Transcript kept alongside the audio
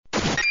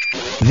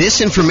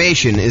This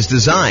information is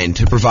designed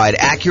to provide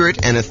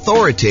accurate and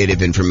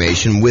authoritative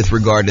information with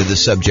regard to the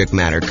subject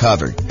matter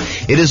covered.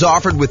 It is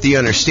offered with the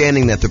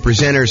understanding that the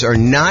presenters are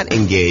not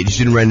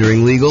engaged in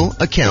rendering legal,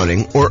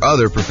 accounting, or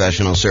other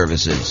professional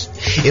services.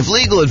 If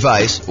legal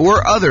advice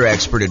or other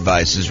expert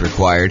advice is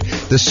required,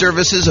 the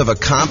services of a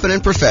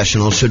competent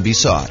professional should be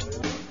sought.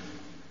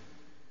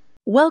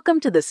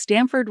 Welcome to the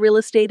Stanford Real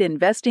Estate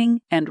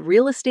Investing and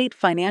Real Estate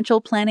Financial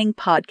Planning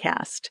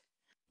Podcast.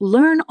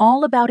 Learn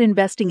all about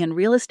investing in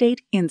real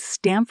estate in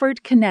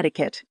Stamford,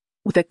 Connecticut,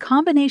 with a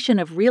combination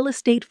of real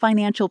estate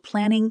financial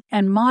planning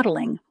and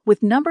modeling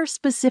with numbers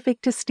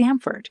specific to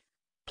Stamford,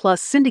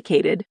 plus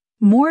syndicated,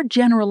 more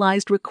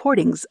generalized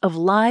recordings of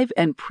live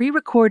and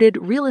pre-recorded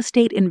real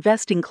estate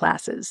investing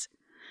classes,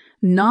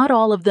 not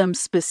all of them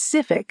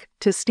specific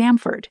to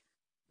Stamford.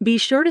 Be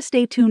sure to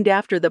stay tuned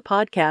after the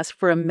podcast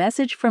for a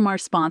message from our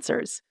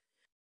sponsors.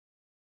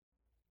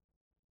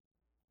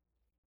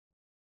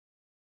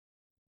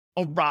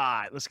 All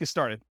right, let's get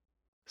started.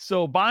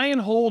 So buy and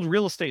hold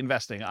real estate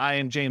investing. I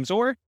am James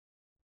Orr.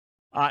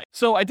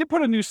 So I did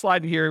put a new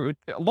slide here.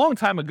 A long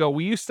time ago,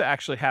 we used to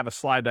actually have a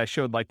slide that I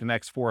showed like the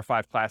next 4 or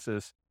 5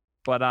 classes.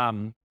 But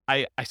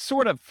I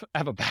sort of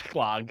have a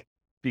backlog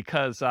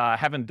because I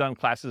haven't done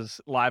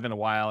classes live in a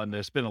while, and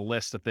there's been a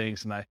list of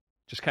things, and I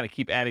just kind of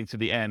keep adding to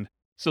the end.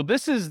 So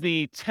this is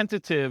the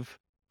tentative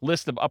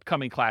list of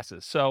upcoming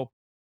classes. So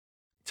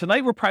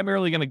tonight we're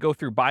primarily going to go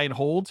through buy and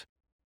hold.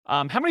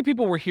 How many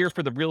people were here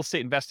for the real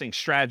estate investing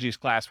strategies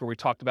class where we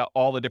talked about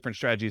all the different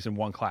strategies in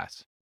one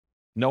class?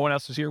 No one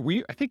else was here?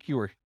 I think you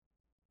were.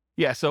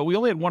 Yeah, so we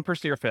only had one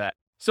person here for that.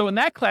 So in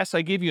that class,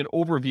 I gave you an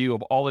overview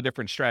of all the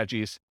different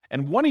strategies.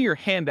 And one of your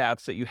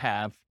handouts that you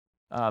have,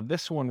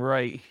 this one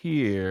right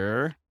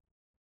here.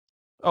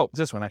 Oh,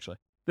 this one actually.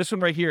 This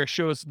one right here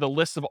shows the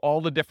list of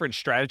all the different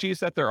strategies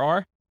that there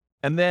are.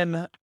 And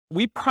then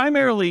we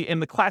primarily,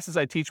 in the classes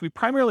I teach, we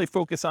primarily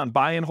focus on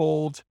buy and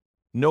hold,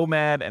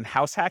 nomad, and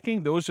house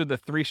hacking. Those are the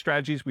 3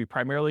 strategies we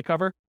primarily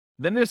cover.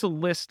 Then there's a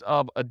list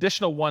of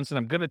additional ones that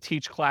I'm going to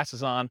teach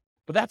classes on,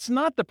 but that's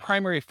not the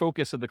primary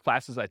focus of the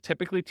classes I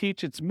typically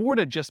teach. It's more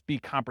to just be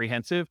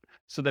comprehensive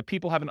so that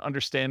people have an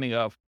understanding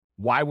of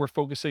why we're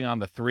focusing on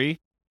the 3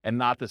 and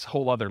not this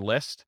whole other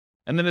list.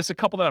 And then there's a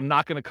couple that I'm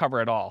not going to cover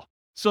at all.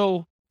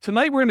 So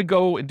tonight we're going to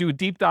go and do a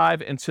deep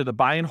dive into the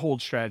buy and hold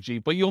strategy,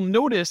 but you'll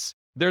notice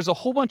there's a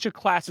whole bunch of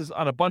classes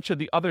on a bunch of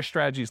the other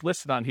strategies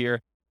listed on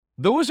here.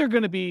 Those are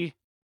going to be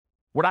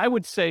what I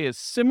would say is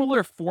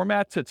similar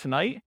format to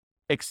tonight,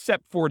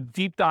 except for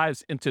deep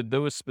dives into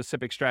those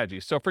specific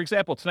strategies. So for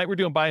example, tonight we're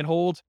doing buy and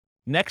hold.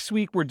 Next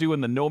week, we're doing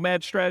the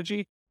nomad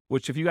strategy,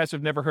 which if you guys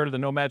have never heard of the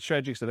nomad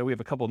strategy, because I know we have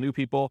a couple of new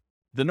people,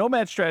 the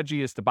nomad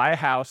strategy is to buy a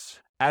house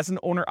as an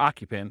owner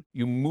occupant.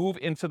 You move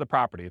into the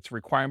property. It's a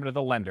requirement of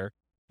the lender.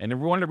 And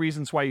one of the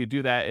reasons why you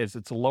do that is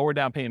it's a lower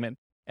down payment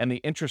and the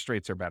interest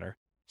rates are better.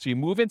 So you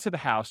move into the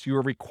house, you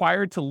are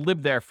required to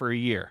live there for a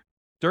year.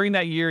 During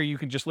that year, you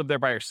can just live there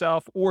by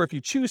yourself, or if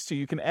you choose to,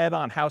 you can add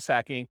on house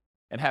hacking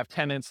and have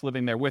tenants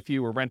living there with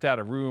you or rent out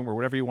a room or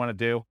whatever you want to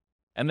do.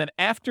 And then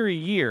after a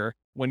year,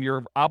 when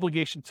your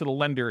obligation to the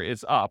lender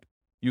is up,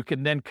 you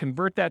can then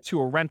convert that to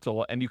a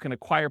rental and you can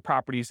acquire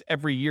properties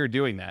every year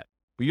doing that.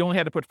 But you only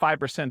had to put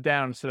 5%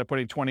 down instead of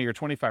putting 20 or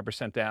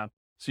 25% down.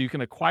 So you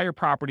can acquire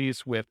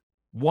properties with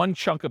one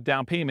chunk of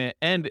down payment,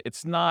 and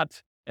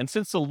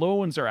since the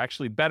loans are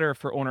actually better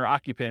for owner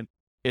occupant,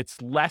 it's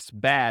less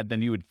bad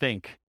than you would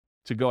think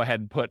to go ahead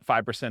and put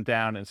 5%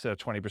 down instead of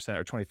 20%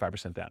 or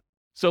 25% down.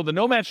 So the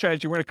nomad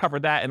strategy, we're going to cover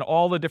that and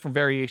all the different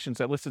variations.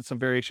 I listed some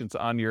variations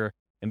on your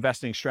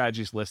investing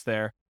strategies list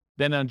there.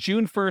 Then on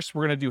June 1st,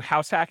 we're going to do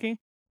house hacking.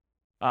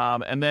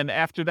 And then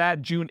after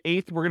that, June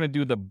 8th, we're going to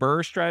do the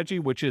BRRRR strategy,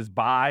 which is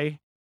buy,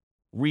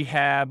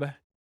 rehab,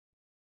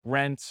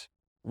 rent,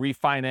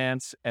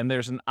 refinance. And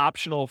there's an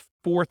optional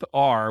 4th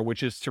R,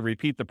 which is to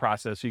repeat the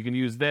process. So you can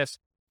use this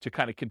to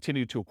kind of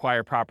continue to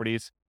acquire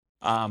properties.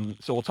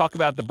 So we'll talk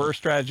about the BRRRR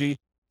strategy.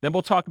 Then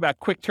we'll talk about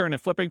quick turn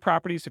and flipping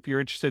properties if you're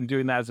interested in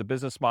doing that as a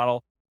business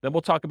model. Then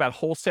we'll talk about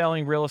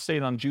wholesaling real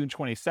estate on June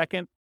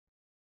 22nd.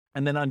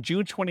 And then on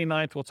June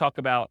 29th, we'll talk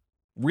about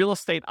real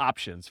estate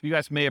options. You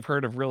guys may have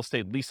heard of real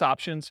estate lease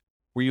options,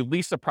 where you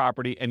lease a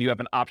property and you have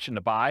an option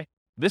to buy.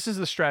 This is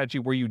the strategy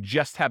where you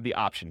just have the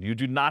option. You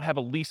do not have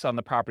a lease on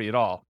the property at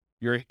all.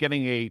 You're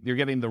getting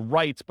the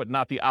rights, but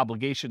not the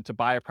obligation to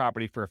buy a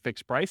property for a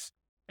fixed price.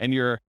 And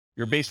you're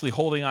basically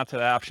holding on to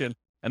that option.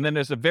 And then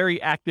there's a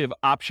very active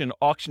option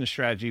auction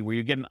strategy where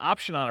you get an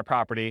option on a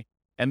property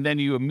and then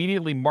you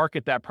immediately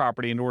market that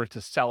property in order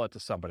to sell it to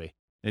somebody.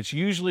 And it's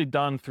usually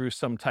done through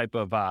some type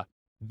of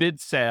bid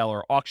sale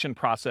or auction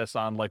process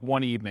on like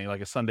one evening, like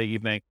a Sunday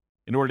evening,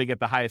 in order to get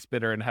the highest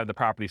bidder and have the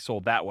property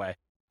sold that way.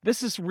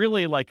 This is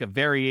really like a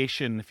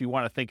variation, if you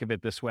want to think of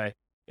it this way.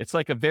 It's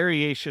like a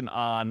variation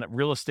on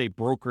real estate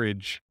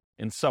brokerage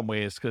in some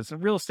ways, because in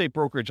real estate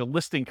brokerage, a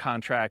listing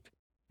contract,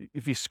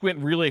 if you squint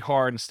really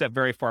hard and step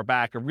very far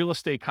back, a real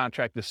estate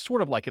contract is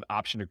sort of like an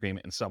option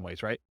agreement in some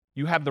ways, right?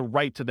 You have the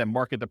right to then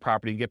market the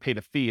property and get paid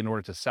a fee in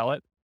order to sell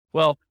it.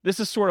 Well, this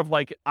is sort of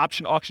like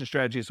option auction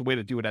strategy is a way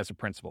to do it as a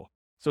principle.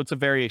 So it's a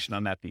variation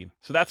on that theme.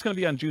 So that's going to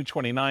be on June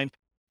 29th.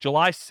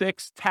 July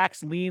 6th,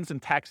 tax liens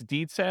and tax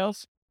deed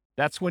sales.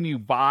 That's when you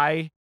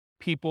buy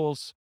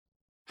people's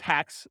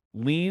tax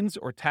liens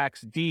or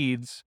tax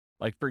deeds.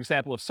 Like, for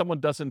example, if someone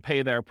doesn't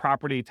pay their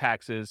property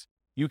taxes,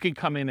 you can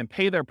come in and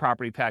pay their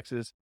property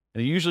taxes,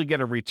 and you usually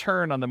get a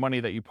return on the money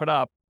that you put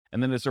up.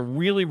 And then there's a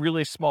really,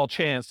 really small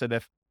chance that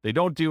if they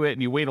don't do it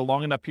and you wait a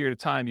long enough period of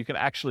time, you can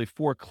actually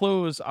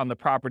foreclose on the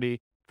property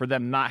for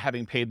them not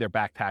having paid their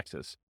back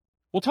taxes.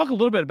 We'll talk a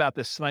little bit about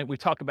this tonight. We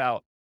talk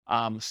about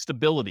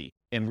stability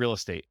in real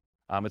estate.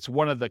 It's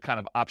one of the kind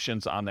of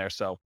options on there.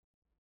 So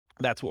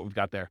that's what we've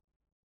got there.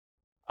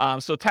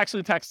 So tax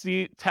lien,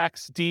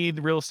 tax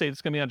deed, real estate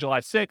is going to be on July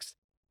 6th.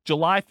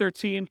 July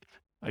 13th,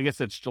 I guess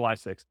it's July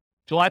 6th.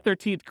 July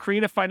 13th,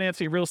 creative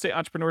financing, real estate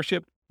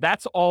entrepreneurship.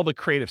 That's all the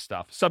creative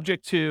stuff.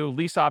 Subject to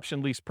lease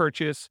option, lease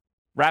purchase,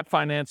 wrap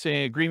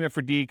financing, agreement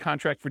for deed,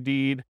 contract for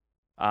deed.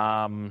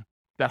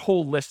 That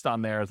whole list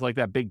on there is like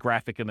that big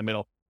graphic in the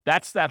middle.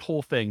 That's that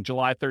whole thing.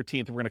 July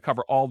 13th, we're going to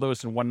cover all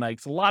those in one night.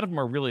 'Cause a lot of them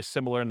are really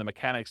similar in the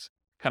mechanics.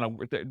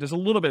 There's a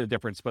little bit of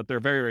difference, but they're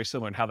very, very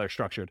similar in how they're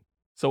structured.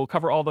 So we'll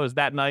cover all those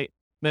that night.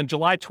 Then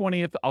July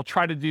 20th, I'll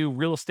try to do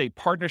real estate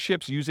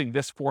partnerships using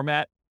this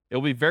format.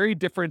 It'll be very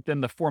different than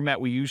the format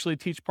we usually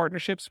teach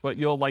partnerships, but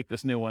you'll like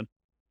this new one.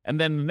 And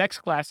then the next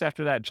class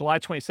after that, July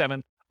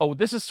 27th. Oh,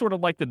 this is sort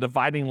of like the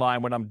dividing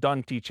line when I'm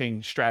done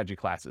teaching strategy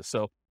classes.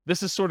 So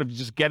this is sort of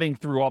just getting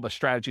through all the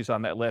strategies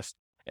on that list.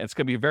 And it's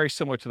going to be very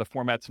similar to the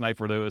format tonight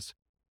for those.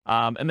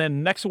 And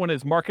then next one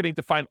is marketing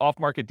to find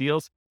off-market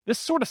deals. This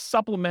sort of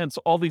supplements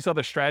all these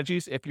other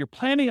strategies. If you're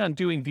planning on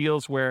doing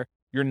deals where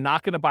you're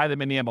not going to buy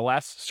them in the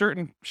MLS,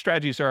 certain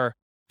strategies are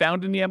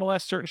found in the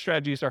MLS. Certain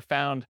strategies are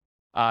found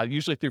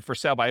usually through for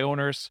sale by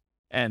owners,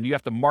 and you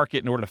have to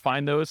market in order to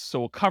find those. So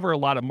we'll cover a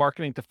lot of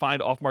marketing to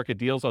find off-market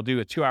deals. I'll do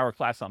a 2-hour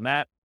class on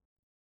that.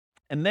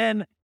 And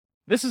then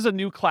this is a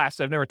new class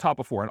I've never taught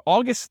before. On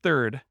August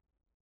 3rd,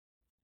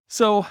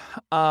 so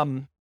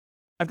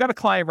I've got a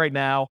client right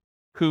now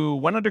who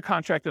went under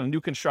contract on a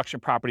new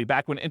construction property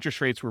back when interest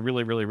rates were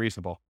really, really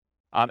reasonable.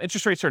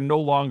 Interest rates are no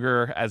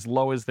longer as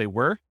low as they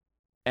were.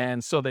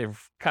 And so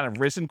they've kind of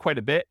risen quite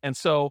a bit. And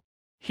so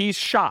he's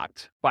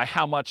shocked by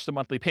how much the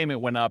monthly payment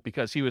went up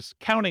because he was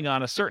counting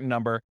on a certain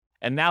number.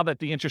 And now that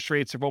the interest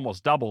rates have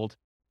almost doubled,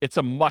 it's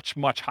a much,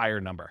 much higher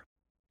number.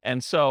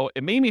 And so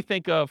it made me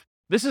think of,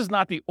 this is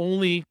not the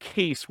only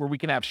case where we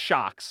can have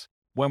shocks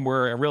when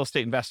we're a real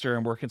estate investor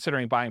and we're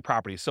considering buying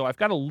properties. So I've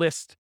got a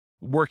list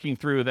working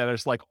through that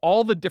is like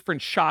all the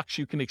different shocks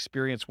you can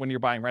experience when you're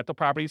buying rental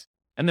properties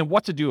and then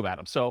what to do about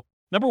them. So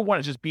number one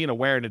is just being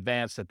aware in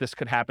advance that this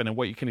could happen and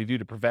what you can do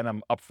to prevent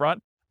them up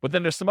front. But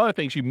then there's some other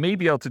things you may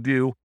be able to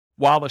do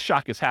while the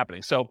shock is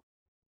happening. So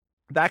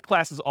that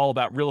class is all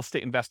about real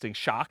estate investing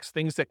shocks,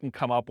 things that can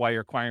come up while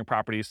you're acquiring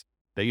properties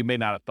that you may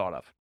not have thought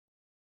of.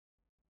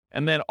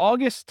 And then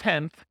August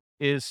 10th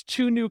is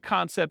 2 new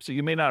concepts that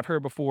you may not have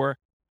heard before,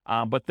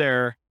 but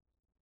there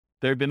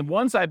have been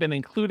ones I've been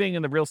including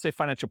in the Real Estate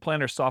Financial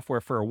Planner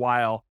software for a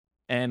while,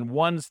 and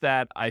ones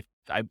that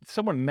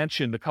someone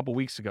mentioned a couple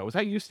weeks ago. Was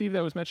that you, Steve,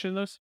 that was mentioning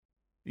those?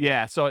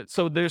 Yeah. So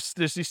there's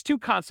these 2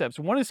 concepts.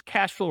 One is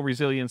cash flow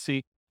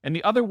resiliency, and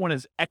the other one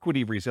is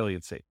equity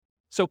resiliency.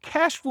 So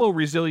cash flow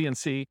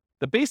resiliency,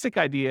 the basic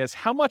idea is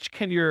how much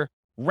can your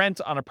rent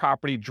on a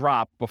property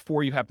drop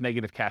before you have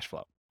negative cash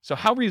flow? So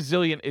how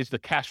resilient is the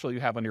cash flow you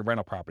have on your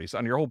rental properties,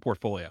 on your whole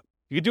portfolio?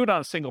 You can do it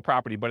on a single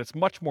property, but it's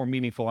much more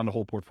meaningful on the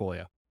whole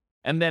portfolio.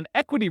 And then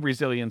equity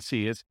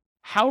resiliency is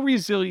how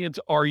resilient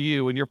are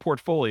you in your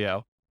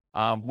portfolio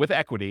with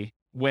equity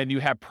when you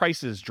have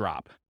prices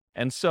drop?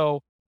 And so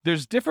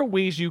there's different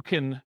ways you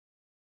can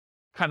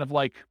kind of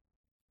like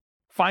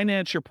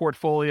finance your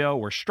portfolio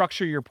or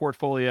structure your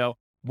portfolio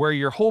where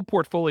your whole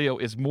portfolio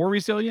is more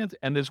resilient,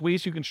 and there's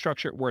ways you can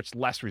structure it where it's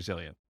less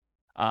resilient.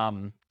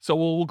 So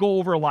we'll go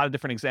over a lot of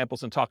different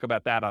examples and talk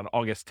about that on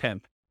August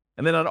 10th.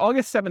 And then on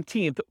August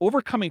 17th,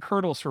 overcoming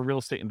hurdles for real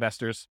estate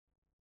investors.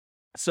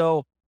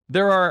 So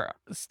there are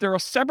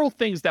several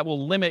things that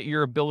will limit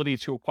your ability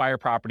to acquire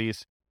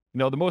properties. You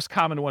know, the most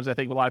common ones I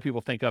think a lot of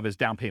people think of is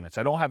down payments.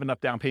 I don't have enough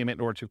down payment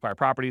in order to acquire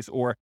properties,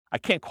 or I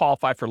can't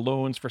qualify for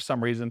loans for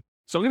some reason.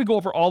 So I'm going to go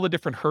over all the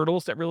different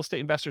hurdles that real estate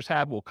investors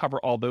have. We'll cover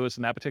all those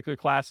in that particular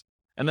class.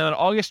 And then on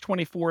August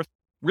 24th,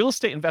 real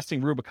estate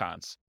investing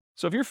Rubicons.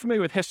 So if you're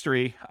familiar with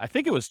history, I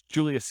think it was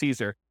Julius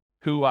Caesar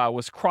who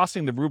was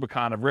crossing the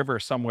Rubicon, a river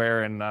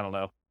somewhere in, I don't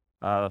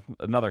know,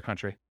 another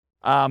country.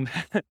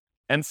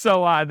 And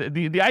so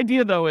the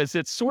idea, though, is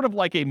it's sort of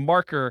like a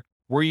marker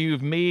where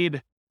you've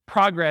made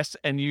progress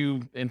and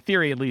you, in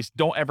theory at least,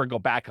 don't ever go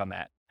back on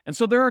that. And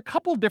so there are a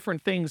couple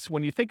different things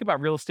when you think about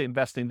real estate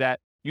investing that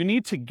you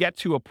need to get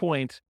to a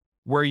point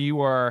where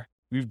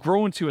you've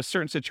grown to a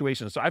certain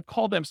situation. So I've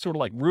called them sort of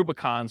like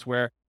Rubicons,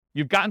 where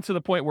you've gotten to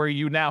the point where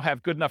you now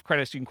have good enough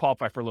credit so you can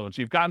qualify for loans.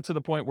 You've gotten to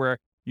the point where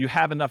you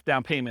have enough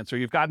down payments, or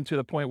you've gotten to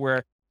the point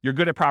where you're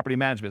good at property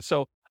management.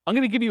 So I'm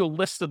going to give you a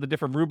list of the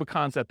different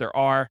Rubicons that there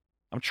are.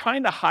 I'm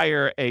trying to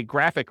hire a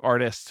graphic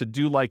artist to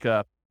do like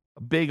a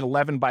big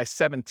 11 by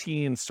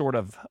 17 sort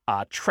of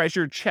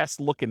treasure chest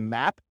looking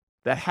map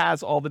that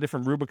has all the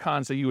different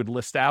Rubicons that you would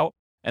list out.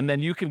 And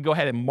then you can go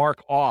ahead and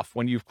mark off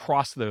when you've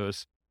crossed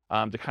those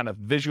to kind of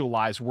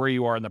visualize where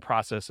you are in the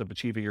process of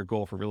achieving your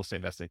goal for real estate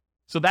investing.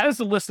 So that is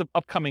the list of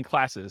upcoming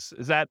classes.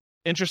 Is that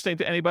interesting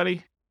to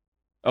anybody?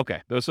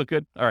 Okay, those look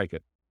good. All right,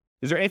 good.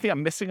 Is there anything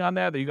I'm missing on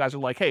there that you guys are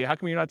like, hey, how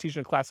come you're not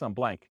teaching a class on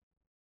blank?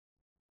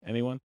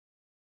 Anyone?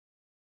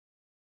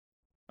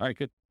 All right,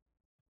 good.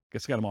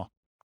 Guess I got them all.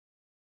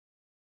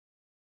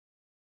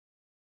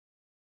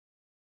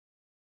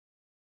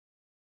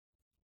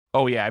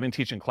 Oh yeah, I've been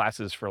teaching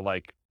classes for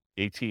like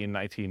 18,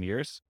 19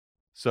 years.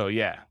 So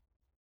yeah.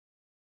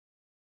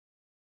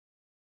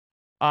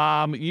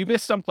 You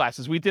missed some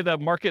classes. We did a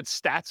market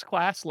stats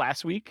class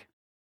last week.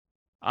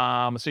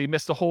 So you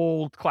missed the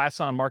whole class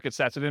on market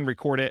stats. I didn't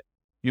record it.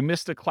 You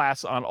missed a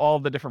class on all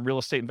the different real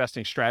estate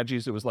investing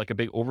strategies. It was like a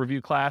big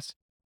overview class.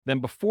 Then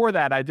before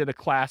that, I did a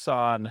class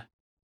on,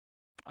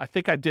 I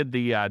think I did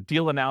the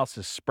deal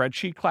analysis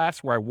spreadsheet class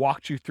where I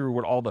walked you through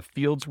what all the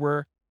fields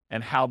were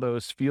and how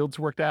those fields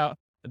worked out.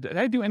 Did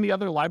I do any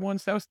other live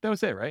ones? That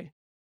was it, right?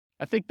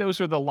 I think those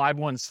are the live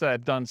ones that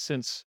I've done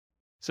since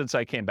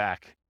I came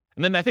back.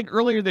 And then I think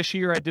earlier this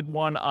year, I did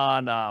one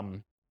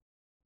on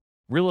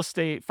real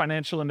estate,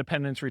 financial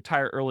independence,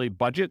 retire early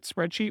budget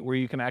spreadsheet, where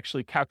you can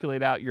actually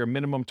calculate out your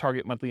minimum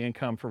target monthly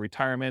income for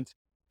retirement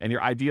and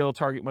your ideal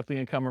target monthly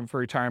income for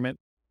retirement.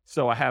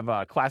 So I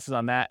have classes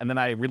on that. And then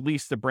I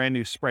released a brand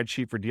new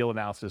spreadsheet for deal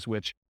analysis,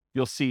 which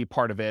you'll see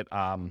part of it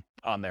on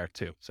there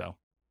too. So,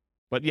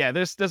 but yeah,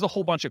 there's a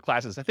whole bunch of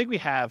classes. I think we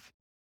have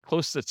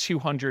close to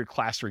 200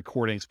 class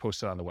recordings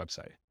posted on the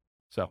website.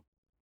 So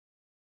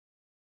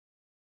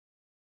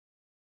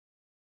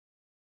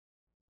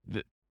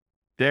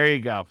there you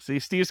go. See,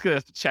 Steve's going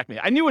to check me.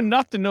 I knew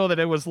enough to know that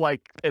it was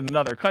like in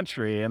another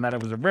country and that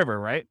it was a river,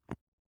 right?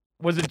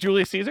 Was it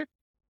Julius Caesar?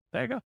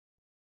 There you go.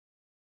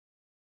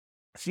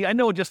 See, I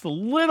know just a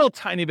little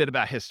tiny bit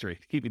about history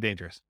to keep me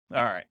dangerous.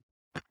 All right.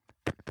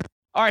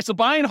 All right, so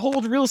buy and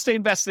hold real estate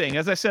investing.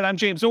 As I said, I'm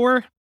James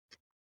Orr.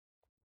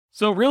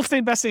 So real estate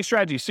investing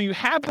strategies. So you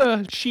have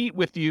the sheet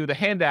with you, the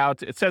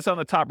handout. It says on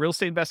the top, real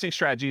estate investing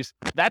strategies.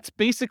 That's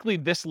basically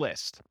this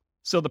list.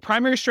 So the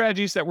primary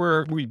strategies that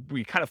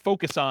we kind of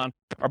focus on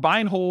are buy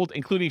and hold,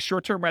 including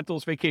short-term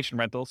rentals, vacation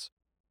rentals,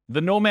 the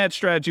nomad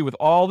strategy with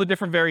all the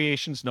different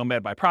variations,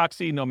 nomad by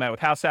proxy, nomad with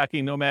house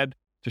hacking, nomad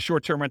to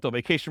short-term rental,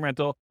 vacation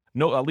rental,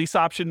 lease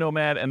option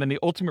nomad, and then the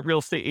ultimate real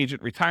estate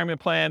agent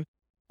retirement plan,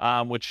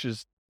 which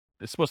is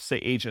it's supposed to say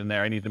agent in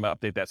there. I need to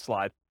update that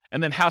slide.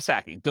 And then house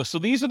hacking. So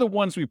these are the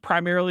ones we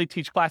primarily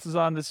teach classes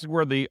on. This is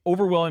where the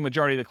overwhelming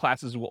majority of the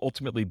classes will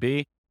ultimately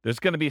be. There's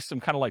going to be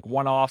some kind of like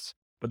one-offs,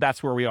 but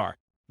that's where we are.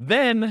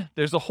 Then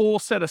there's a whole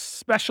set of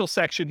special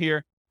section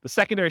here, the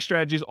secondary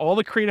strategies, all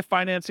the creative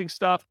financing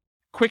stuff,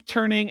 quick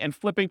turning and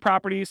flipping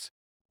properties,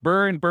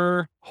 BRRRR and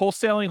BRRRR,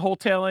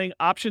 wholetailing,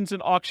 options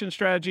and auction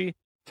strategy,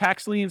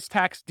 tax liens,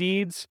 tax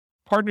deeds,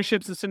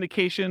 partnerships and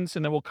syndications,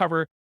 and then we'll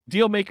cover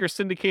deal maker,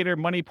 syndicator,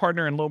 money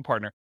partner, and loan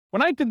partner.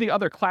 When I did the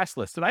other class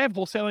list, did I have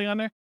wholesaling on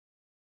there?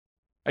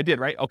 I did,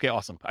 right? Okay,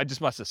 awesome. I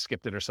just must have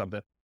skipped it or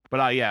something.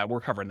 But yeah,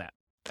 we're covering that.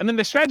 And then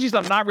the strategies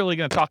I'm not really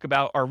going to talk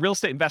about are real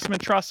estate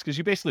investment trusts, because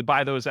you basically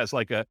buy those as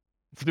like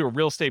through a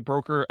real estate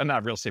broker,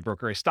 not a real estate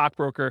broker, a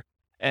stockbroker.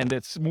 And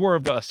it's more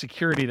of a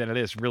security than it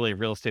is really a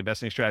real estate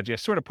investing strategy. I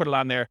sort of put it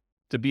on there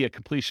to be a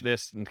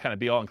completionist and kind of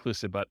be all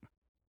inclusive, but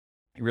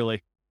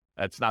really,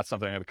 that's not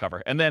something I'm going to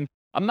cover. And then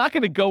I'm not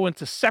going to go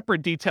into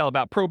separate detail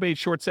about probate,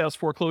 short sales,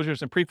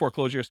 foreclosures, and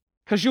pre-foreclosures,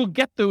 because you'll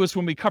get those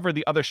when we cover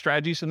the other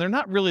strategies, and they're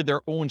not really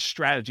their own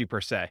strategy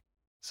per se.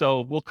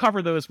 So we'll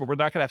cover those, but we're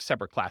not going to have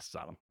separate classes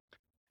on them.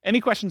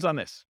 Any questions on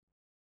this?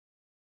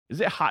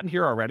 Is it hot in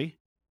here already?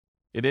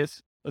 It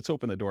is? Let's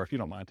open the door if you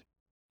don't mind.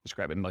 Just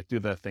grab it and do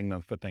the thing,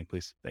 the foot thing,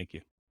 please. Thank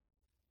you.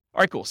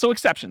 All right, cool. So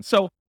exceptions.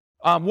 So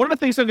one of the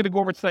things I'm going to go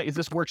over tonight is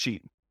this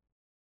worksheet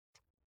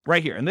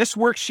right here. And this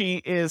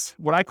worksheet is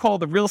what I call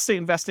the real estate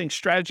investing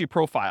strategy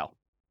profile.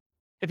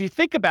 If you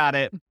think about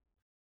it,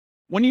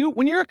 when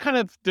you're kind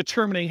of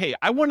determining, hey,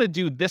 I want to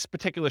do this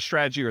particular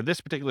strategy or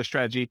this particular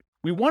strategy,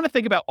 we want to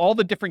think about all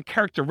the different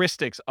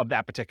characteristics of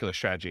that particular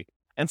strategy.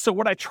 And so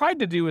what I tried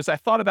to do is I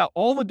thought about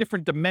all the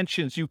different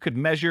dimensions you could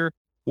measure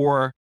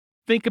or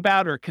think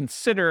about or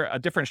consider a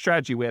different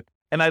strategy with.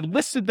 And I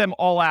listed them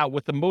all out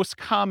with the most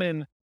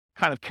common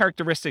kind of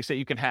characteristics that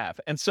you can have.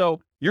 And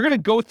so you're going to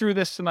go through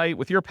this tonight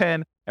with your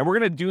pen, and we're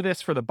going to do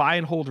this for the buy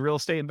and hold real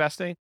estate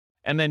investing.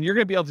 And then you're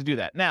going to be able to do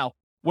that. Now,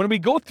 when we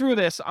go through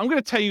this, I'm going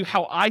to tell you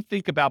how I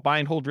think about buy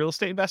and hold real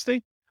estate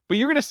investing, but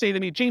you're going to say to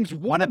me, James,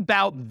 what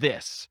about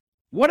this?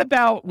 What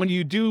about when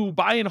you do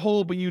buy and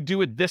hold, but you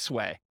do it this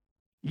way?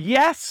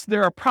 Yes,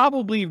 there are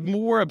probably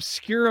more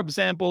obscure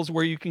examples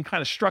where you can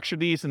kind of structure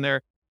these, and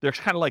there's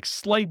kind of like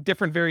slight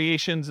different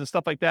variations and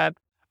stuff like that.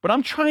 But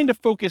I'm trying to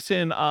focus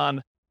in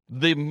on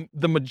the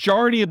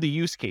majority of the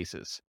use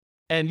cases.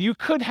 And you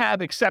could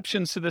have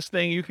exceptions to this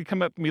thing. You could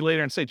come up to me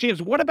later and say,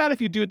 James, what about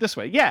if you do it this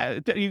way? Yeah,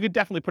 you could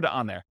definitely put it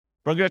on there.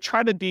 But I'm going to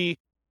try to be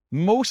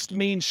most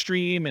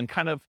mainstream and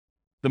kind of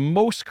the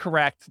most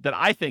correct that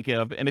I think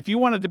of. And if you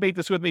want to debate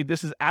this with me,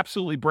 this is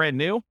absolutely brand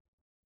new.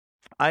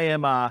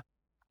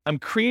 I'm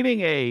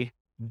creating a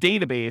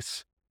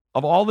database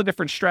of all the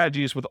different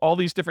strategies with all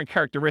these different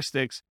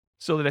characteristics,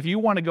 so that if you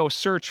want to go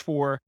search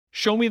for,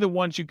 show me the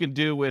ones you can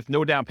do with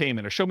no down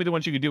payment, or show me the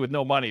ones you can do with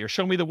no money, or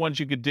show me the ones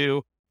you could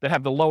do that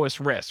have the lowest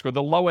risk or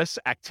the lowest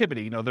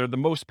activity, they're the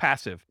most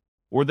passive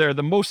or they're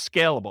the most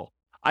scalable.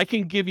 I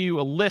can give you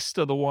a list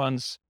of the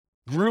ones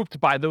grouped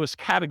by those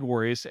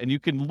categories, and you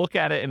can look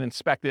at it and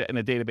inspect it in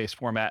a database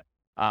format.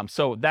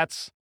 So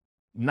that's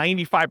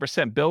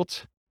 95%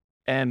 built,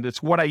 and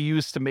it's what I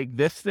use to make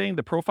this thing,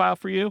 the profile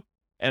for you.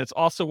 And it's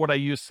also what I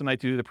use tonight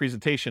to do the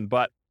presentation.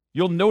 But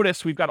you'll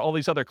notice we've got all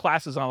these other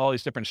classes on all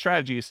these different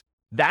strategies.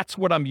 That's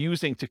what I'm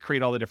using to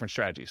create all the different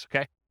strategies,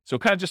 okay? So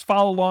kind of just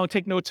follow along,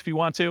 take notes if you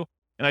want to.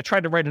 And I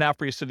tried to write it out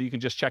for you so that you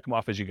can just check them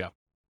off as you go.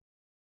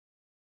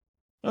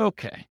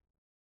 Okay.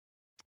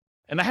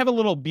 And I have a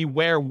little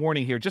beware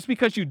warning here. Just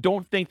because you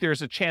don't think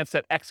there's a chance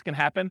that X can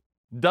happen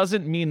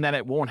doesn't mean that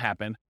it won't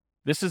happen.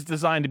 This is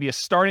designed to be a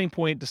starting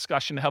point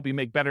discussion to help you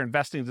make better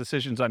investing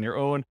decisions on your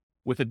own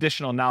with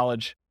additional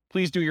knowledge.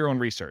 Please do your own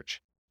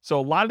research. So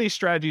a lot of these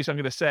strategies, I'm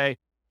going to say,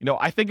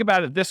 I think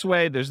about it this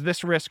way, there's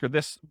this risk or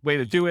this way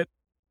to do it.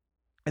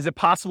 Is it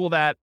possible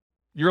that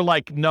you're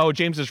like, no,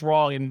 James is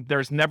wrong, and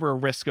there's never a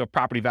risk of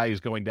property values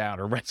going down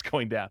or rents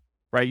going down,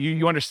 right?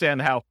 You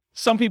understand how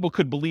some people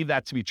could believe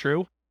that to be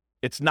true.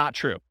 It's not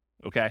true,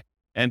 okay?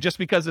 And just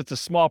because it's a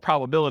small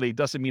probability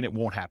doesn't mean it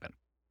won't happen.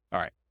 All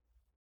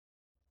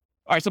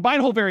right, so buy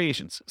and hold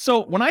variations.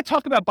 So when I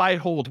talk about buy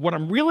and hold, what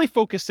I'm really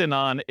focusing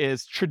on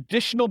is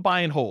traditional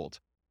buy and hold,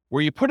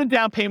 where you put a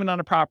down payment on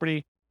a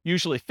property,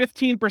 usually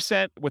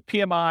 15% with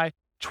PMI,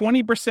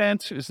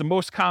 20% is the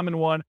most common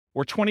one,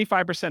 or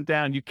 25%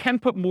 down. You can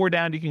put more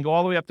down. You can go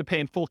all the way up to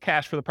paying full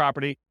cash for the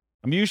property.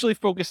 I'm usually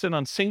focusing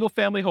on single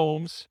family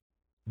homes,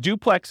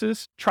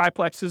 duplexes,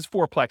 triplexes,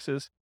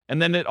 fourplexes,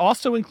 and then it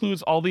also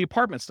includes all the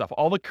apartment stuff,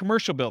 all the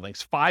commercial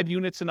buildings, 5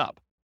 units and up.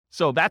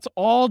 So that's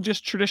all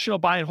just traditional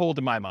buy and hold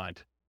in my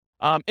mind.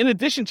 In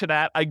addition to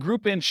that, I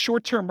group in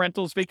short-term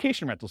rentals,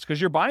 vacation rentals,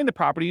 because you're buying the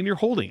property and you're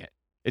holding it.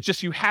 It's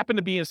just you happen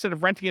to be, instead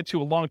of renting it to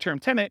a long-term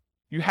tenant,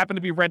 you happen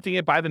to be renting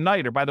it by the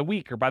night or by the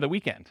week or by the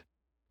weekend.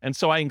 And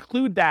so I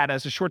include that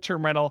as a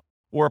short-term rental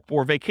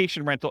or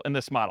vacation rental in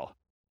this model.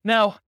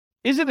 Now,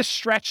 is it a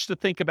stretch to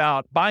think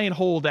about buy and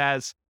hold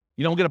as,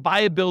 I'm going to buy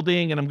a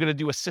building and I'm going to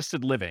do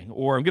assisted living,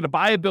 or I'm going to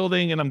buy a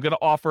building and I'm going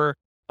to offer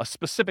a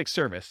specific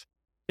service?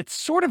 It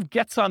sort of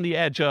gets on the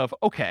edge of,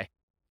 okay,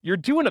 you're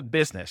doing a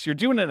business, you're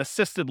doing an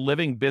assisted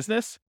living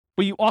business,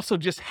 but you also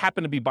just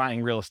happen to be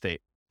buying real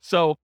estate.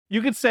 So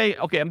you could say,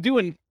 okay, I'm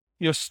doing,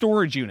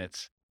 storage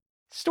units.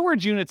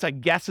 Storage units, I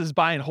guess, is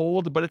buy and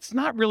hold, but it's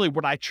not really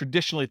what I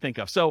traditionally think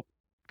of. So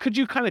could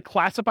you kind of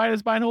classify it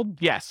as buy and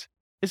hold? Yes.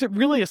 Is it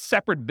really a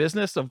separate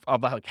business of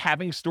like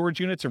having storage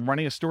units and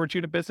running a storage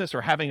unit business,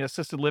 or having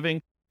assisted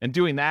living and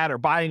doing that, or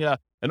buying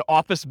an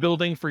office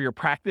building for your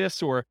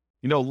practice, or,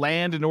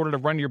 land in order to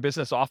run your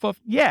business off of?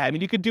 Yeah, I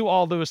mean, you could do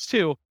all those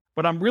too,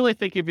 but I'm really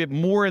thinking of it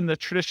more in the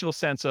traditional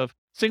sense of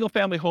single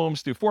family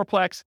homes through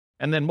fourplex,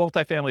 and then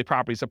multifamily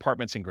properties,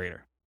 apartments, and greater.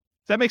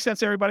 Does that make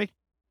sense, everybody?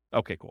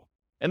 Okay, cool.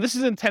 And this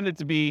is intended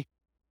to be,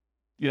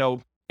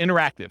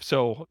 interactive.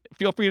 So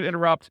feel free to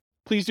interrupt.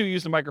 Please do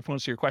use the microphone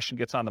so your question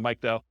gets on the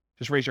mic, though.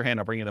 Just raise your hand.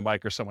 I'll bring you the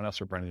mic, or someone else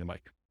will bring you the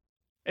mic.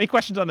 Any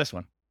questions on this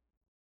one?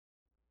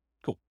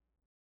 Cool.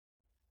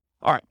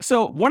 All right.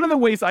 So one of the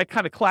ways I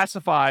kind of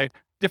classify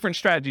different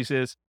strategies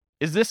is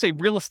this a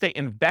real estate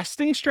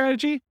investing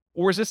strategy,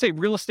 or is this a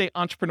real estate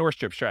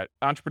entrepreneurship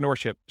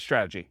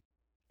strategy?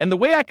 And the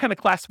way I kind of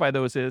classify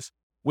those is,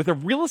 with a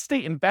real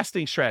estate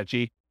investing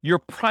strategy, you're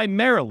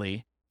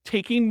primarily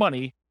taking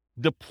money,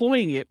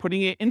 deploying it,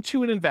 putting it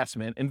into an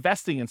investment,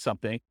 investing in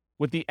something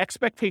with the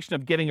expectation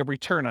of getting a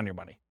return on your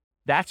money.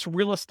 That's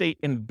real estate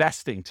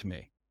investing to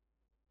me.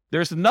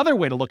 There's another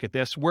way to look at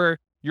this where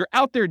you're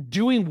out there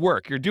doing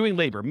work, you're doing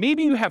labor.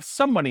 Maybe you have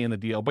some money in the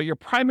deal, but you're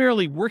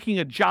primarily working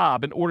a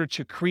job in order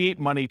to create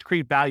money, to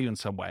create value in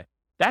some way.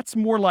 That's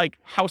more like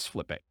house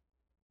flipping,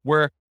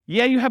 where,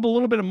 yeah, you have a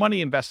little bit of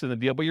money invested in the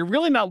deal, but you're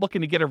really not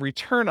looking to get a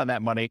return on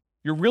that money.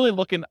 You're really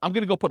looking, I'm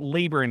going to go put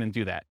labor in and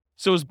do that.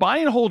 So is buy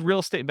and hold real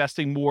estate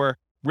investing more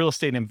real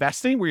estate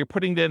investing, where you're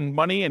putting in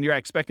money and you're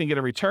expecting to get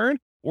a return?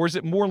 Or is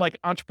it more like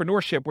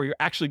entrepreneurship, where you're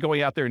actually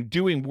going out there and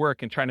doing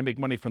work and trying to make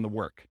money from the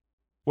work?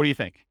 What do you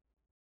think?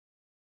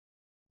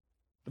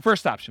 The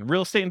first option,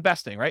 real estate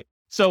investing, right?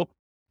 So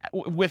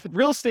with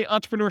real estate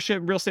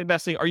entrepreneurship, real estate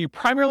investing, are you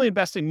primarily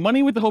investing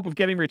money with the hope of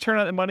getting a return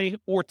on that money,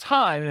 or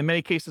time, in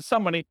many cases,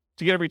 some money,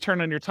 to get a return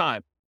on your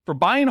time? For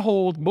buy and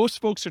hold,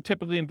 most folks are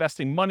typically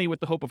investing money with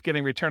the hope of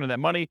getting a return on that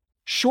money.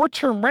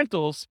 Short-term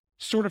rentals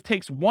sort of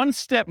takes one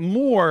step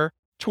more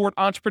toward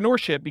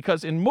entrepreneurship,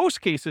 because in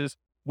most cases,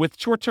 with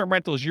short-term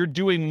rentals, you're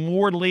doing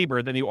more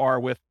labor than you are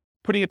with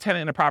putting a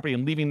tenant in a property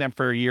and leaving them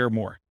for a year or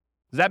more.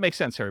 Does that make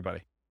sense,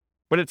 everybody?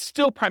 But it's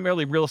still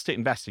primarily real estate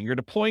investing. You're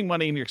deploying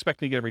money and you're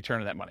expecting to get a return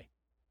on that money.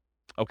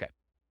 Okay.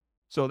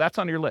 So that's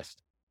on your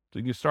list. So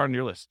you can start on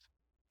your list.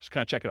 Just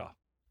kind of check it off.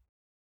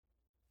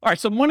 All right,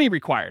 so money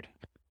required.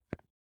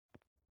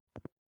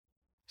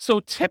 So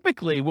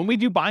typically when we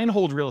do buy and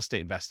hold real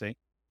estate investing,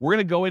 we're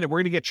going to go in and we're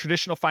going to get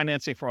traditional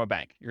financing from a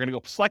bank. You're going to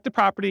go select a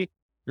property.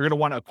 You're going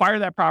to want to acquire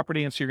that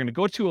property. And so you're going to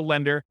go to a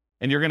lender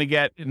and you're going to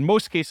get, in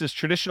most cases,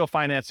 traditional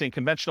financing,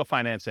 conventional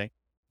financing.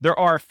 There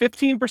are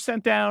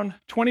 15% down,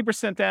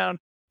 20% down,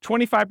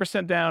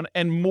 25% down,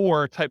 and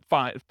more type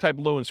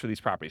loans for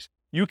these properties.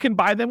 You can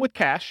buy them with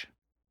cash,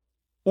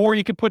 or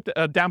you can put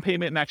a down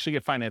payment and actually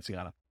get financing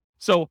on them.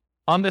 So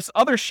on this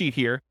other sheet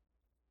here,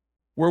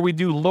 where we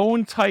do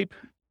loan type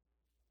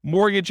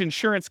mortgage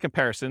insurance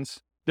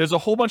comparisons, there's a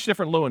whole bunch of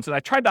different loans. And I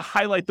tried to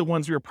highlight the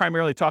ones we were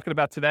primarily talking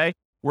about today,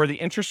 where the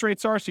interest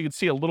rates are. So you can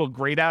see a little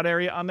grayed out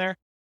area on there.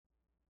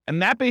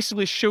 And that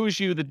basically shows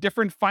you the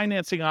different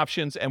financing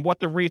options and what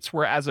the rates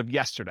were as of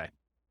yesterday.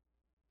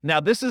 Now,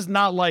 this is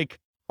not like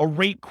a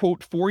rate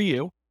quote for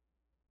you.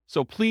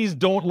 So please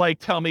don't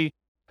tell me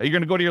you're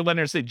going to go to your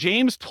lender and say,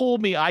 James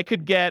told me I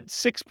could get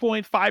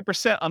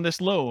 6.5% on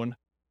this loan,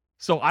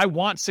 so I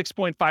want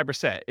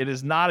 6.5%. It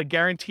is not a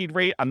guaranteed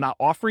rate. I'm not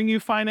offering you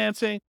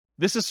financing.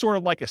 This is sort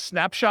of like a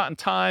snapshot in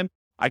time.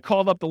 I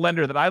called up the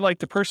lender that I like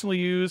to personally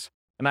use,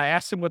 and I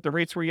asked him what the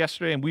rates were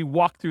yesterday, and we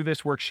walked through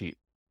this worksheet.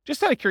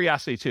 Just out of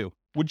curiosity too,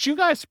 would you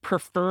guys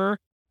prefer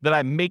that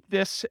I make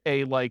this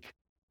a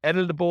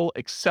editable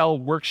Excel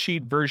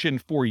worksheet version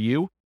for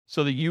you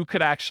so that you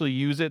could actually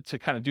use it to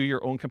kind of do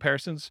your own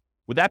comparisons?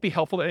 Would that be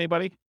helpful to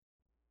anybody?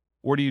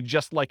 Or do you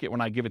just like it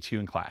when I give it to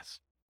you in class?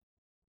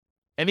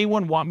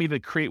 Anyone want me to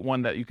create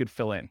one that you could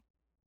fill in?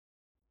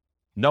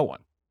 No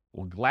one.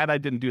 Well, glad I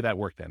didn't do that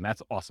work then.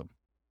 That's awesome.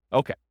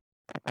 Okay.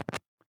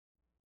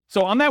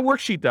 So on that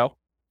worksheet though,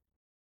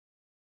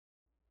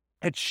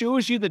 it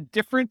shows you the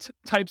different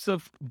types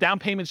of down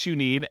payments you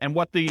need and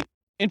what the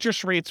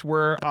interest rates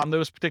were on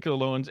those particular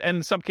loans, and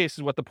in some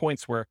cases what the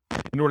points were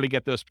in order to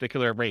get those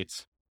particular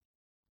rates.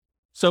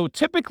 So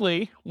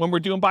typically when we're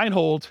doing buy and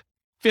hold,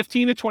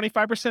 15 to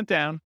 25%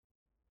 down,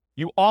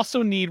 you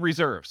also need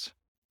reserves.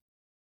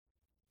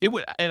 It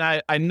would, and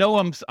I know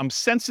I'm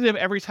sensitive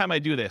every time I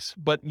do this,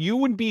 but you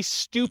would be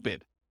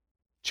stupid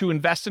to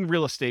invest in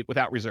real estate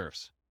without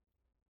reserves.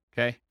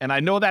 Okay? And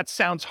I know that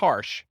sounds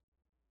harsh,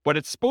 but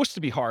it's supposed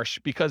to be harsh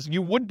because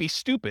you would be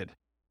stupid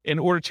in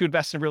order to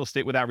invest in real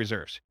estate without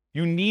reserves.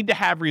 You need to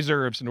have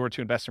reserves in order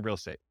to invest in real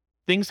estate.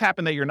 Things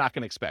happen that you're not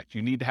going to expect.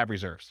 You need to have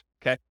reserves.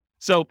 Okay?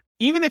 So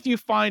even if you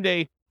find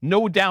a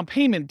no down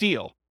payment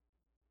deal,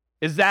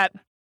 is that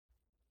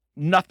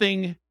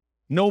nothing,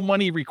 no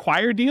money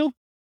required deal?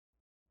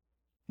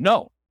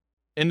 No.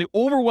 In the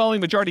overwhelming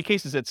majority of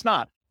cases, it's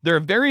not. There are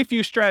very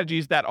few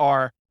strategies that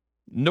are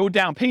no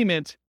down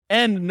payment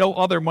and no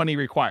other money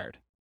required.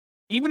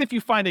 Even if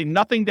you find a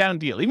nothing down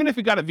deal, even if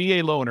you got a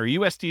VA loan or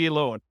USDA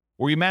loan,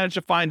 or you manage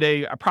to find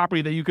a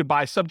property that you could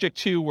buy subject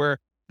to where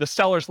the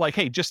seller's like,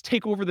 hey, just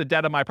take over the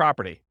debt of my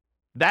property.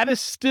 That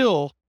is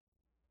still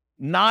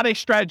not a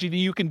strategy that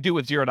you can do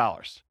with $0.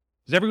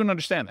 Does everyone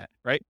understand that,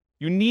 right?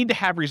 You need to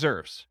have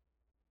reserves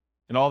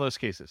in all those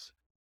cases.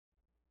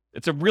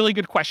 It's a really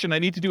good question. I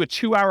need to do a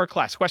 2-hour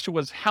class. Question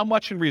was, how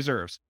much in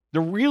reserves? The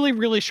really,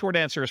 really short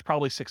answer is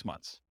probably 6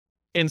 months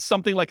in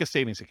something like a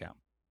savings account.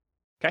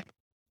 Okay?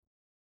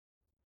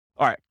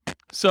 All right.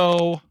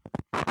 So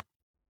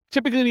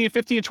typically you need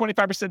 15 to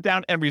 25%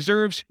 down and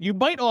reserves. You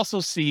might also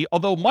see,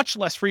 although much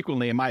less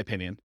frequently, in my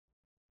opinion,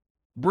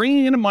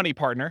 bringing in a money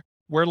partner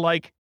where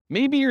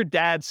maybe your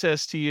dad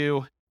says to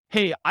you,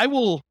 hey, I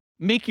will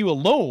make you a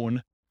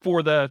loan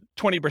for the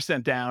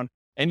 20% down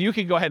and you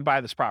can go ahead and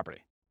buy this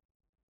property.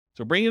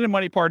 So bring in a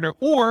money partner,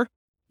 or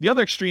the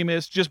other extreme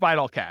is just buy it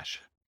all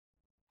cash.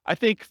 I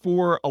think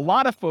for a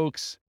lot of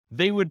folks,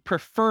 they would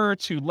prefer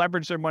to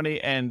leverage their money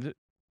and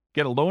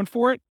get a loan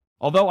for it.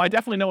 Although I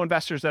definitely know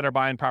investors that are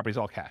buying properties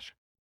all cash.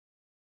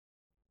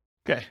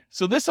 Okay,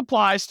 so this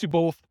applies to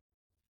both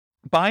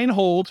buy and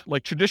hold,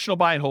 like traditional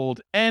buy and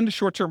hold, and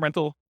short-term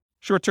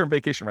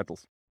vacation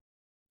rentals.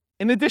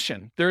 In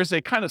addition, there is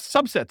a kind of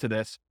subset to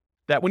this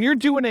that when you're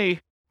doing a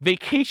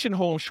vacation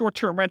home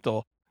short-term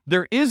rental,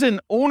 there is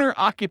an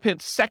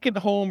owner-occupant second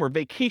home or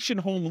vacation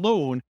home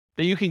loan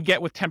that you can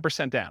get with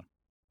 10% down.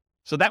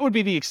 So that would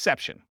be the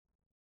exception.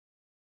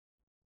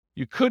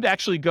 You could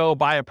actually go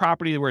buy a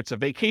property where it's a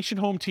vacation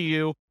home to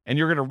you and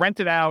you're going to rent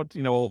it out,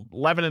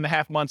 11 and a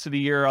half months of the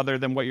year other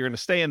than what you're going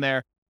to stay in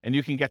there, and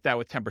you can get that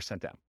with 10%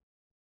 down.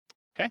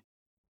 Okay?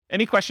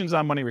 Any questions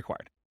on money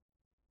required?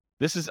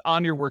 This is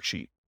on your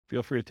worksheet.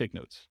 Feel free to take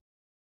notes.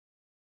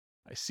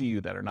 I see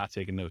you that are not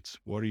taking notes.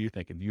 What are you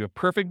thinking? Do you have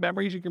perfect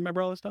memories? You can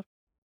remember all this stuff?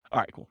 All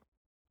right, cool.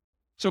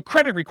 So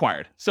credit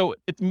required. So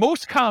it's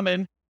most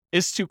common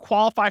is to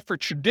qualify for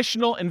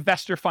traditional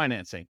investor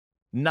financing,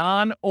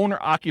 non-owner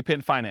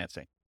occupant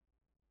financing.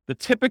 The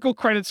typical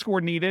credit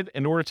score needed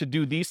in order to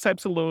do these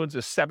types of loans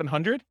is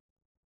 700.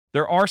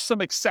 There are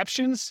some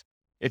exceptions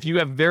if you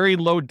have very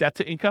low debt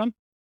to income.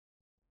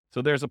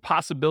 So there's a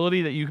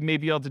possibility that you may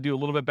be able to do a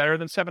little bit better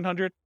than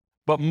 700,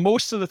 but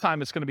most of the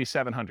time it's going to be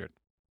 700.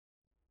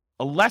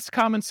 A less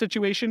common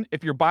situation,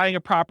 if you're buying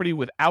a property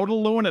without a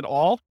loan at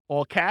all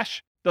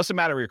cash, doesn't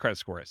matter what your credit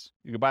score is.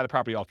 You can buy the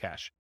property all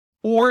cash.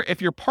 Or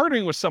if you're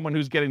partnering with someone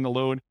who's getting the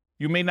loan,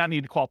 you may not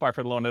need to qualify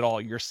for the loan at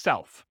all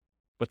yourself,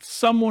 but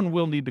someone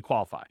will need to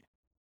qualify.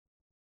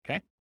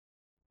 Okay.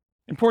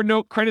 Important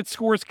note, credit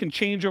scores can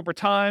change over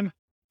time.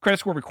 Credit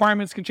score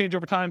requirements can change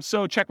over time.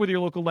 So check with your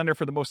local lender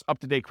for the most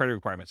up-to-date credit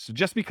requirements. So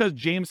just because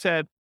James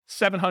said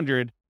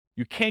 700,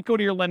 you can't go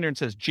to your lender and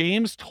says,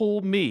 James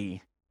told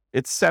me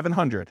it's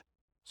 700.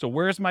 So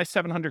where's my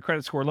 700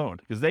 credit score loan?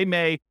 Because they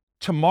may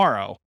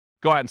tomorrow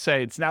go out and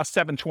say it's now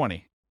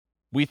 720.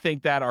 We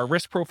think that our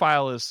risk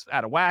profile is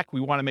out of whack.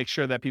 We want to make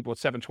sure that people at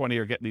 720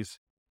 are getting these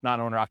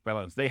non-owner occupied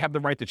loans. They have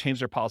the right to change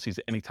their policies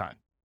at any time.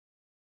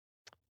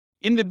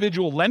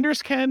 Individual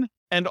lenders can,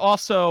 and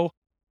also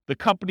the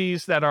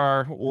companies that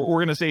are, or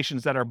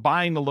organizations that are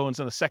buying the loans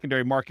in the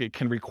secondary market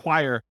can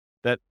require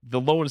that the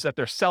loans that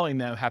they're selling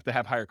them have to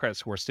have higher credit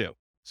scores too.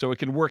 So it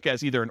can work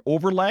as either an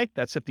overlay,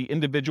 that's if the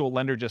individual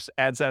lender just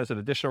adds that as an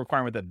additional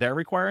requirement that they're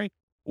requiring,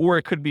 or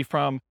it could be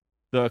from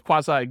the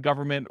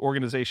quasi-government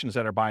organizations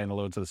that are buying the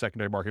loans in the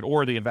secondary market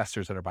or the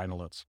investors that are buying the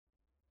loans.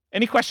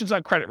 Any questions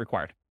on credit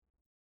required?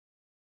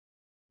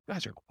 You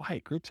guys are a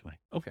quiet group tonight.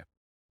 Okay.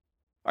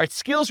 All right,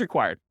 skills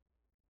required.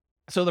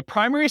 So the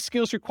primary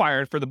skills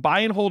required for the buy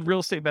and hold real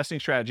estate investing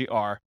strategy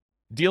are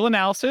deal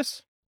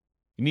analysis.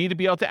 You need to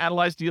be able to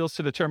analyze deals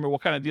to determine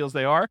what kind of deals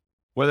they are,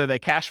 whether they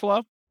cash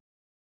flow,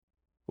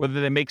 whether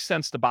they make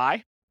sense to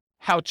buy,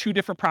 how 2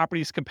 different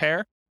properties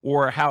compare,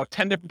 or how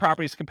 10 different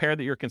properties compare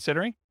that you're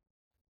considering.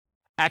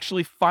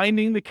 Actually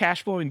finding the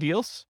cash flowing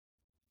deals,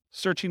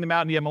 searching them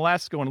out in the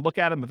MLS, going to look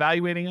at them,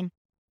 evaluating them.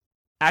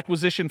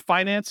 Acquisition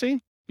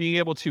financing, being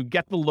able to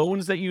get the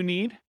loans that you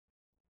need,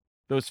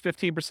 those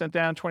 15%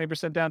 down,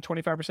 20% down,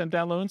 25%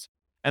 down loans,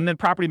 and then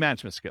property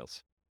management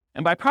skills.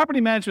 And by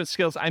property management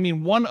skills, I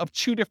mean one of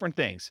 2 different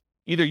things.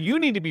 Either you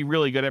need to be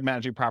really good at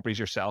managing properties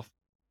yourself,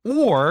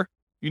 or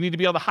you need to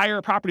be able to hire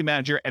a property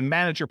manager and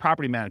manage your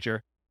property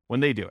manager when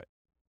they do it.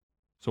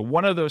 So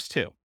one of those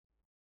 2.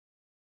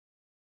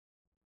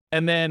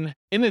 And then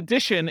in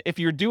addition, if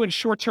you're doing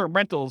short-term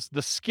rentals,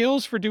 the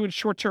skills for doing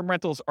short-term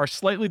rentals are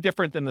slightly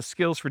different than the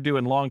skills for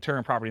doing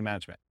long-term property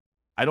management.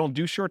 I don't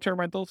do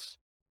short-term rentals,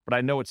 but I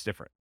know it's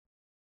different.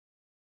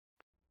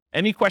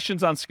 Any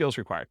questions on skills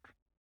required?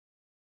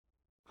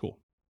 Cool.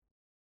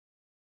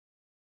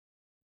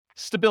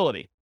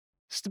 Stability.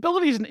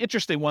 Stability is an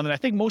interesting one that I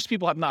think most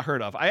people have not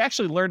heard of. I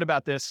actually learned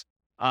about this.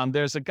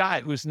 There's a guy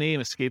whose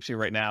name escapes me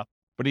right now,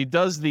 but he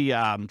does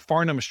the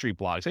Farnham Street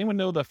blogs. Anyone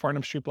know the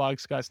Farnham Street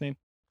blogs guy's name?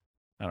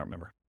 I don't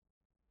remember.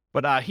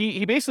 But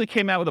he basically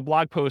came out with a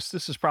blog post.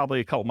 This is probably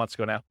a couple months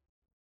ago now.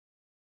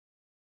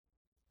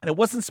 And it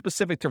wasn't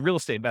specific to real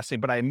estate investing,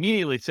 but I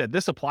immediately said,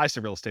 this applies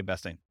to real estate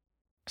investing.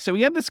 So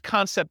we have this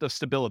concept of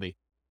stability.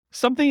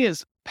 Something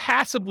is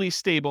passively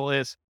stable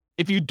is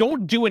if you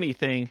don't do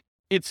anything,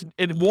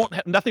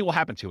 nothing will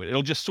happen to it.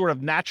 It'll just sort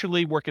of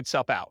naturally work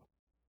itself out.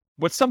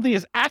 But something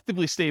is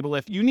actively stable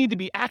if you need to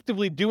be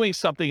actively doing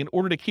something in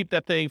order to keep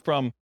that thing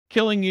from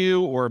killing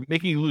you or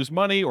making you lose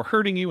money or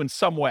hurting you in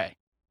some way.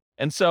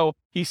 And so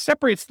he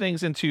separates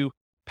things into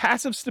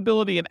passive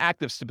stability and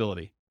active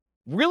stability.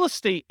 Real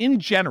estate in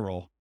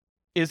general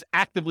is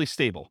actively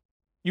stable.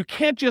 You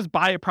can't just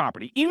buy a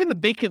property, even the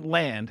vacant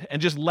land,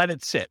 and just let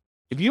it sit.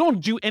 If you don't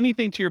do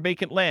anything to your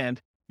vacant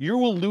land, you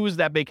will lose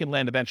that vacant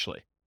land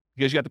eventually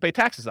because you have to pay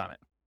taxes on it.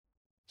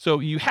 So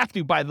you have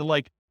to, by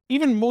the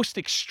even most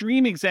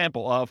extreme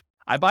example of,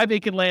 I buy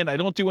vacant land, I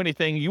don't do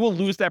anything, you will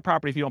lose that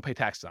property if you don't pay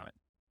taxes on it.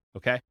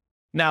 Okay.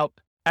 Now,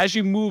 as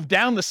you move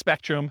down the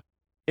spectrum,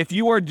 if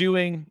you are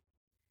doing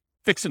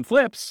fix and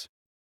flips,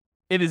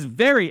 it is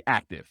very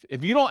active.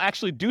 If you don't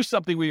actually do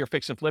something with your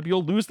fix and flip,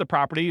 you'll lose the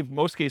property. In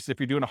most cases, if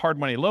you're doing a hard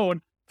money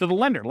loan, to the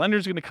lender.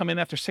 Lender's going to come in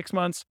after 6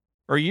 months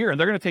or a year, and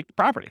they're going to take the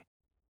property.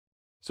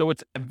 So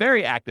it's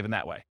very active in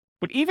that way.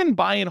 But even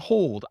buy and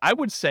hold, I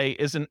would say,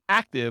 is an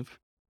active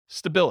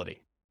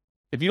stability.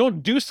 If you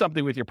don't do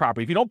something with your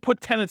property, if you don't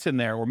put tenants in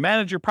there or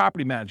manage your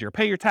property manager,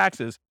 pay your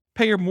taxes,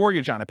 pay your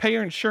mortgage on it, pay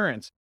your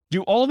insurance,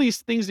 do all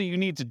these things that you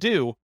need to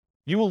do,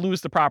 you will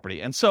lose the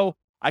property. And so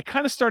I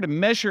kind of started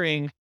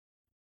measuring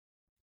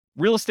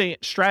real estate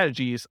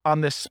strategies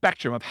on this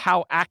spectrum of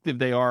how active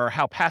they are or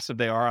how passive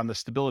they are on the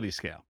stability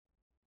scale.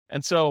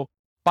 And so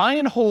buy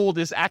and hold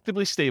is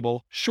actively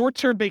stable.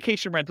 Short-term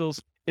vacation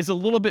rentals is a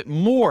little bit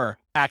more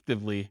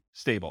actively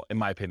stable, in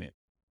my opinion.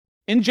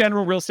 In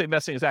general, real estate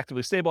investing is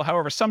actively stable.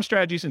 However, some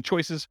strategies and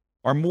choices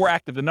are more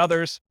active than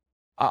others.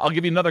 I'll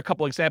give you another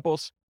couple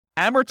examples.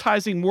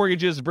 Amortizing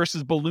mortgages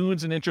versus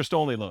balloons and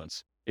interest-only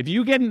loans. If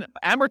you get an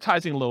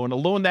amortizing loan, a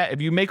loan that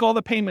if you make all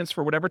the payments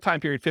for whatever time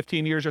period,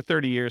 15 years or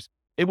 30 years,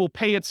 it will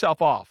pay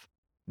itself off.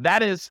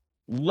 That is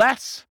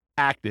less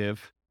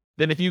active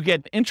than if you get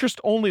an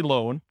interest-only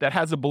loan that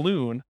has a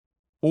balloon,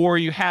 or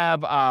you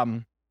have,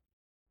 well,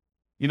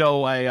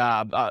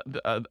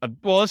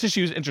 let's just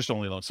use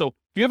interest-only loan. So if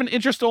you have an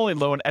interest-only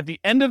loan, at the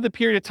end of the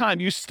period of time,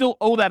 you still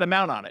owe that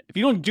amount on it. If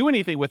you don't do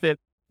anything with it,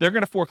 they're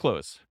going to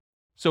foreclose.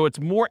 So it's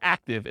more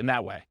active in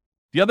that way.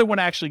 The other one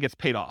actually gets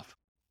paid off.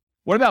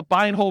 What about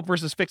buy and hold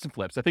versus fix and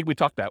flips? I think we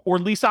talked about, or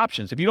lease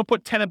options. If you don't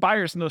put tenant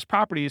buyers in those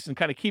properties and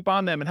kind of keep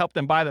on them and help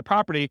them buy the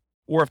property,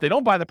 Or if they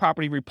don't buy the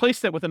property, replace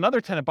that with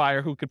another tenant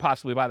buyer who could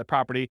possibly buy the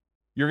property.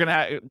 You're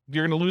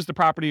gonna lose the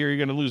property, or you're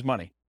gonna lose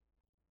money.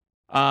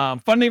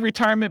 Funding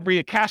retirement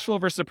via cash flow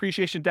versus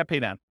appreciation, debt pay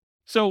down.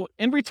 So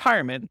in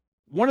retirement,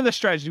 one of the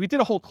strategies, we did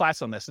a whole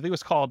class on this. I think it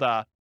was called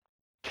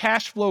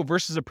cash flow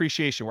versus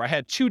appreciation, where I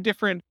had two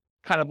different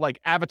kind of like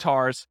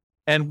avatars,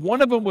 and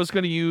one of them was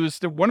going to use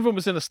one of them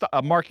was in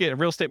a market, a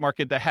real estate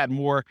market that had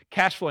more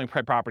cash flowing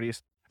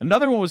properties.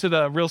 Another one was in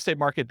a real estate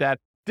market that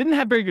didn't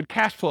have very good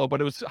cash flow, but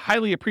it was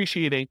highly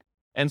appreciating.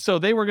 And so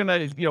they were going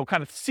to,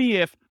 kind of see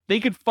if they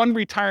could fund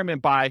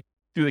retirement by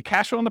through the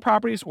cash flow on the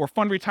properties, or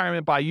fund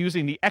retirement by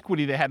using the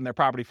equity they had in their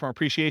property from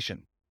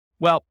appreciation.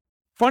 Well,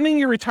 funding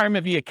your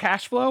retirement via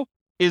cash flow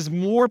is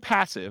more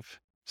passive,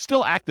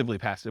 still actively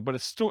passive, but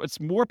it's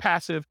more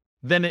passive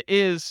than it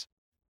is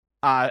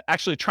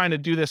actually trying to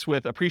do this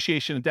with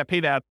appreciation and debt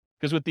pay down.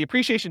 Because with the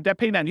appreciation debt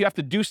pay down, you have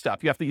to do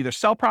stuff. You have to either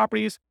sell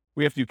properties,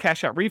 we have to do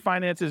cash out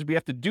refinances, we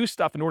have to do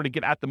stuff in order to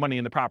get at the money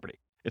in the property.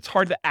 It's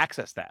hard to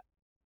access that.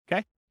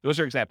 Okay,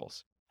 those are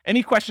examples.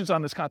 Any questions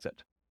on this concept?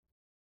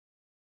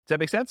 Does that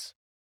make sense?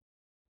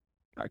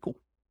 All right, cool.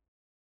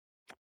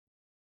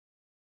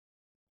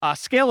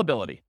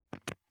 Scalability.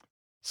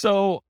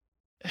 So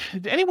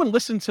did anyone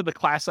listen to the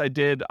class I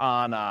did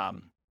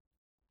on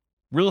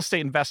Real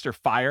Estate Investor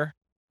Fire,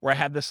 where I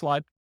had this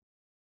slide?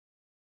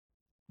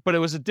 But it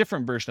was a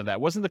different version of that.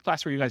 It wasn't the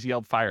class where you guys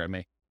yelled fire at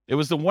me. It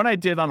was the one I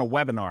did on a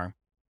webinar.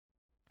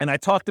 And I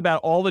talked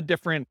about all the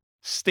different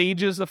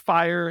stages of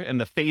fire and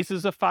the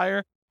phases of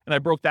fire. And I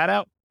broke that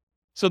out.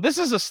 So this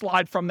is a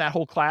slide from that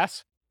whole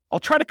class. I'll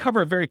try to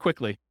cover it very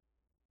quickly.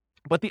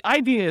 But the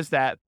idea is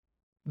that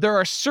there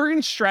are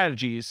certain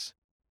strategies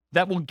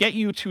that will get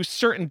you to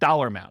certain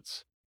dollar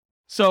amounts.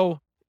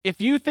 So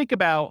if you think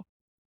about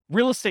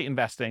real estate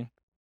investing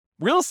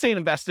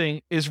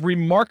is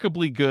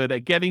remarkably good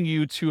at getting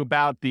you to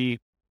about and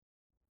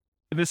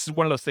this is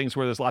one of those things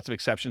where there's lots of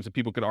exceptions and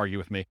people could argue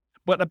with me,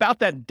 but about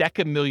that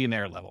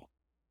decamillionaire level.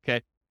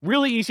 Okay.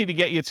 Really easy to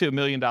get you to $1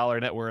 million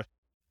net worth,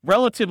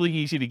 relatively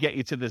easy to get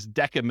you to this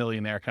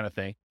decamillionaire kind of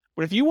thing.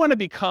 But if you want to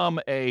become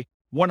a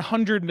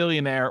 100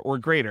 millionaire or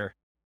greater,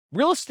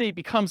 real estate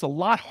becomes a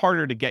lot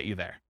harder to get you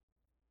there.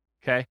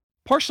 Okay.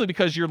 Partially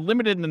because you're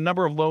limited in the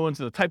number of loans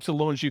and the types of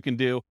loans you can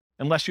do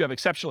unless you have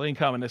exceptional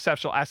income and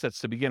exceptional assets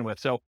to begin with.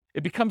 So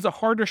it becomes a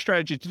harder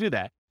strategy to do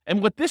that.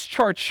 And what this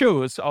chart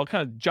shows, I'll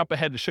kind of jump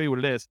ahead to show you what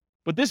it is,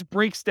 but this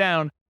breaks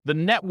down the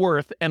net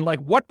worth and like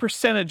what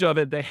percentage of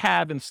it they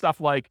have in stuff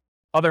like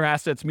other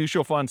assets,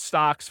 mutual funds,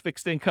 stocks,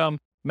 fixed income,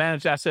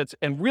 managed assets,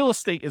 and real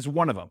estate is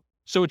one of them.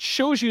 So it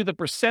shows you the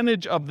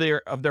percentage of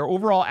their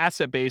overall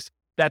asset base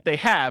that they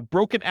have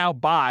broken out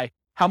by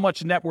how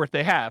much net worth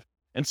they have.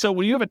 And so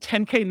when you have a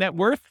 10K net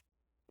worth,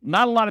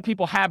 not a lot of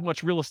people have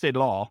much real estate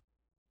at all,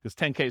 because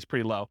 10K is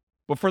pretty low.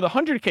 But for the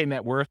 100K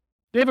net worth,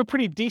 they have a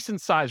pretty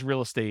decent sized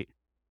real estate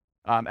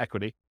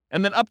equity.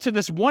 And then up to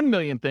this 1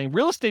 million thing,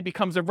 real estate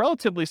becomes a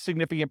relatively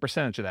significant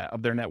percentage of that,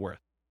 of their net worth.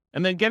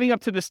 And then getting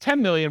up to this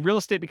 10 million, real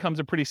estate becomes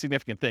a pretty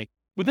significant thing.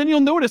 But then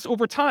you'll notice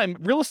over time,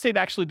 real estate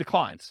actually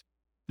declines.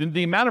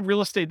 The amount of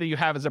real estate that you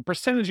have as a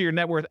percentage of your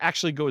net worth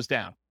actually goes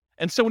down.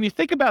 And so when you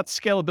think about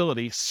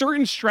scalability,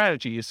 certain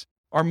strategies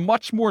are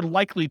much more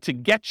likely to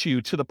get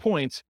you to the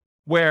point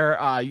where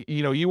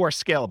you are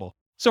scalable.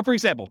 So for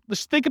example,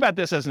 let's think about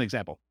this as an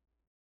example.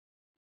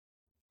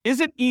 Is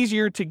it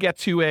easier to get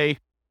to a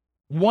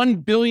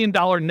 $1 billion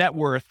net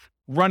worth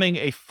running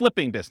a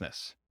flipping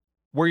business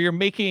where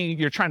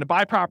you're trying to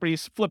buy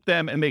properties, flip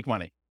them, and make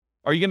money?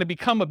 Are you going to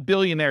become a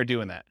billionaire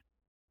doing that?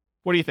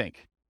 What do you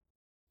think?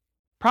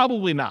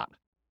 Probably not.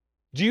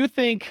 Do you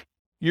think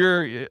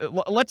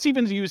let's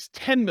even use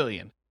 10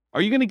 million.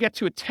 Are you going to get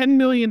to a $10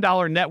 million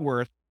net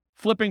worth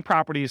flipping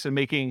properties and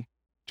making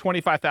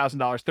 $25,000,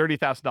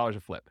 $30,000 a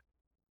flip?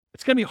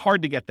 It's going to be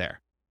hard to get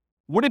there.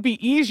 Would it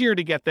be easier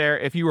to get there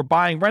if you were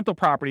buying rental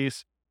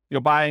properties,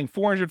 buying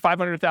 $400,000,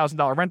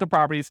 $500,000 rental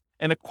properties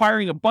and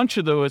acquiring a bunch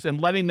of those and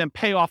letting them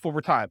pay off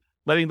over time,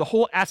 letting the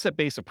whole asset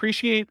base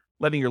appreciate,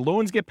 letting your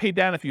loans get paid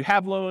down if you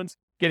have loans,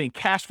 getting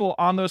cash flow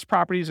on those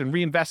properties and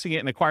reinvesting it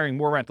and acquiring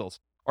more rentals?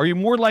 Are you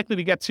more likely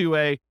to get to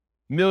a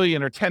 $1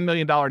 million or $10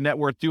 million net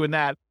worth doing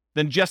that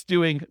than just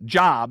doing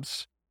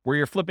jobs where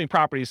you're flipping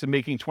properties and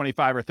making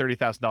 $25,000 or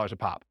 $30,000 a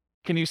pop?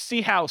 Can you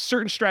see how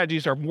certain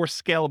strategies are more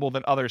scalable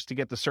than others to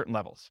get to certain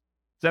levels?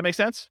 Does that make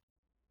sense?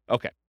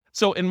 Okay.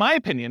 So in my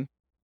opinion,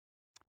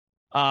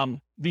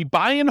 the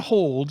buy and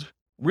hold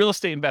real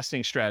estate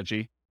investing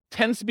strategy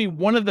tends to be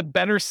one of the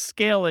better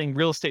scaling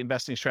real estate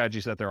investing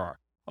strategies that there are.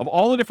 Of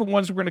all the different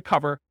ones we're going to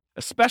cover,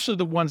 especially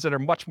the ones that are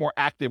much more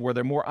active, where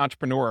they're more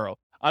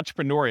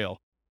entrepreneurial,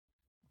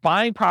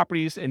 buying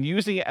properties and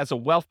using it as a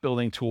wealth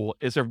building tool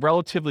is a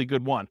relatively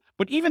good one.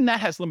 But even that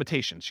has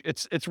limitations.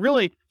 It's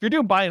really, if you're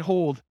doing buy and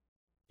hold,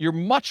 you're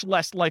much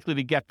less likely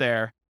to get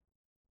there,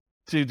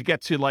 to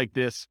get to like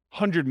this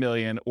 100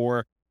 million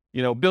or,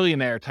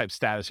 billionaire type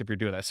status if you're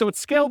doing that. So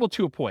it's scalable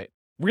to a point.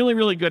 Really,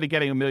 really good at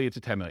getting 1 million to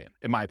 10 million,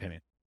 in my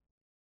opinion.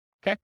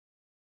 Okay.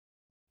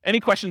 Any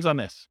questions on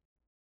this?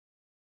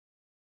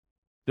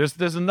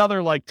 There's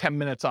another like 10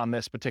 minutes on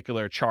this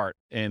particular chart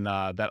in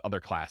that other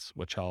class,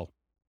 which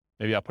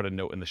maybe I'll put a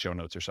note in the show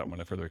notes or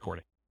something for the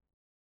recording.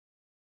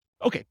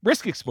 Okay,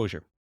 risk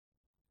exposure.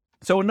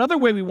 So another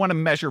way we want to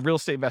measure real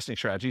estate investing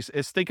strategies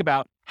is think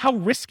about how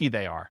risky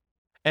they are.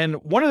 And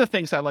one of the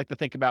things I like to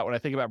think about when I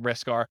think about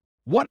risk are,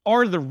 what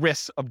are the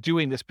risks of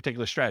doing this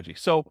particular strategy?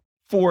 So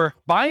for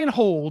buy and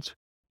hold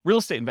real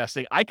estate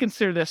investing, I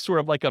consider this sort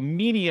of like a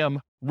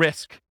medium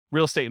risk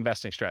real estate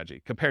investing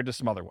strategy compared to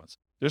some other ones.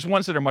 There's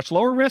ones that are much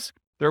lower risk.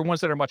 There are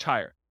ones that are much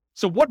higher.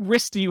 So what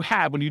risk do you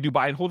have when you do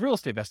buy and hold real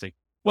estate investing?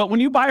 Well, when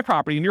you buy a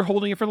property and you're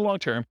holding it for the long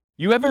term,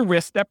 you have a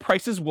risk that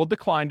prices will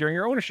decline during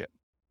your ownership,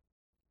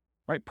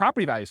 right?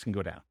 Property values can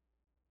go down.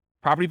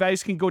 Property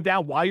values can go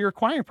down while you're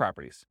acquiring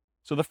properties.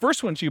 So the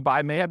first ones you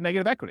buy may have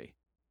negative equity,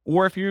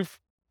 or if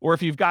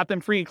you've got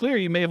them free and clear,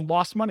 you may have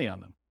lost money on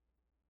them.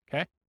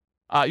 Okay.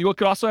 You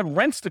could also have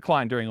rents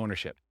decline during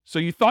ownership. So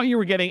you thought you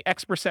were getting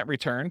X%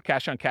 return,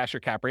 cash on cash or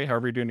cap rate,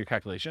 however you're doing your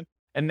calculation.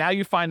 And now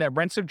you find that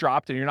rents have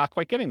dropped and you're not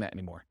quite getting that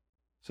anymore.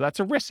 So that's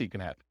a risk you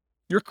can have.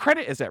 Your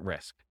credit is at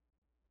risk.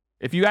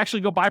 If you actually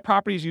go buy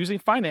properties using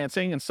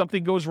financing and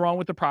something goes wrong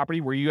with the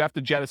property where you have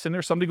to jettison,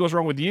 or something goes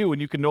wrong with you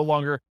and you can no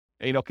longer,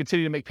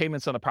 continue to make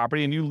payments on the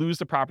property and you lose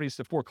the properties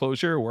to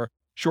foreclosure or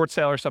short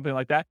sale or something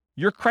like that,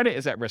 your credit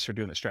is at risk for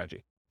doing this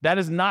strategy. That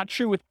is not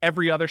true with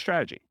every other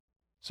strategy.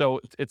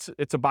 So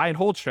it's a buy and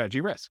hold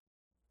strategy risk.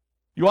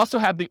 You also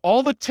have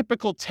all the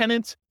typical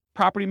tenant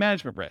property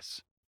management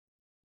risks.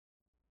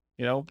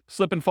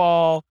 Slip and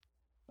fall,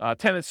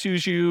 tenant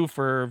sues you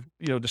for,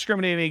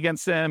 discriminating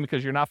against them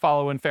because you're not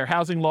following fair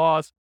housing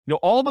laws.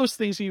 All those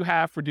things that you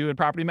have for doing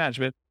property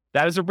management,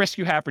 that is a risk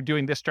you have for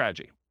doing this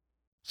strategy.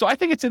 So I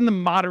think it's in the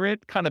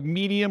moderate kind of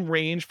medium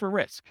range for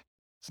risk.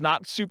 It's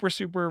not super,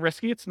 super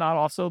risky. It's not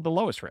also the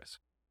lowest risk.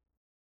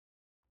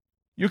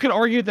 You can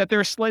argue that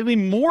there's slightly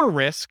more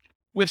risk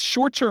with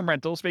short-term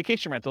rentals,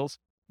 vacation rentals,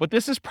 but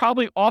this is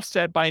probably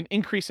offset by an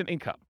increase in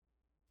income.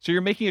 So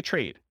you're making a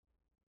trade.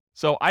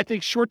 So I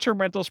think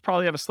short-term rentals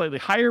probably have a slightly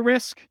higher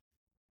risk.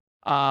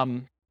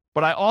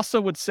 But I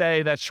also would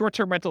say that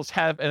short-term rentals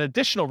have an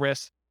additional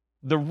risk,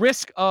 the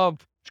risk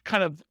of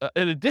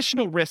an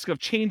additional risk of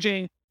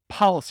changing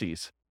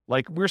policies.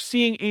 Like we're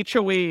seeing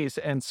HOAs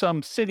and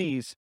some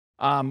cities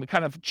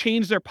kind of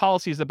change their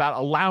policies about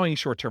allowing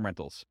short-term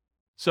rentals.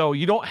 So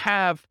you don't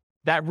have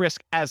that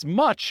risk as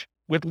much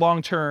with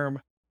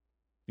long-term,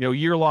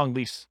 year-long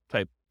lease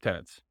type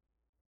tenants.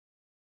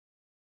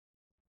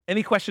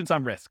 Any questions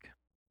on risk?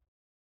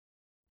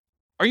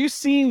 Are you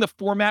seeing the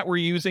format we're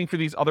using for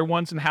these other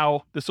ones and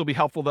how this will be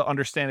helpful to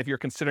understand if you're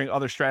considering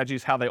other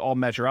strategies, how they all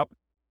measure up?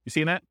 You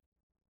seeing that?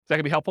 Is that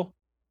gonna be helpful?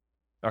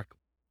 All right.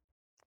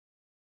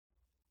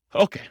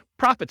 Okay,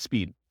 profit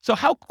speed. So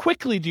how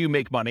quickly do you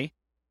make money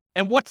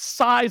and what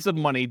size of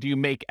money do you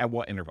make at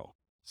what interval?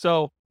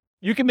 So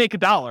you can make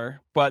 $1,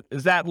 but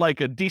is that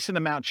like a decent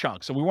amount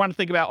chunk? So we want to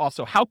think about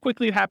also how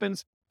quickly it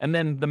happens and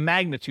then the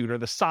magnitude or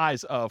the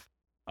size of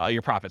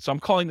your profit. So I'm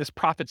calling this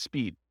profit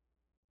speed.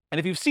 And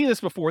if you've seen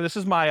this before, this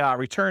is my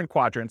return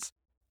quadrants.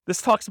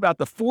 This talks about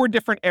the 4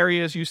 different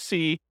areas you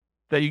see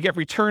that you get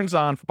returns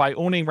on by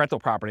owning rental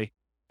property.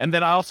 And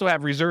then I also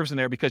have reserves in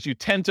there because you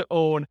tend to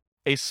own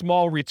a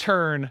small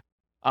return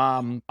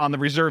on the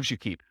reserves you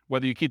keep.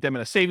 Whether you keep them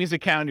in a savings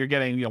account, you're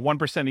getting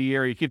 1% a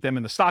year. You keep them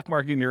in the stock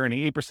market, and you're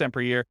earning 8%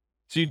 per year.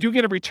 So you do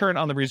get a return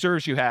on the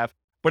reserves you have,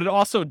 but it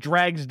also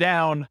drags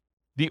down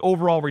the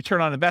overall return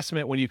on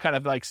investment when you kind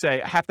of like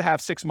say, I have to have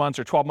 6 months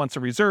or 12 months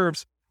of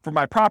reserves for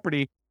my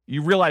property.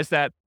 You realize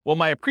that, well,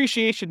 my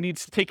appreciation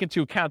needs to take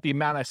into account the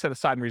amount I set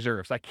aside in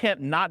reserves. I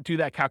can't not do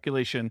that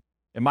calculation,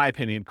 in my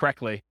opinion,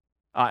 correctly,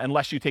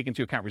 unless you take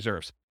into account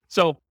reserves.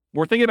 So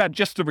we're thinking about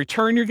just the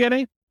return you're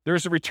getting.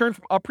 There's a return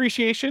from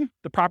appreciation,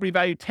 the property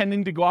value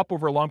tending to go up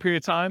over a long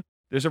period of time.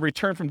 There's a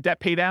return from debt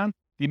pay down,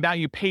 the amount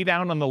you pay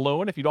down on the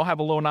loan. If you don't have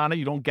a loan on it,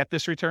 you don't get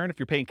this return. If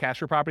you're paying cash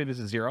for property, this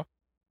is 0.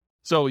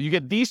 So you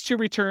get these 2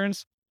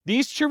 returns.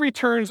 These 2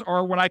 returns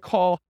are what I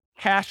call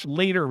cash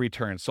later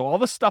returns. So all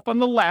the stuff on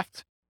the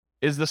left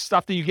is the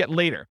stuff that you get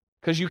later,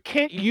 because you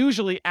can't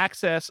usually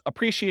access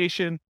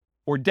appreciation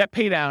or debt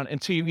pay down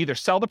until you either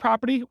sell the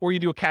property or you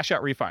do a cash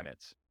out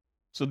refinance.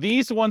 So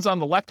these ones on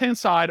the left-hand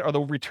side are the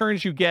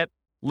returns you get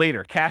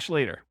later, cash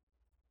later.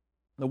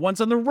 The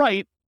ones on the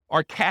right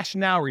are cash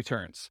now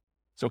returns.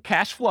 So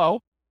cash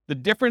flow, the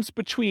difference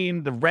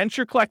between the rent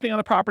you're collecting on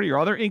the property or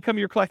other income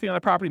you're collecting on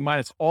the property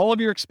minus all of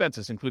your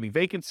expenses, including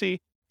vacancy,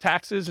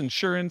 taxes,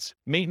 insurance,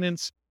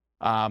 maintenance,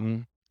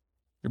 your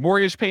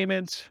mortgage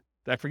payments.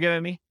 Did I forget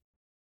any?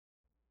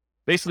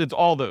 Basically, it's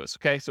all those,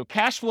 okay? So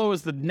cash flow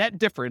is the net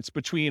difference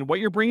between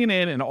what you're bringing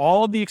in and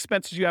all of the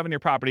expenses you have in your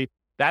property.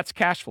 That's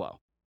cash flow.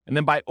 And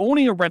then by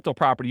owning a rental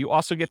property, you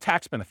also get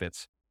tax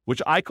benefits,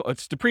 which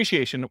it's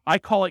depreciation. I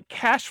call it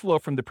cash flow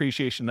from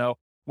depreciation, though,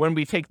 when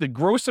we take the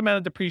gross amount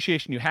of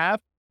depreciation you have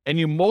and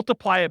you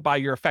multiply it by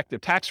your effective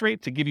tax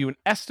rate to give you an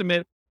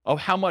estimate of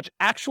how much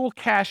actual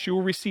cash you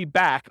will receive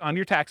back on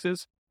your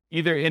taxes,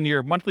 either in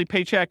your monthly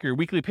paycheck or your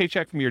weekly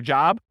paycheck from your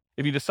job,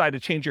 if you decide to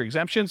change your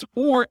exemptions,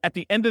 or at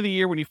the end of the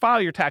year when you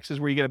file your taxes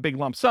where you get a big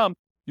lump sum,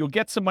 you'll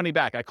get some money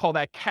back. I call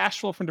that cash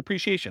flow from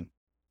depreciation.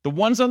 The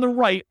ones on the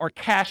right are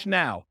cash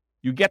now.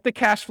 You get the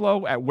cash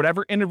flow at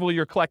whatever interval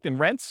you're collecting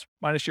rents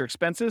minus your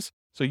expenses.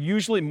 So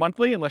usually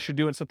monthly, unless you're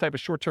doing some type of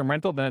short-term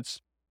rental, then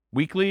it's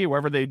weekly,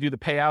 wherever they do the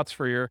payouts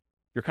for your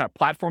kind of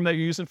platform that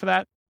you're using for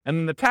that. And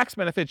then the tax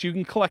benefits, you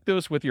can collect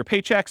those with your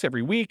paychecks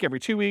every week, every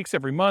 2 weeks,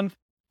 every month,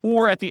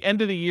 or at the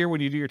end of the year when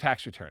you do your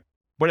tax return.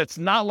 But it's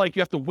not like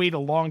you have to wait a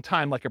long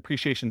time like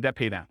appreciation debt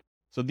pay down.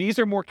 So these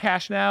are more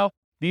cash now.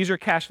 These are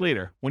cash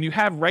later. When you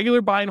have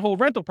regular buy and hold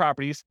rental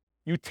properties,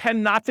 you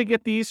tend not to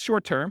get these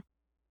short-term,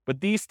 but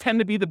these tend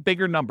to be the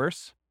bigger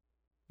numbers.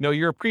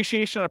 Your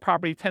appreciation on a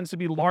property tends to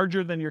be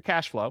larger than your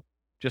cash flow,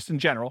 just in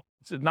general.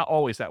 It's not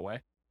always that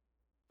way.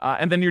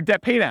 And then your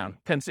debt pay down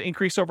tends to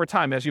increase over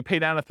time. As you pay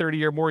down a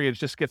 30-year mortgage,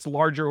 just gets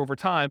larger over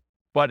time,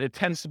 but it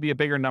tends to be a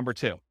bigger number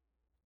too.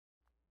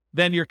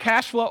 Then your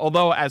cash flow,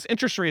 although as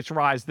interest rates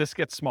rise, this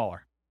gets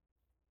smaller.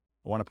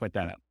 I want to point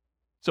that out.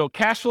 So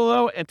cash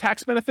flow and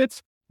tax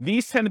benefits,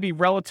 these tend to be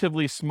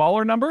relatively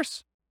smaller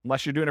numbers,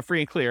 unless you're doing a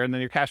free and clear, and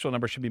then your cash flow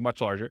number should be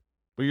much larger.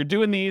 But you're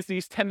doing these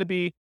tend to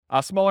be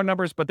smaller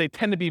numbers, but they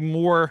tend to be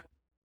more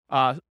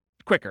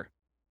quicker.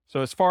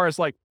 So as far as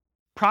like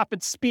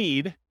profit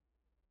speed,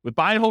 with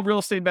buy and hold real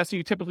estate investing,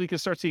 you typically can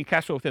start seeing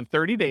cash flow within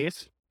 30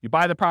 days. You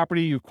buy the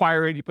property, you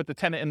acquire it, you put the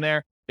tenant in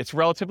there. It's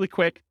relatively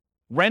quick.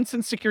 Rents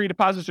and security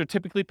deposits are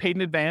typically paid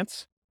in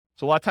advance.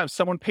 So a lot of times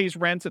someone pays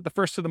rent at the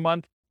first of the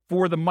month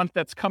for the month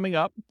that's coming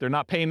up. They're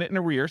not paying it in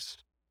arrears.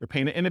 They're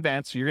paying it in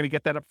advance. So you're going to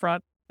get that up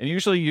front. And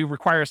usually you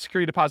require a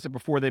security deposit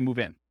before they move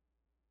in.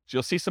 So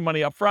you'll see some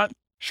money up front.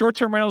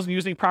 Short-term rentals and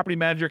using property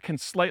manager can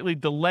slightly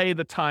delay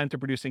the time to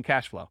producing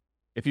cash flow.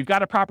 If you've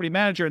got a property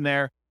manager in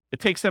there, it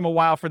takes them a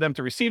while for them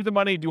to receive the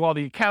money, do all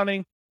the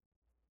accounting,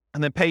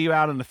 and then pay you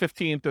out on the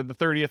 15th or the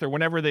 30th or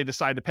whenever they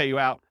decide to pay you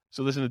out.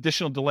 So there's an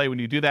additional delay when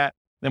you do that.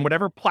 Then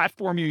whatever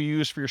platform you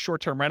use for your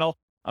short-term rental,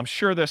 I'm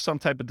sure there's some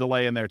type of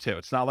delay in there too.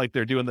 It's not like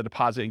they're doing the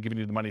deposit and giving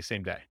you the money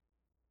same day.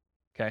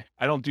 Okay.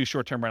 I don't do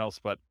short-term rentals,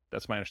 but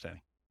that's my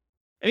understanding.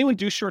 Anyone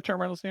do short-term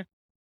rentals here?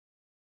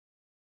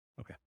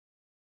 Okay.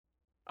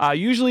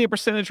 Usually a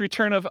percentage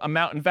return of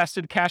amount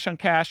invested, cash on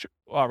cash,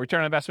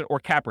 return on investment, or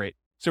cap rate.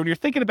 So when you're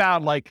thinking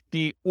about like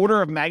the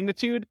order of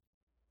magnitude,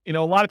 a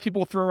lot of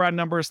people throw around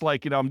numbers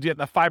like, I'm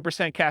getting a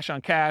 5% cash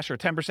on cash or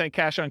 10%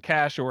 cash on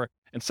cash, or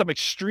in some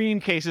extreme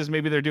cases,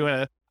 maybe they're doing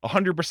a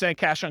 100%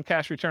 cash on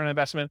cash return on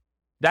investment.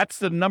 That's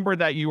the number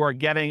that you are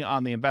getting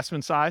on the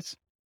investment size,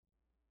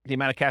 the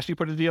amount of cash you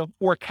put in the deal.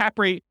 Or cap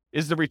rate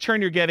is the return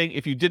you're getting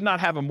if you did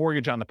not have a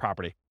mortgage on the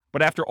property,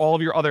 but after all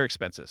of your other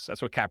expenses.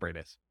 That's what cap rate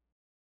is.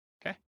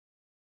 Okay.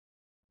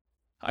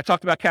 I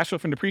talked about cash flow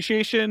from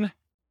depreciation.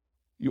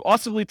 You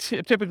also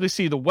typically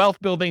see the wealth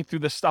building through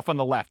the stuff on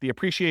the left. The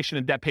appreciation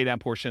and debt pay down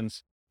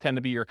portions tend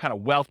to be your kind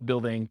of wealth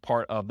building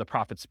part of the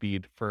profit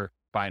speed for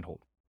buy and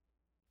hold.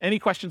 Any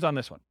questions on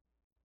this one?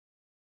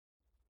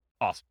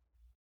 Awesome.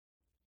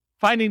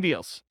 Finding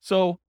deals.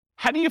 So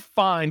how do you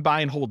find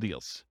buy and hold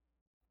deals?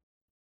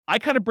 I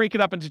kind of break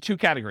it up into two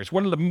categories.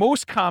 One of the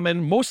most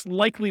common, most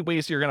likely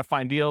ways you're going to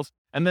find deals,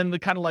 and then the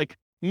kind of like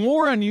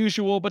more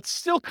unusual, but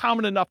still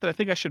common enough that I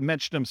think I should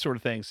mention them sort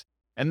of things.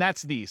 And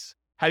that's these.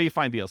 How do you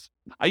find deals?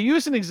 I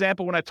used an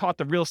example when I taught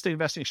the real estate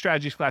investing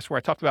strategies class where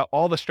I talked about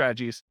all the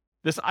strategies,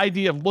 this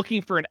idea of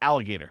looking for an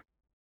alligator.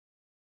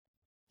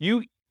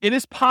 It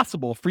is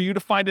possible for you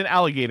to find an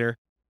alligator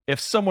if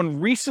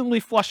someone recently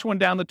flushed one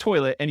down the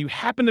toilet and you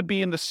happen to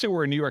be in the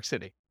sewer in New York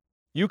City.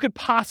 You could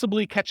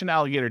possibly catch an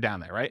alligator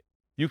down there, right?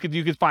 You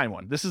could find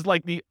one. This is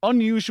like the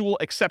unusual,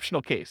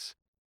 exceptional case.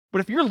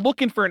 But if you're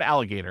looking for an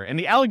alligator, and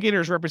the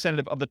alligator is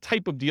representative of the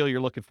type of deal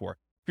you're looking for,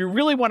 if you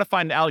really want to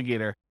find an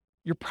alligator,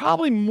 you're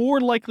probably more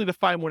likely to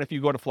find one if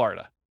you go to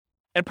Florida.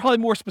 And probably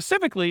more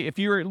specifically, if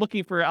you're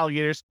looking for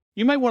alligators,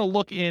 you might want to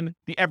look in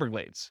the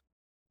Everglades.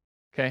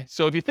 Okay,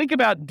 so if you think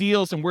about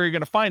deals and where you're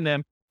going to find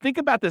them, think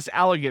about this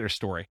alligator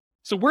story.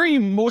 So where are you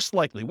most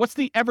likely? What's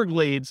the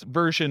Everglades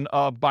version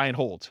of buy and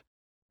hold?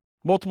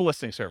 Multiple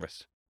listing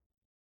service.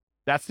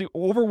 That's the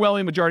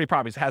overwhelming majority of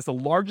properties. It has the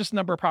largest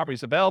number of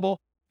properties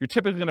available. You're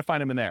typically going to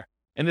find them in there.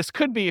 And this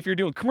could be, if you're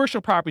doing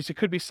commercial properties, it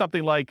could be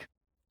something like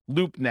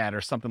LoopNet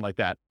or something like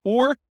that.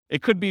 Or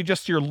it could be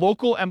just your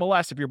local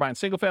MLS if you're buying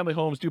single family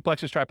homes,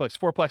 duplexes, triplexes,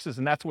 fourplexes,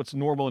 and that's what's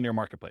normal in your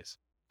marketplace.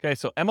 Okay,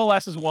 so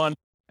MLS is one.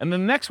 And the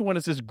next one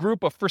is this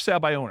group of for sale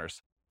by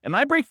owners. And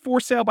I break for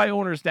sale by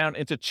owners down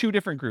into two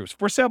different groups.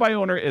 For sale by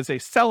owner is a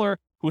seller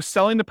who's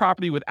selling the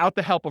property without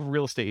the help of a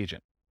real estate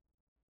agent.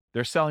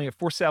 They're selling it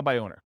for sale by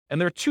owner. And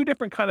there are two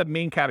different kind of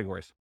main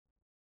categories.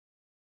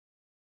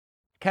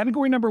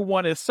 Category number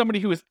one is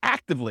somebody who is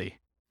actively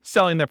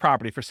selling their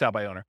property for sale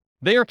by owner.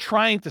 They are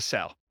trying to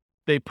sell.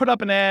 They put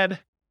up an ad.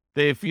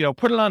 They've,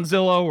 put it on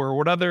Zillow or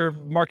what other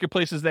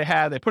marketplaces they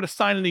have. They put a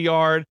sign in the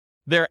yard.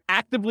 They're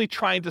actively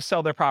trying to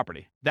sell their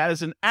property. That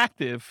is an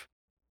actively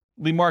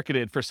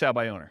marketed for sale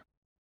by owner.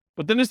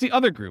 But then there's the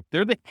other group.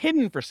 They're the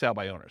hidden for sale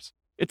by owners.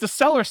 It's a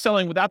seller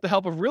selling without the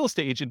help of a real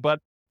estate agent, but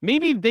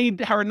maybe they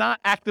are not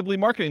actively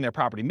marketing their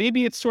property.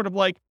 Maybe it's sort of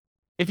like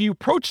if you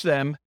approach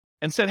them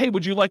and said, hey,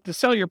 would you like to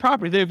sell your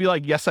property? They'd be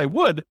like, yes, I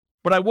would.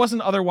 but I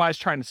wasn't otherwise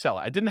trying to sell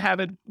it. I didn't have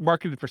it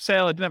marketed for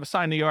sale. I didn't have a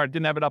sign in the yard. I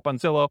didn't have it up on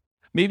Zillow.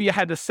 Maybe you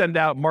had to send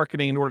out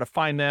marketing in order to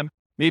find them.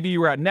 Maybe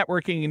you were at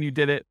networking and you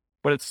did it,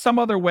 but it's some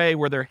other way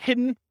where they're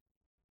hidden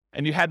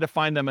and you had to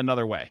find them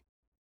another way.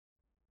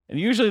 And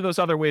usually those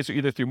other ways are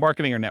either through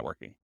marketing or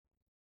networking.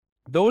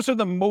 Those are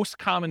the most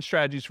common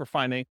strategies for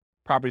finding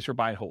properties for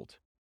buy and hold.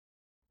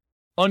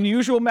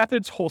 Unusual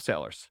methods,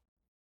 wholesalers.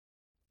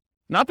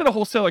 Not that a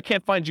wholesaler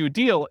can't find you a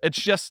deal, it's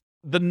just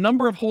the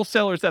number of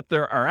wholesalers that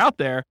there are out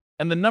there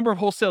and the number of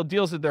wholesale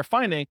deals that they're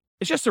finding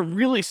is just a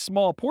really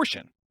small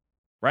portion,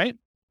 right?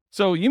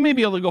 So you may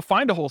be able to go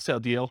find a wholesale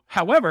deal.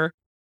 However,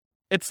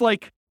 it's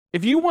like,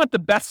 if you want the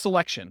best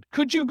selection,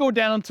 could you go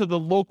down to the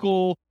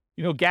local,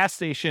 gas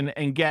station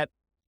and get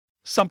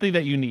something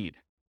that you need?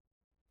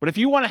 But if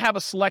you want to have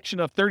a selection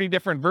of 30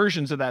 different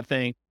versions of that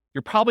thing,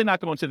 you're probably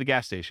not going to the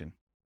gas station.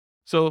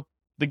 So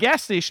the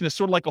gas station is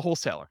sort of like a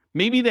wholesaler.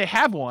 Maybe they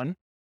have one,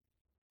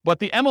 but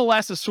the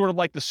MLS is sort of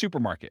like the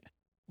supermarket,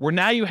 where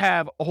now you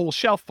have a whole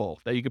shelf full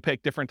that you can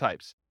pick different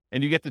types,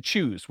 and you get to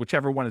choose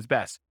whichever one is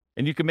best,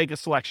 and you can make a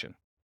selection.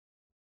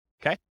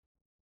 Okay?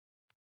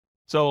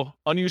 So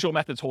unusual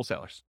methods,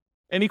 wholesalers.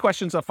 Any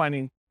questions on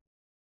finding?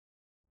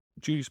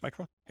 Did you use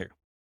microphone? Here.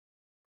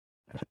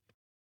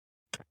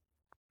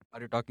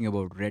 Are you talking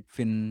about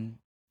Redfin,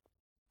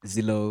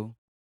 Zillow?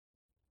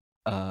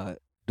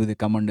 Do they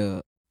come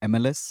under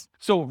MLS?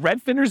 So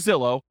Redfin or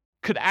Zillow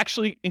could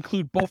actually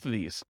include both of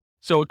these.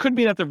 So it could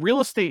be that the real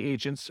estate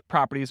agents'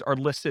 properties are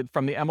listed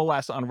from the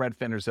MLS on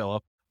Redfin or Zillow,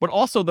 but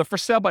also the for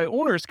sale by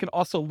owners can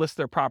also list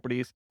their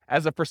properties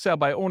as a for sale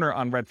by owner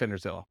on Redfin or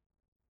Zillow.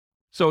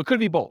 So it could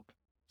be both.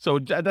 So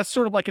that's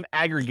sort of like an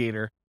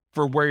aggregator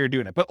for where you're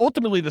doing it. But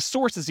ultimately, the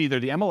source is either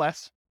the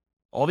MLS,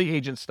 all the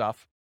agent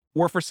stuff,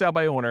 or for sale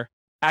by owner,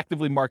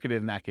 actively marketed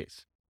in that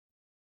case.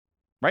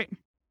 Right?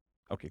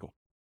 Okay, cool.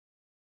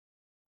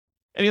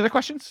 Any other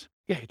questions?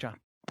 Yeah, hey, John.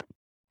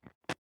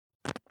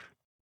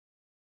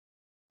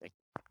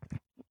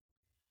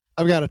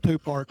 I've got a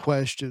two-part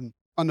question.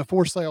 On the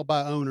for sale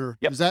by owner,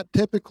 Yep. is that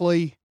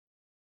typically,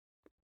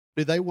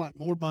 do they want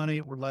more money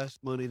or less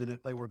money than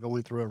if they were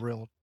going through a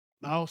realtor?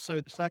 And also,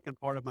 the second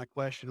part of my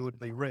question would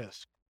be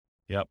risk.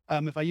 Yep.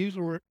 If I use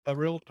a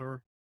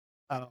realtor,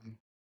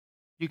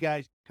 you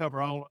guys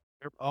cover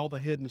all the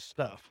hidden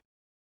stuff.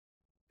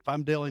 If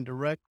I'm dealing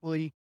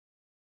directly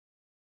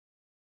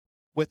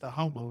with a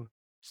homeowner,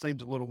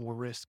 seems a little more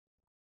risky.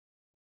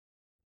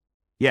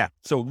 Yeah.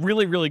 So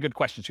really, really good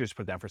questions. Here's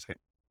put it down for a second.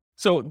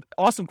 So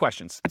awesome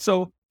questions.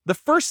 So the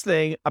first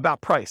thing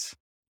about price,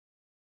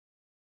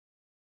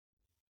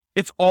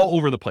 it's all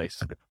over the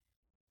place.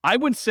 I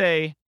would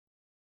say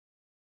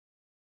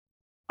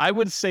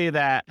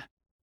that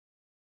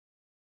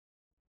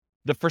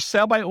the for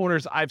sale by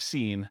owners I've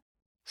seen,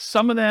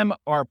 some of them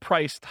are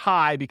priced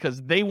high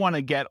because they want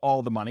to get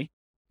all the money,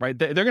 right?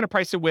 They're going to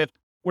price it with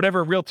whatever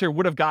a realtor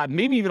would have gotten,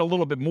 maybe even a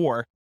little bit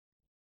more,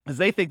 because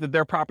they think that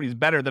their property is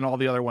better than all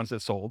the other ones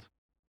that sold.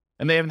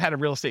 And they haven't had a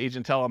real estate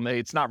agent tell them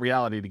it's not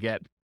reality to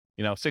get,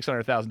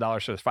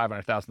 $600,000 for this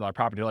 $500,000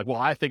 property. They're like, well,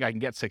 I think I can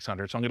get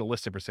 600, so I'm going to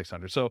list it for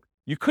 600. So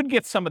you could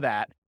get some of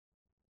that.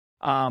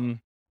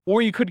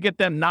 Or you could get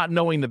them not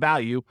knowing the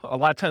value. A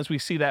lot of times we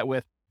see that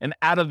with an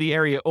out of the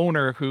area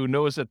owner who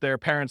knows that their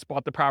parents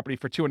bought the property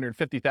for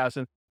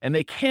 $250,000 and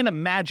they can't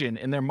imagine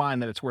in their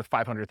mind that it's worth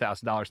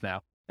 $500,000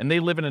 now. And they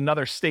live in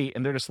another state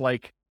and they're just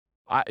like,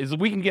 if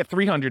we can get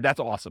 300, that's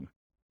awesome.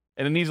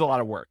 And it needs a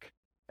lot of work.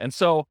 And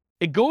so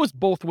it goes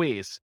both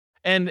ways.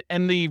 And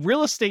the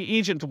real estate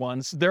agent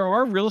ones, there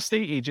are real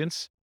estate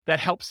agents that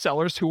help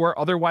sellers who are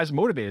otherwise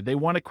motivated. They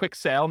want a quick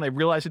sale and they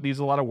realize it needs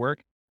a lot of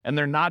work and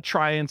they're not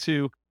trying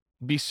to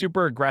be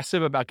super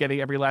aggressive about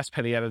getting every last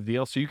penny out of the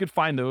deal. So you could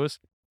find those.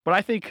 But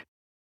I think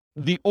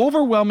the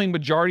overwhelming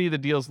majority of the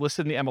deals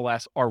listed in the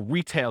MLS are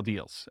retail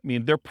deals. I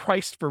mean, they're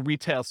priced for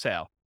retail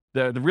sale.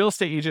 The real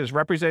estate agent is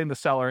representing the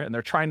seller and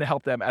they're trying to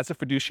help them as a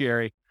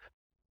fiduciary,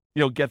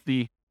 get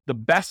the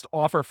best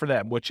offer for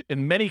them, which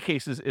in many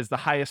cases is the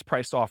highest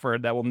priced offer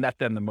that will net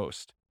them the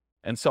most.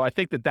 And so I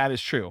think that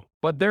is true.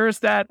 But there is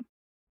that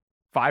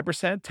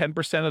 5%,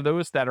 10% of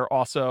those that are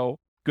also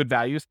good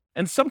values.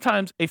 And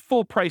sometimes a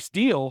full price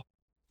deal,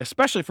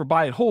 especially for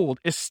buy and hold,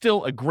 is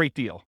still a great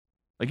deal.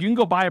 Like you can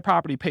go buy a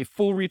property, pay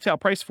full retail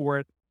price for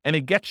it, and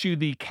it gets you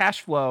the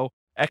cash flow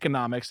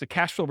economics, the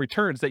cash flow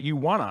returns that you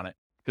want on it,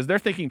 because they're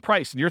thinking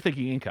price and you're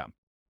thinking income,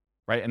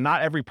 right? And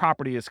not every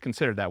property is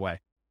considered that way.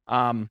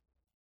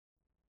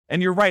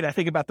 And you're right, I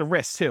think about the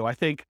risk too. I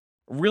think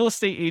a real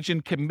estate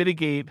agent can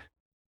mitigate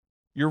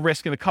your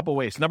risk in a couple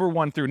ways. Number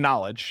one, through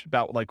knowledge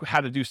about like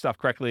how to do stuff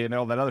correctly and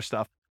all that other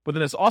stuff. But then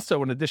there's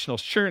also an additional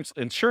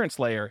insurance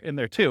layer in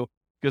there too,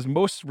 because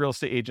most real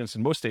estate agents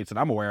in most states, and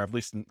I'm aware of, at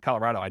least in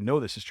Colorado, I know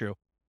this is true,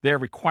 they're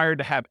required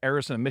to have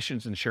errors and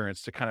omissions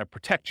insurance to kind of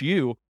protect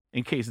you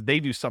in case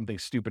they do something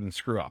stupid and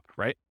screw up,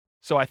 right?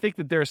 So I think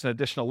that there's an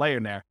additional layer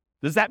in there.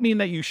 Does that mean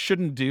that you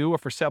shouldn't do a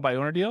for sale by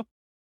owner deal?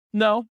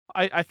 No,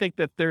 I think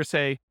that there's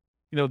a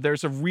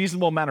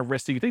reasonable amount of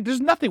risk that you think.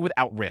 There's nothing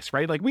without risk,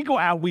 right? Like we go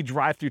out, we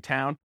drive through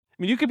town. I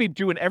mean, you could be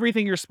doing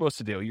everything you're supposed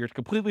to do. You're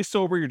completely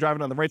sober. You're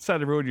driving on the right side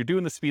of the road. You're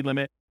doing the speed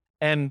limit,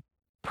 and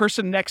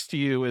person next to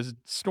you is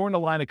snorting a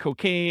line of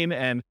cocaine,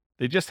 and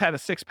they just had a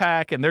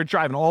 6-pack, and they're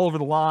driving all over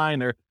the line.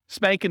 They're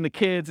spanking the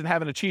kids and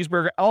having a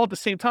cheeseburger all at the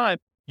same time.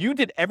 You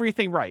did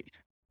everything right,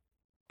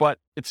 but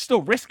it's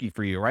still risky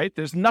for you, right?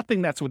 There's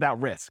nothing that's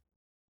without risk.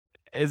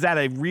 Is that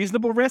a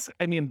reasonable risk?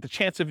 I mean, the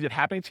chance of it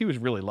happening to you is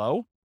really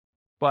low,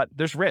 but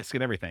there's risk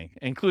in everything,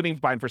 including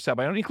buying for sale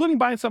by owner, including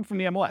buying some from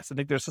the MLS. I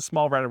think there's a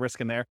small amount of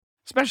risk in there,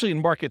 especially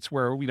in markets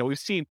where,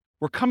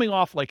 we're coming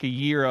off like a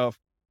year of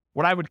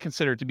what I would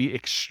consider to be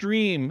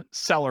extreme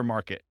seller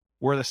market,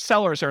 where the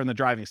sellers are in the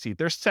driving seat.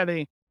 They're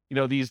setting,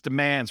 these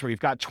demands where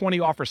you've got 20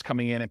 offers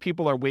coming in and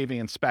people are waiving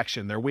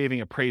inspection, they're waiving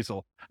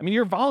appraisal. I mean,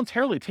 you're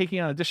voluntarily taking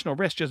on additional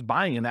risk just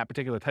buying in that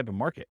particular type of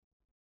market.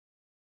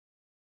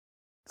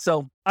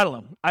 So I don't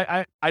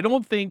know. I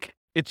don't think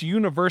it's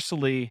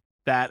universally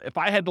that if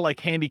I had to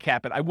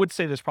handicap it, I would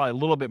say there's probably a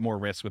little bit more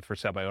risk with for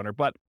sale by owner,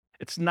 but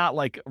it's not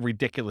like a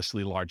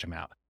ridiculously large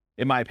amount,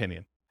 in my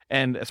opinion.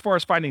 And as far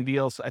as finding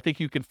deals, I think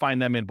you can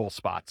find them in both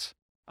spots.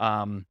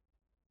 And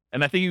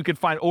I think you can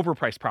find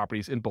overpriced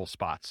properties in both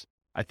spots.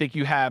 I think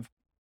you have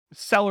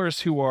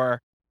sellers who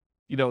are,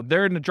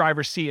 they're in the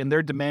driver's seat and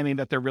they're demanding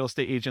that their real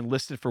estate agent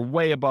list it for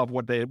way above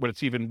what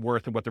it's even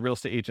worth and what the real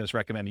estate agent is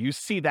recommending. You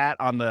see that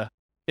on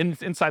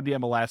inside the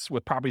MLS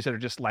with properties that are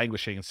just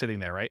languishing and sitting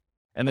there, right?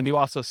 And then you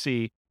also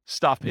see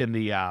stuff in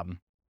the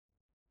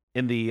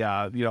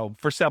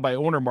for sale by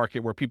owner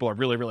market where people are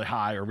really, really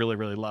high or really,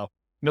 really low.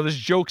 There's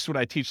jokes when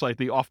I teach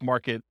the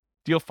off-market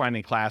deal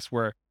finding class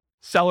where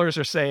sellers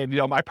are saying,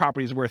 my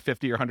property is worth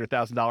 $50,000 or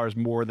 $100,000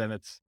 more than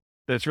it's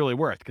really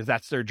worth, because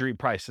that's their dream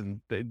price,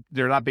 and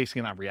they're not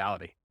basing it on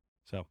reality.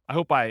 So I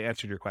hope I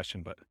answered your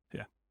question, but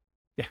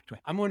yeah.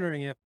 I'm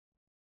wondering if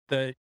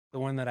the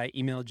one that I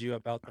emailed you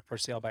about the for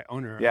sale by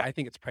owner, I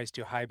think it's priced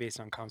too high based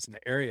on comps in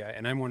the area,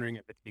 and I'm wondering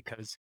if it's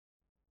because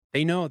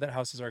they know that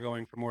houses are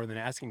going for more than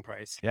asking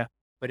price. Yeah.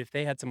 But if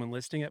they had someone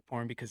listing it for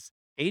them, because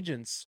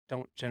agents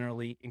don't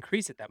generally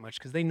increase it that much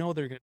because they know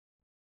they're going to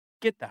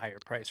get the higher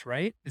price,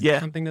 right? Is there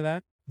something to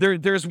that?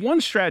 There's one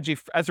strategy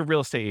as a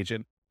real estate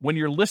agent when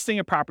you're listing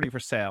a property for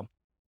sale.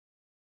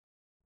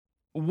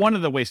 One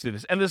of the ways to do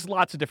this, and there's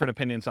lots of different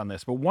opinions on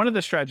this, but one of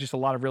the strategies a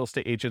lot of real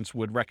estate agents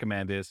would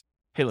recommend is,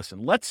 hey,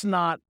 listen, let's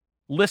not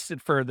list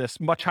it for this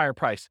much higher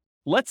price.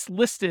 Let's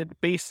list it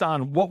based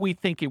on what we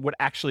think it would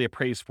actually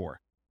appraise for.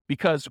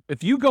 Because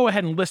if you go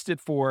ahead and list it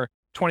for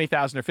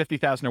 $20,000 or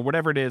 $50,000 or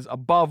whatever it is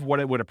above what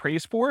it would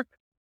appraise for,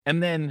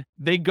 and then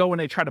they go and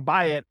they try to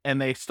buy it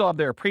and they still have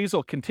their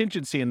appraisal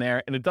contingency in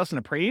there and it doesn't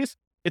appraise,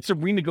 it's a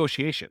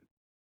renegotiation.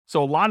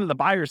 So a lot of the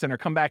buyers then are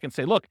come back and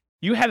say, look,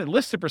 you had it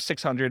listed for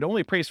 $600, it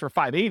only appraised for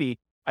 $580.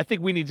 I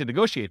think we need to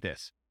negotiate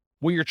this.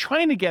 What you're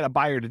trying to get a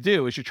buyer to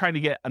do is you're trying to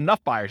get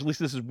enough buyers, at least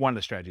this is one of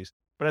the strategies,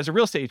 but as a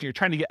real estate agent, you're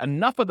trying to get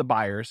enough of the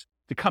buyers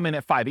to come in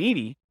at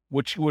 $580,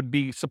 which would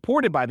be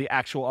supported by the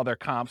actual other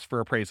comps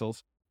for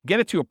appraisals, get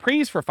it to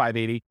appraise for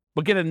 $580,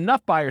 but get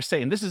enough buyers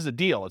saying this is a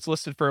deal. It's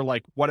listed for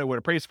what it would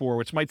appraise for,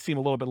 which might seem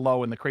a little bit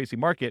low in the crazy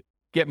market.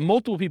 Get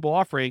multiple people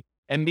offering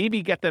and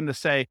maybe get them to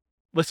say,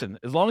 listen,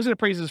 as long as it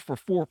appraises for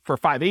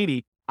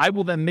 $580, I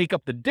will then make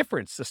up the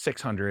difference to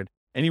 $600.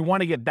 And you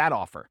want to get that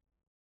offer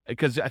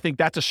because I think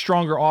that's a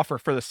stronger offer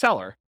for the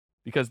seller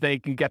because they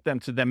can get them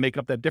to then make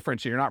up that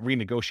difference. So you're not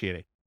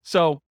renegotiating.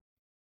 So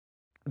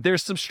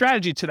there's some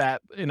strategy to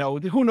that.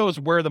 Who knows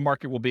where the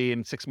market will be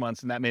in 6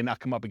 months, and that may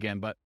not come up again,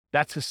 but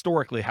that's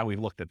historically how we've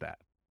looked at that.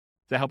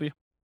 Does that help you?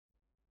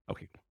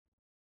 Okay.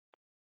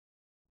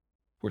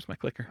 Where's my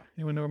clicker?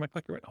 Anyone know where my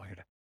clicker went? Oh, here it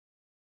is.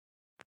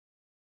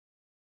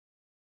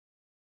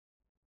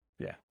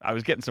 Yeah, I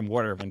was getting some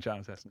water when John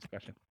was asking this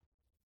question.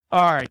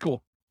 All right,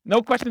 cool.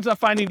 No questions on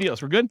finding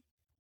deals. We're good?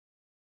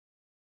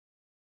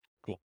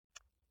 Cool.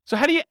 So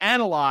how do you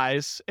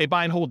analyze a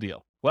buy and hold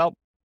deal? Well,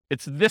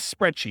 it's this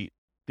spreadsheet,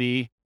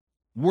 the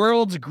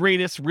world's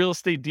greatest real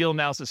estate deal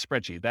analysis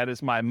spreadsheet. That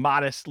is my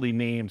modestly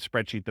named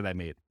spreadsheet that I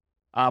made.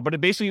 But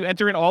it basically, you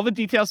enter in all the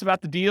details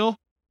about the deal,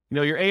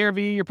 your ARV,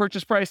 your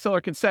purchase price,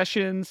 seller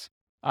concessions,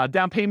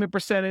 down payment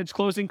percentage,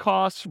 closing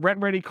costs, rent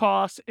ready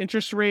costs,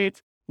 interest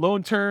rate,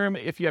 loan term,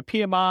 if you have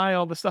PMI,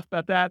 all the stuff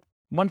about that,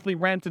 monthly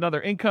rent and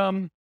other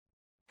income,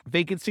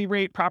 vacancy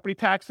rate, property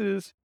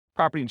taxes,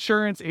 property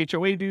insurance,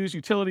 HOA dues,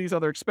 utilities,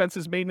 other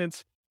expenses,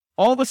 maintenance,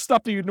 all the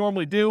stuff that you'd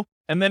normally do.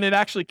 And then it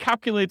actually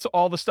calculates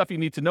all the stuff you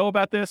need to know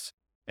about this.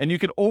 And you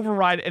can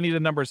override any of the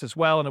numbers as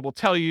well. And it will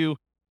tell you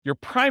you're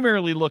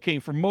primarily looking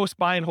for most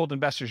buy and hold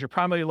investors. You're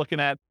primarily looking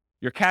at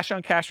your cash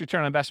on cash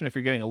return on investment if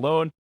you're getting a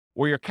loan,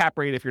 or your cap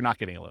rate if you're not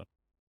getting a loan.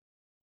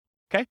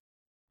 Okay.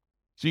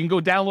 So you can go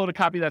download a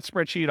copy of that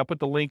spreadsheet. I'll put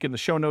the link in the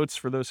show notes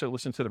for those who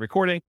listen to the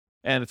recording,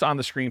 and it's on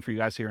the screen for you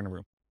guys here in the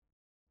room.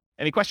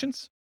 Any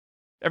questions?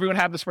 Everyone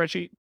have the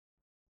spreadsheet?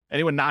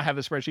 Anyone not have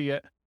the spreadsheet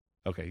yet?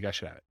 Okay, you guys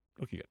should have it.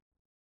 Okay, good.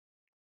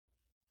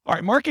 All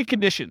right, market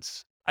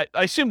conditions. I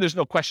assume there's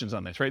no questions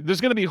on this, right? There's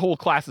going to be whole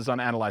classes on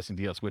analyzing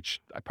deals, which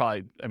I've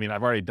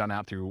already done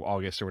out through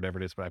August or whatever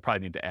it is, but I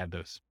probably need to add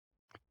those.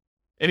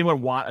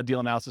 Anyone want a deal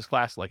analysis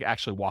class, like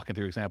actually walking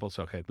through examples?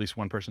 Okay, at least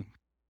one person.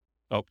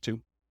 Oh,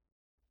 two.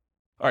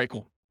 All right,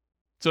 cool.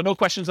 So no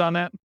questions on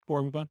that before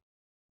we move on?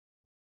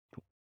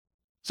 Cool.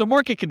 So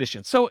market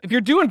conditions. So if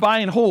you're doing buy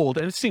and hold,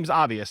 and it seems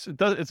obvious,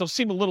 it'll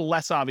seem a little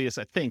less obvious,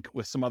 I think,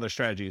 with some other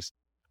strategies.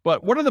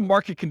 But what are the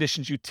market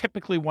conditions you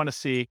typically want to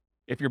see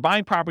if you're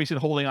buying properties and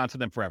holding on to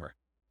them forever?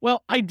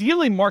 Well,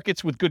 ideally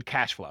markets with good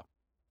cash flow.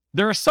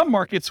 There are some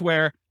markets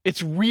where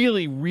it's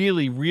really,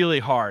 really, really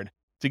hard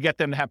to get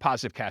them to have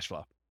positive cash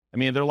flow. I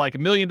mean, they're like $1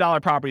 million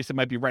properties that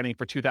might be renting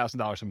for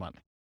 $2,000 a month.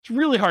 It's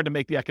really hard to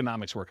make the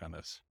economics work on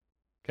this.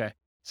 Okay.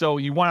 So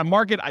you want a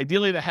market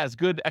ideally that has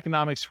good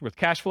economics with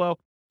cash flow,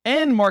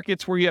 and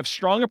markets where you have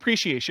strong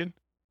appreciation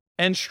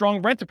and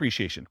strong rent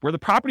appreciation, where the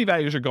property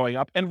values are going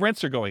up and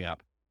rents are going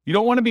up. You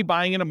don't want to be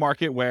buying in a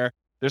market where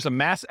there's a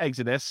mass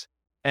exodus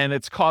and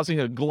it's causing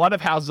a glut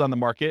of houses on the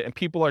market and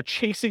people are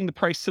chasing the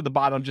price to the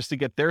bottom just to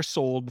get theirs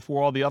sold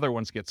before all the other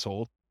ones get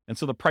sold. And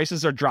so the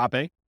prices are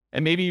dropping.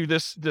 And maybe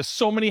there's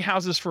so many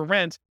houses for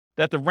rent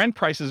that the rent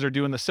prices are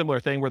doing the similar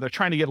thing where they're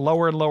trying to get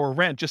lower and lower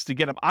rent just to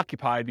get them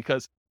occupied,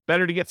 because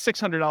better to get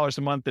 $600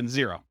 a month than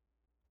zero.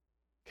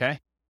 Okay.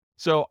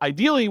 So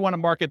ideally you want a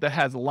market that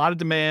has a lot of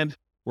demand,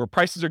 where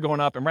prices are going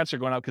up and rents are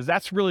going up, because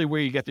that's really where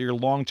you get your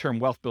long-term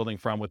wealth building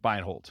from with buy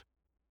and hold.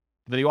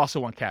 Then you also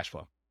want cash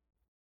flow.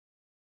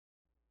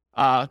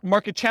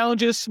 Market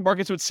challenges,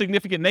 markets with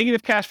significant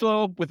negative cash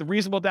flow with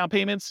reasonable down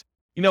payments.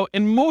 You know,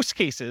 in most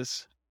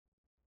cases,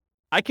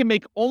 I can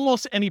make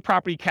almost any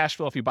property cash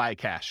flow if you buy it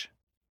cash,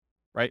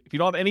 right? If you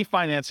don't have any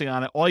financing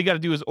on it, all you got to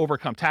do is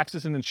overcome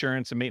taxes and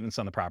insurance and maintenance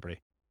on the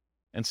property.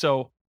 And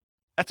so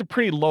that's a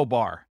pretty low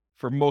bar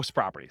for most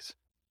properties.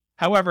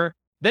 However,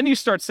 then you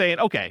start saying,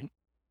 okay,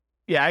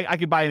 yeah, I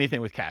could buy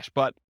anything with cash,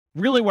 but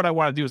really what I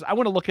want to do is I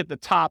want to look at the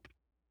top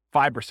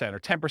 5% or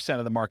 10%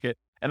 of the market,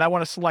 and I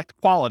want to select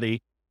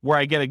quality where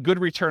I get a good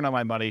return on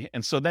my money.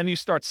 And so then you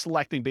start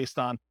selecting based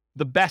on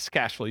the best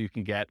cash flow you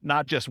can get,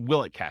 not just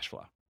will it cash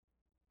flow.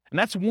 And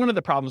that's one of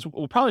the problems.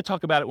 We'll probably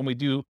talk about it when we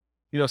do,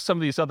 some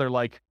of these other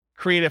like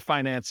creative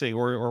financing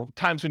or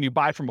times when you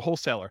buy from a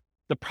wholesaler.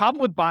 The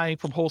problem with buying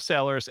from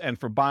wholesalers and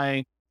for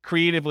buying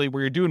creatively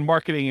where you're doing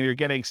marketing and you're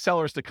getting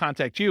sellers to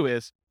contact you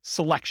is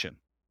selection.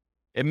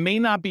 It may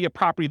not be a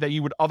property that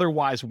you would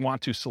otherwise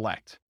want to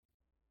select.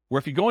 Where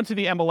if you go into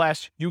the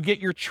MLS, you get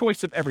your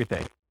choice of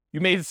everything. You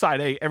may decide,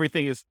 hey,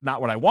 everything is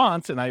not what I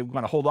want, and I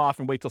want to hold off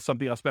and wait till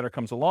something else better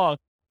comes along.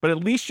 But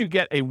at least you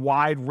get a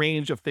wide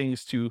range of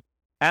things to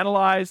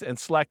analyze and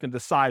select and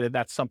decide if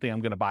that's something I'm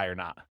going to buy or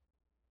not.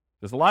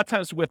 There's a lot of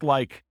times with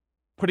like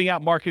putting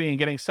out marketing and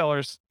getting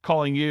sellers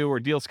calling you or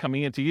deals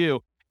coming into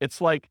you,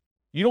 it's like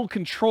you don't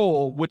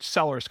control which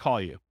sellers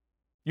call you.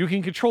 You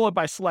can control it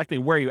by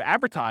selecting where you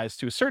advertise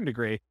to a certain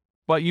degree,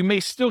 but you may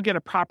still get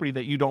a property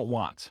that you don't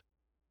want.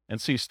 And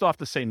so you still have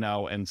to say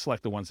no and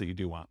select the ones that you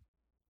do want.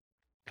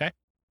 Okay.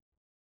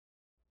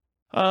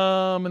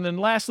 And then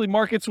lastly,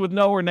 markets with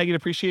no or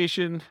negative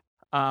appreciation.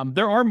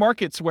 There are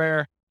markets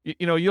where,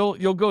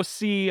 you'll go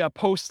see a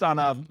post on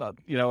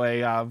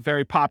a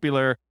very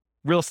popular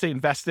real estate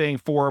investing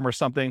forum or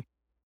something.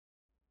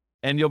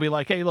 And you'll be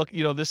like, hey, look,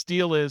 this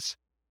deal is,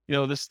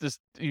 this,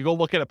 you go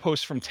look at a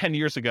post from 10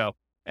 years ago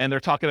and they're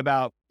talking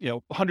about,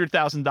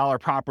 $100,000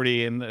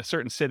 property in a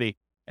certain city.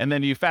 And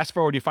then you fast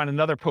forward, you find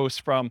another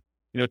post from,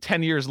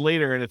 10 years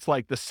later, and it's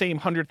like the same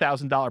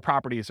 $100,000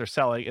 properties are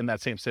selling in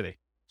that same city.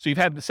 So you've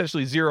had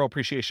essentially zero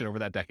appreciation over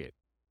that decade.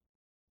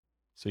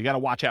 So you got to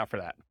watch out for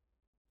that.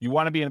 You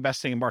want to be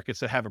investing in markets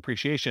that have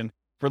appreciation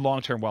for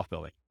long-term wealth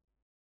building.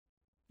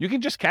 You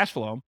can just cash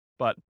flow them,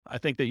 but I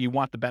think that you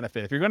want the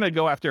benefit. If you're going to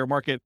go after a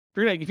market,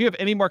 if you have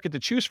any market to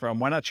choose from,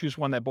 why not choose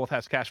one that both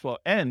has cash flow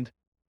and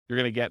you're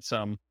going to get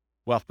some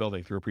wealth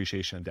building through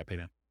appreciation and debt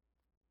paydown,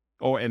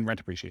 and rent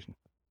appreciation.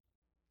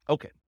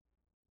 Okay.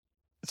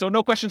 So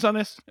no questions on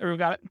this? Everyone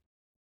got it?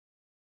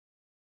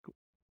 Cool.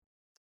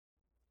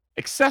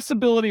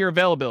 Accessibility or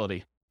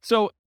availability.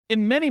 So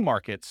in many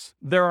markets,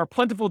 there are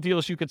plentiful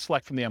deals you could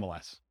select from the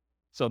MLS.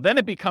 So then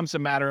it becomes a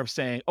matter of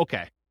saying,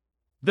 okay,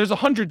 there's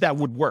 100 that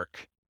would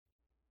work.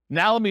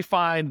 Now let me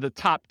find the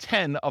top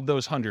 10 of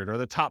those 100 or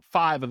the top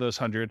 5 of those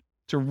 100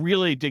 to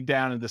really dig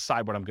down and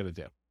decide what I'm going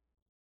to do.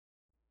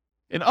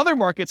 In other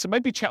markets, it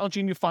might be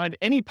challenging to find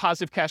any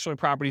positive cash flowing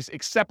properties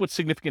except with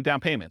significant down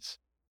payments.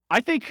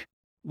 I think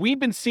we've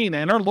been seeing,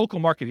 in our local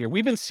market here,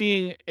 we've been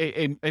seeing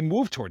a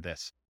move toward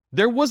this.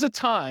 There was a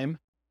time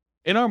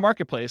in our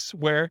marketplace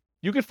where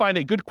you could find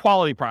a good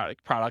quality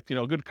product,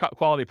 good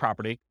quality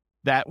property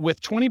that with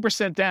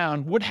 20%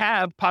 down would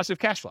have positive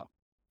cash flow.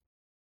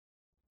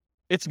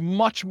 It's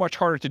much, much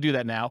harder to do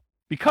that now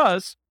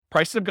because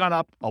prices have gone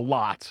up a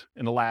lot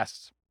in the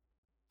last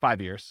 5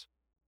 years.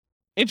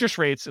 Interest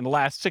rates in the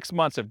last 6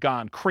 months have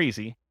gone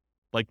crazy,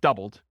 like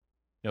doubled,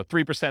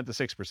 3% to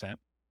 6%.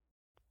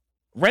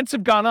 Rents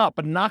have gone up,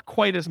 but not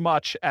quite as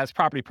much as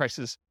property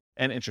prices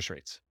and interest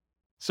rates.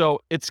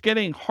 So it's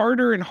getting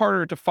harder and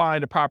harder to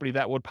find a property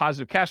that would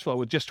positive cash flow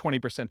with just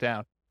 20%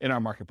 down in our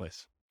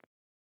marketplace.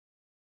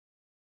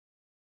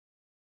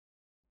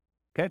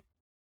 Okay.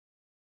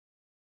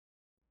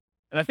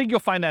 And I think you'll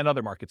find that in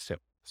other markets too,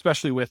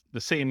 especially with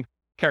the same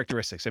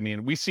characteristics. I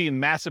mean, we see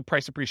massive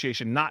price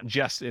appreciation, not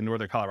just in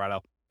Northern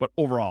Colorado, but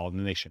overall in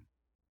the nation.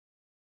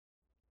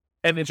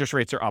 And interest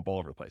rates are up all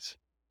over the place.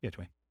 Yeah,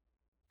 Dwayne.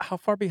 How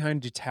far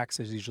behind do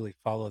taxes usually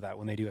follow that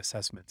when they do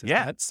assessments? Is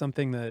that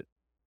something that...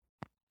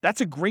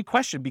 That's a great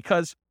question,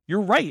 because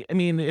you're right. I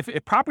mean, if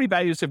property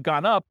values have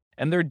gone up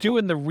and they're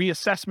doing the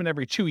reassessment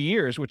every 2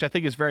 years, which I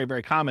think is very,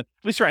 very common,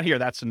 at least around here,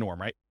 that's the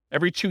norm, right?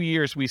 Every 2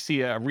 years, we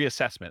see a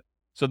reassessment.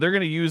 So they're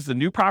going to use the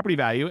new property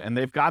value, and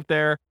they've got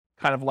their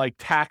kind of like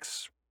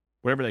tax,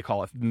 whatever they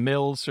call it,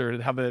 mills,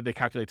 or how they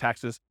calculate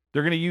taxes.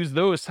 They're going to use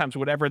those times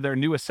whatever their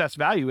new assessed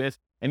value is,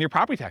 and your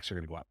property taxes are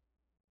going to go up.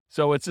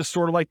 So it's just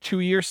sort of like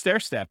 2-year stair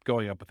step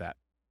going up with that.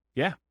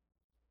 Yeah.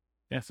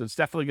 So it's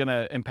definitely going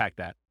to impact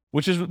that,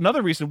 which is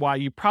another reason why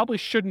you probably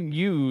shouldn't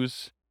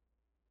use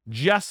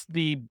just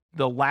the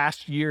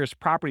last year's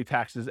property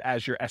taxes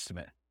as your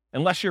estimate,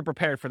 unless you're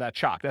prepared for that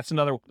shock. That's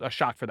a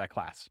shock for that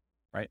class,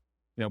 right?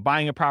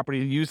 Buying a property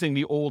using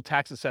the old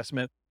tax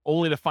assessment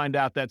only to find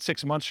out that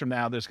 6 months from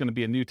now, there's going to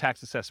be a new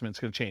tax assessment. It's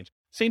going to change.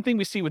 Same thing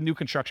we see with new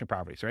construction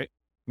properties, right?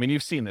 I mean,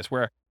 you've seen this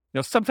where,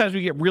 sometimes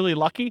we get really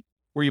lucky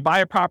where you buy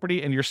a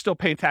property and you're still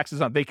paying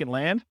taxes on vacant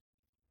land.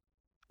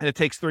 And it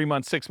takes 3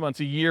 months, 6 months,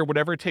 a year,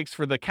 whatever it takes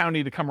for the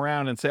county to come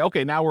around and say,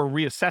 okay, now we're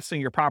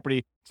reassessing your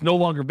property. It's no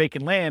longer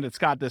vacant land. It's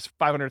got this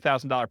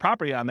 $500,000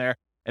 property on there.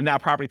 And now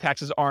property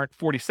taxes aren't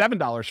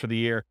 $47 for the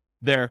year.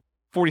 They're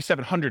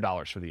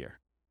 $4,700 for the year.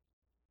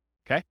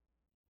 Okay.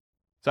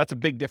 So that's a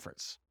big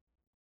difference.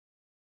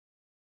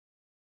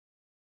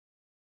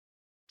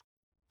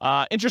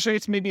 Interest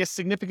rates may be a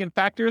significant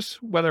factors,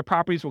 whether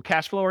properties will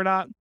cash flow or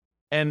not.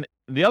 And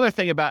the other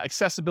thing about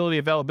accessibility,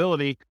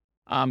 availability,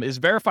 is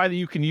verify that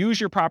you can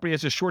use your property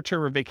as a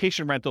short-term or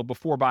vacation rental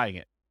before buying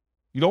it.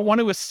 You don't want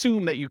to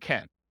assume that you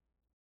can.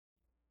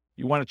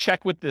 You want to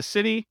check with the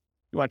city.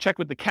 You want to check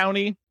with the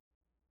county.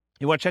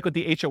 You want to check with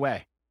the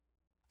HOA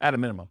at a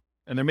minimum.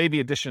 And there may be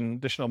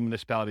additional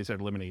municipalities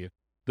that are limiting you.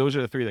 Those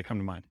are the 3 that come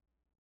to mind.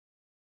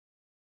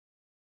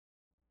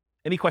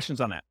 Any questions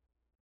on that?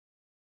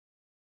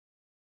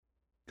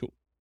 Cool.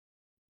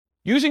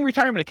 Using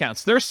retirement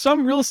accounts. There's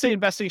some real estate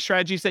investing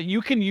strategies that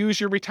you can use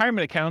your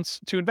retirement accounts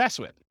to invest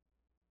with.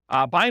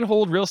 Buy and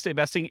hold real estate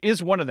investing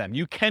is one of them.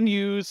 You can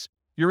use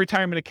your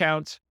retirement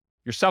account,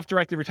 your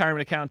self-directed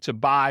retirement account, to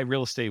buy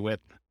real estate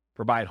with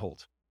for buy and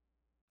hold.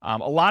 A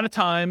lot of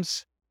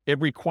times it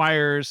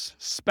requires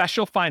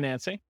special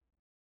financing.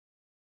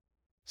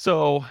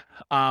 So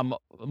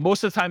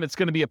most of the time it's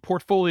going to be a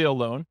portfolio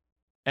loan,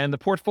 and the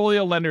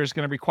portfolio lender is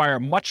going to require a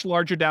much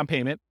larger down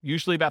payment,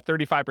 usually about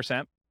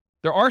 35%.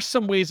 There are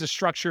some ways to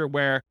structure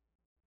where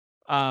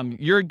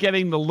you're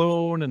getting the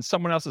loan and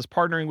someone else is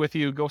partnering with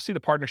you. Go see the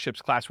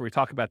partnerships class where we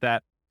talk about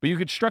that. But you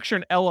could structure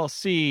an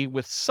LLC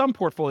with some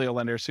portfolio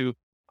lenders who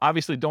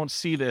obviously don't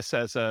see this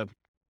as a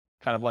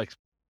kind of like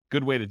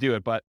good way to do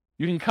it. But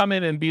you can come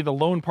in and be the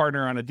loan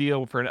partner on a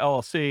deal for an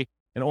LLC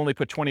and only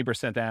put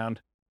 20% down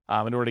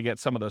in order to get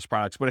some of those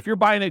products. But if you're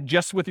buying it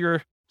just with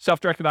your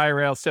self-directed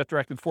IRA,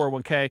 self-directed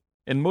 401k,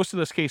 in most of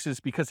those cases,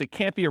 because it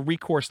can't be a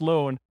recourse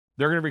loan,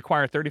 they're going to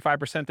require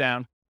 35%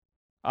 down.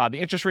 The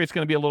interest rate is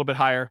going to be a little bit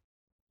higher.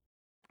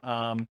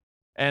 And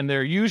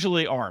they're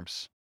usually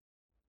ARMs.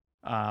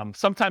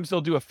 Sometimes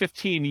they'll do a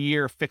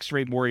 15-year fixed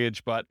rate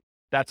mortgage, but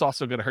that's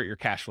also going to hurt your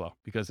cash flow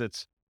because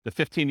it's the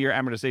 15-year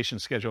amortization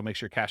schedule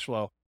makes your cash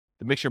flow,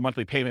 it makes your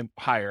monthly payment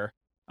higher,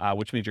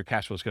 which means your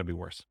cash flow is going to be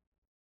worse.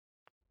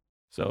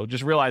 So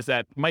just realize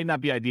that might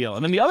not be ideal.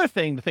 And then the other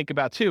thing to think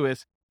about too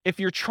is if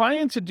you're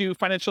trying to do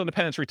financial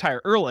independence,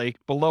 retire early,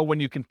 below when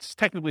you can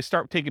technically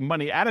start taking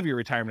money out of your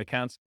retirement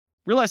accounts,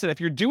 realize that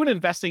if you're doing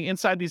investing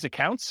inside these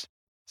accounts,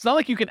 it's not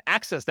like you can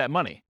access that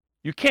money.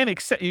 You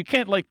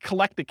can't like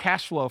collect the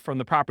cash flow from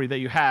the property that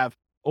you have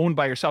owned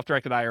by your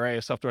self-directed IRA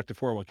or self-directed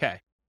 401k.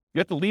 You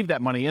have to leave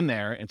that money in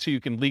there until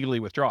you can legally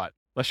withdraw it,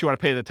 unless you want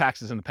to pay the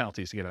taxes and the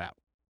penalties to get it out.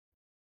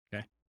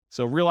 Okay.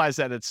 So realize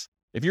that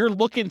if you're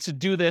looking to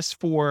do this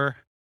for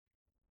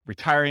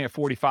retiring at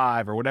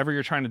 45 or whatever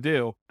you're trying to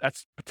do,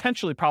 that's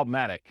potentially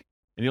problematic.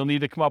 And you'll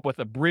need to come up with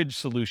a bridge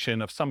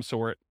solution of some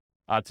sort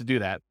to do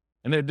that.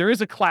 And there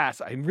is a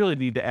class, I really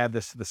need to add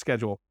this to the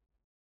schedule.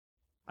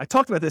 I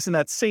talked about this in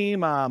that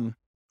same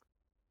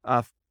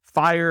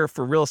Fire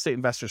for Real Estate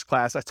Investors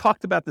class. I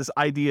talked about this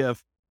idea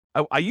of,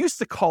 I used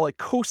to call it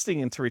coasting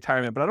into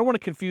retirement, but I don't want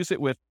to confuse it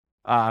with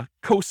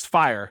Coast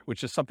Fire,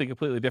 which is something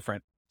completely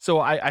different. So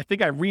I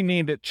think I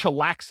renamed it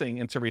chillaxing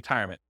into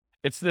retirement.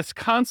 It's this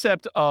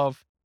concept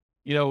of,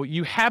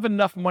 you have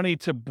enough money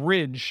to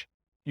bridge,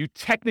 you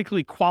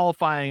technically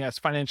qualifying as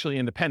financially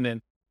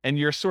independent, and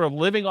you're sort of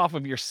living off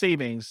of your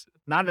savings,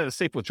 not at a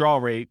safe withdrawal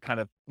rate, kind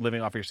of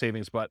living off your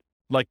savings, but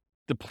like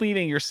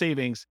depleting your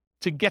savings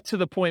to get to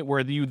the point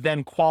where you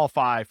then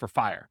qualify for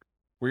FIRE,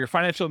 where your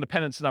financial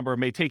independence number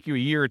may take you a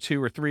year or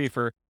 2 or 3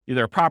 for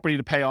either a property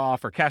to pay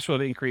off or cash flow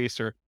to increase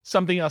or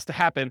something else to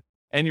happen.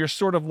 And you're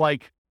sort of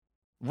like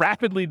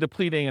rapidly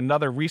depleting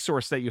another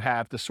resource that you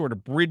have to sort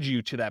of bridge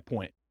you to that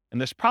point.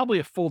 And there's probably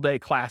a full day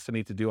class I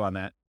need to do on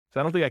that. So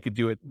I don't think I could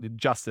do it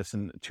justice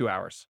in 2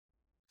 hours.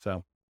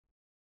 So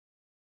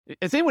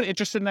is anyone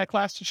interested in that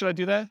class? Should I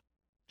do that?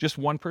 Just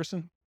one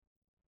person?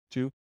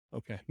 Two?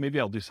 Okay. Maybe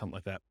I'll do something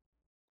like that.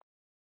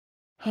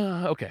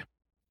 Okay.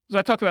 So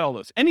I talked about all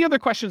those. Any other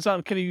questions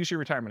on can you use your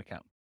retirement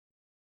account?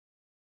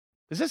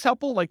 Is this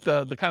helpful? Like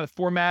the kind of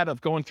format of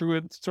going through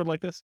it sort of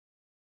like this?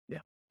 Yeah.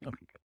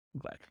 Okay, good. I'm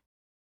glad.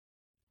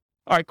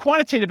 All right,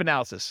 quantitative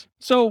analysis.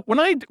 So when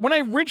I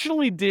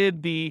originally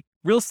did the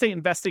real estate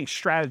investing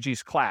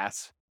strategies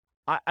class,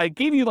 I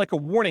gave you like a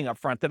warning up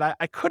front that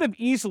I could have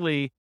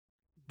easily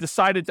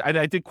decided,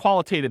 I did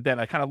qualitative then.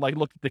 I kind of like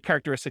looked at the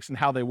characteristics and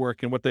how they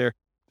work and what their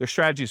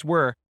strategies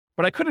were.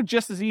 But I could have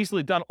just as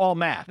easily done all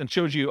math and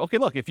showed you, okay,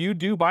 look, if you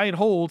do buy and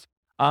hold,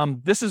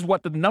 this is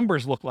what the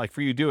numbers look like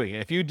for you doing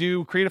it. If you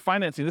do creative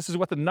financing, this is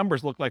what the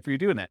numbers look like for you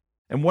doing that.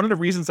 And one of the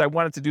reasons I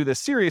wanted to do this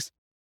series,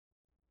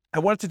 I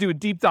wanted to do a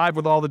deep dive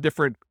with all the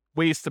different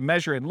ways to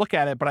measure and look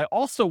at it, but I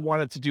also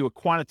wanted to do a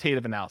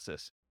quantitative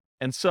analysis.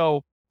 And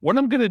so what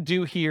I'm going to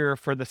do here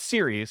for the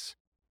series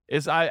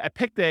is I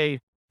picked an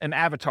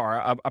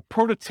avatar, a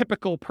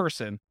prototypical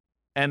person,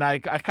 and I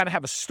kind of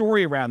have a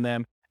story around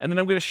them. And then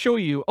I'm going to show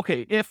you,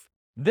 okay, if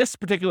this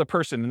particular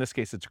person, in this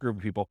case, it's a group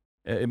of people,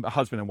 a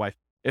husband and wife,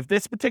 if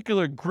this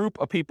particular group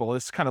of people,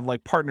 this kind of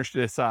like partnership,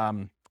 this,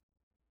 what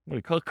do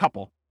you call it,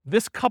 couple,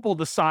 this couple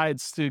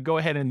decides to go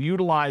ahead and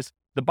utilize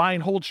the buy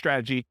and hold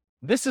strategy,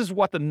 this is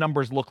what the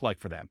numbers look like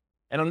for them.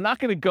 And I'm not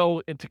going to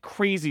go into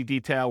crazy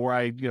detail where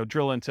I,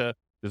 drill into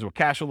this is what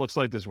cash flow looks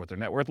like, this is what their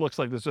net worth looks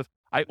like,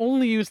 I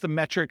only use the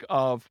metric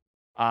of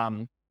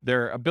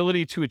their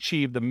ability to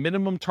achieve the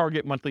minimum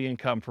target monthly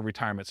income for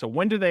retirement. So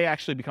when do they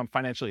actually become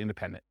financially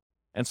independent?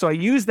 And so I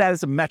use that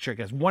as a metric,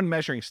 as one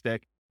measuring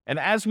stick. And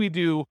as we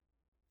do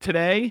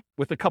today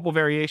with a couple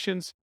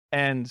variations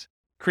and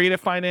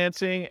creative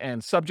financing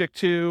and subject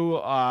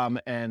to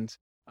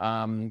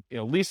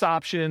lease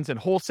options and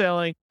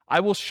wholesaling, I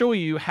will show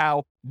you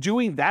how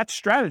doing that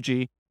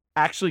strategy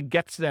actually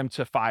gets them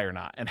to FI or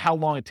not and how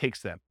long it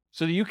takes them.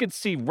 So that you can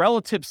see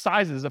relative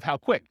sizes of how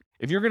quick.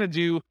 If you're going to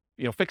do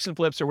fix and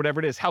flips or whatever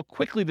it is, how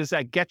quickly does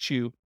that get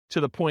you to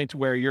the point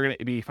where you're going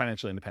to be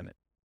financially independent?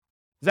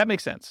 Does that make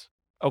sense?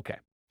 Okay.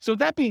 So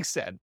that being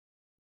said,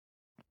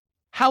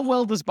 how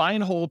well does buy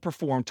and hold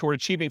perform toward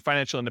achieving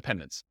financial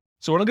independence?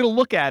 So what I'm going to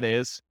look at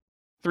is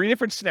 3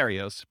 different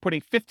scenarios,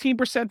 putting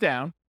 15%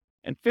 down,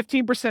 and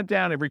 15%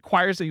 down, it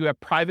requires that you have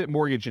private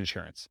mortgage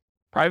insurance.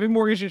 Private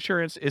mortgage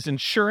insurance is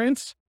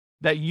insurance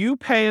that you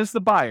pay as the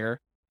buyer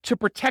to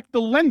protect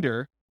the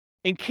lender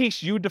in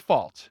case you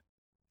default.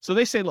 So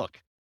they say,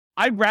 look,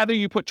 I'd rather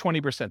you put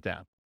 20%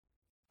 down.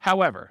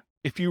 However,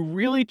 if you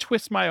really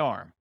twist my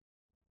arm,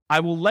 I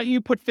will let you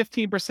put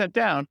 15%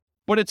 down,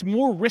 but it's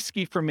more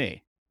risky for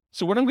me.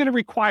 So what I'm going to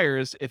require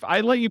is if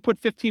I let you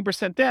put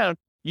 15% down,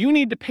 you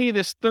need to pay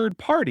this third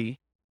party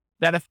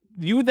that if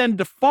you then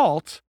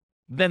default,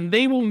 then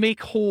they will make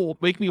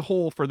me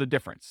whole for the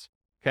difference.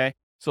 Okay.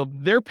 So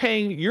you're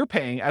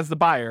paying as the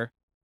buyer,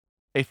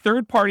 a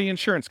third party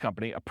insurance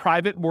company, a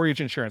private mortgage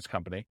insurance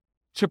company,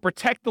 to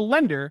protect the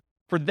lender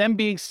for them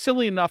being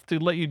silly enough to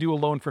let you do a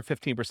loan for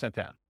 15%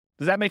 down.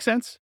 Does that make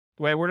sense?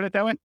 The way I worded it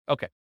that way?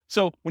 Okay.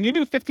 So when you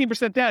do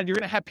 15% down, you're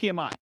going to have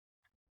PMI.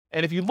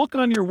 And if you look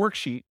on your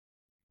worksheet,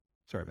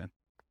 sorry, man,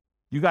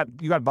 you got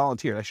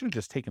volunteered. I should have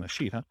just taken a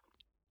sheet,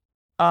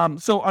 huh?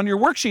 So on your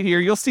worksheet here,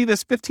 you'll see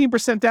this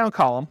 15% down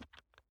column.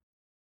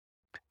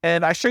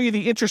 And I show you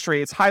the interest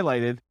rates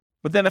highlighted,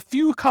 but then a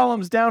few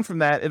columns down from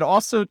that, it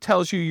also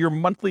tells you your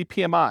monthly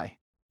PMI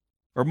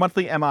or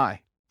monthly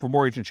MI for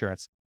mortgage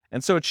insurance.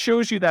 And so it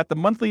shows you that the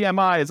monthly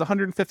MI is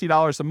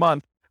 $150 a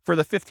month for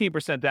the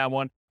 15% down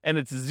one, and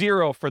it's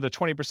 0 for the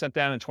 20%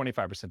 down and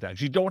 25% down.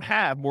 You don't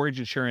have mortgage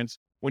insurance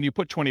when you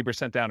put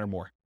 20% down or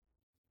more.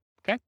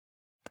 Okay?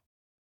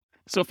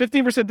 So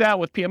 15% down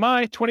with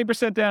PMI,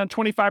 20% down,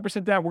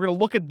 25% down. We're going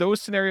to look at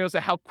those scenarios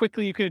of how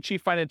quickly you can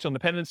achieve financial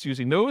independence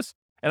using those.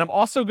 And I'm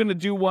also going to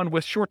do one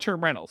with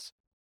short-term rentals.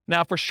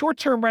 Now, for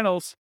short-term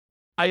rentals,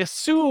 I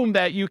assume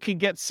that you can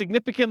get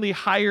significantly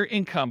higher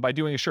income by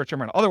doing a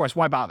short-term rental. Otherwise,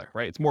 why bother,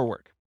 right? It's more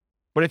work.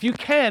 But if you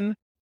can,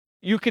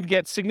 you could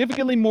get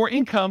significantly more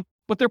income,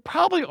 but there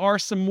probably are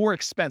some more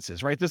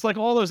expenses, right? There's like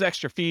all those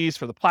extra fees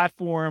for the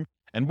platform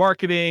and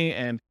marketing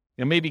and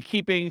maybe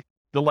keeping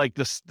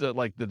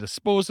the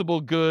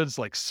disposable goods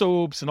like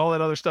soaps and all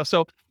that other stuff.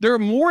 So there are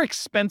more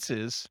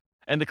expenses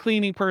and the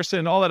cleaning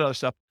person, all that other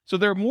stuff. So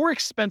there are more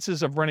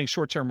expenses of running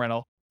short-term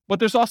rental, but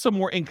there's also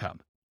more income.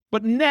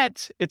 But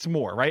net, it's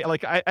more, right?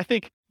 Like I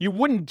think you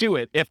wouldn't do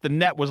it if the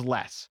net was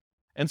less.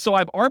 And so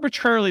I've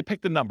arbitrarily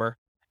picked a number.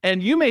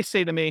 And you may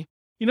say to me,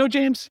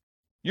 James,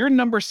 your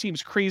number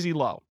seems crazy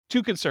low,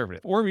 too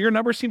conservative, or your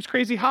number seems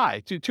crazy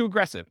high, too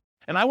aggressive.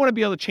 And I want to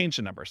be able to change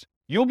the numbers.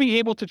 You'll be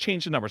able to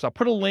change the numbers. I'll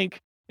put a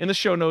link in the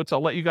show notes.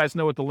 I'll let you guys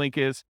know what the link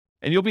is,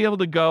 and you'll be able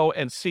to go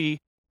and see.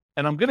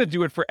 And I'm going to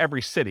do it for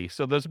every city.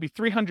 So those will be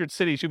 300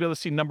 cities. You'll be able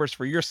to see numbers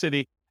for your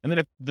city. And then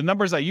if the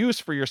numbers I use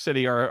for your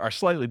city are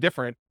slightly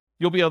different,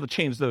 you'll be able to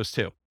change those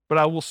too. But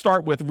I will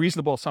start with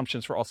reasonable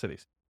assumptions for all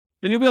cities.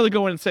 Then you'll be able to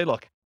go in and say,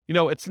 look,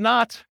 it's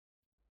not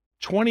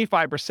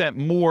 25%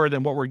 more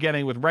than what we're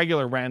getting with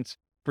regular rent.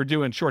 for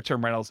doing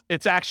short-term rentals,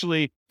 it's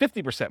actually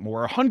 50%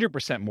 more,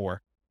 100%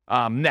 more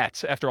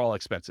net after all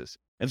expenses.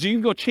 And so you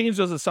can go change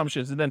those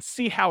assumptions and then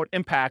see how it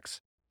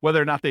impacts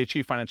whether or not they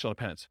achieve financial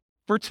independence.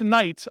 For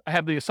tonight, I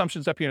have the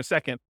assumptions up here in a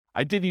second.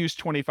 I did use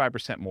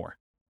 25% more.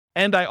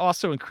 And I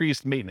also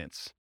increased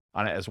maintenance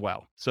on it as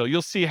well. So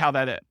you'll see how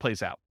that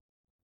plays out.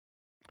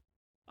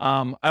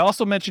 I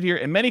also mentioned here,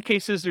 in many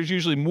cases, there's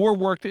usually more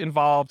work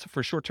involved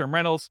for short-term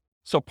rentals.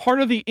 So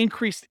part of the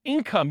increased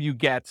income you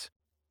get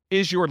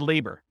is your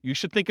labor. You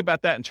should think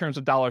about that in terms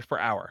of dollars per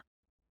hour.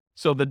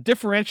 So the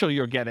differential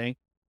you're getting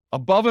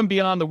above and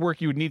beyond the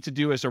work you would need to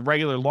do as a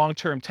regular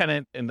long-term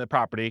tenant in the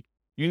property,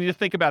 you need to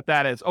think about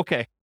that as,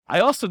 okay, I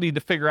also need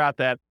to figure out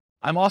that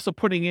I'm also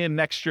putting in an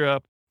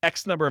extra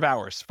X number of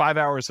hours, 5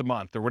 hours a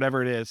month or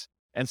whatever it is.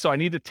 And so I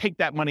need to take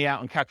that money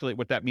out and calculate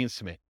what that means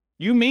to me.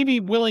 You may be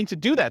willing to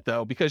do that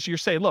though, because you're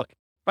saying, look, if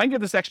I can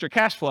get this extra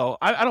cash flow,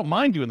 I don't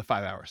mind doing the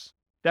 5 hours.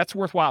 That's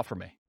worthwhile for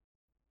me.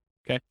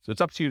 Okay. So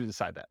it's up to you to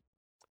decide that.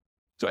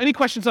 So any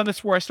questions on this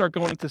before I start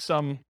going into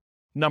some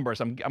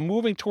numbers? I'm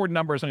moving toward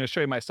numbers. I'm going to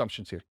show you my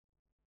assumptions here.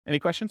 Any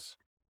questions?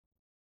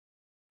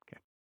 Okay.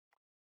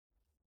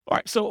 All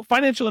right. So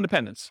financial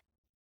independence.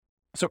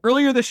 So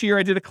earlier this year,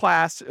 I did a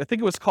class, I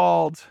think it was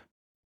called,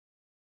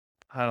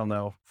 I don't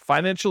know,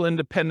 Financial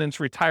Independence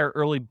Retire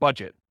Early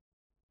Budget.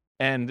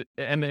 And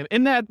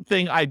in that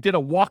thing, I did a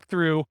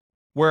walkthrough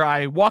where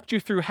I walked you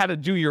through how to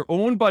do your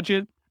own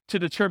budget to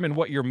determine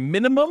what your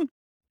minimum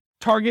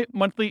target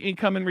monthly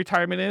income in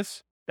retirement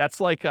is. That's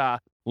like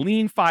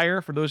lean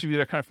fire, for those of you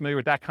that are kind of familiar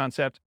with that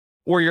concept,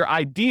 or your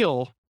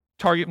ideal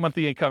target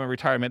monthly income in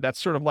retirement. That's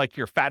sort of like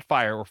your fat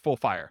fire or full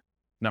fire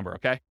number,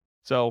 okay?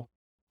 So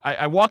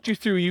I walked you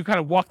through, you kind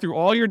of walked through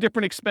all your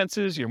different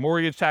expenses, your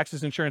mortgage,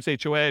 taxes, insurance,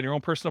 HOA, and your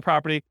own personal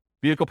property,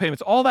 vehicle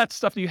payments, all that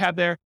stuff that you have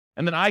there.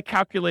 And then I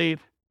calculate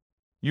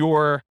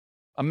your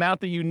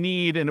amount that you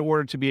need in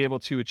order to be able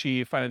to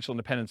achieve financial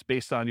independence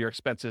based on your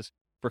expenses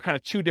for kind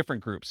of two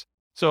different groups.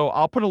 So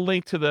I'll put a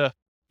link to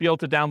be able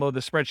to download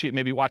the spreadsheet,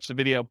 maybe watch the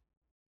video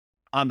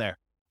on there.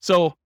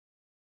 So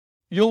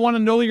you'll want to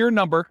know your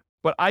number,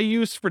 but I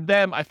used for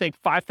them, I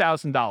think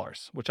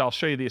 $5,000, which I'll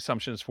show you the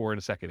assumptions for in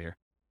a second here.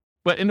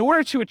 But in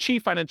order to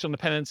achieve financial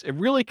independence, it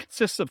really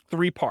consists of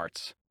three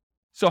parts.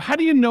 So how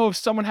do you know if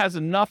someone has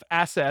enough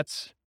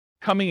assets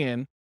coming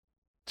in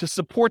to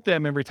support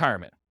them in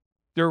retirement?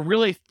 There are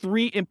really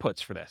three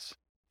inputs for this.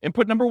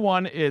 Input number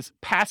one is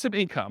passive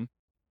income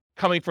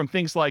coming from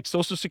things like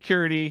Social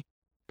Security,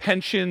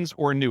 pensions,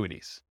 or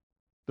annuities.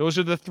 Those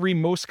are the three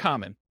most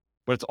common,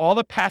 but it's all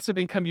the passive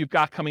income you've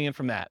got coming in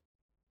from that.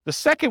 The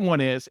second one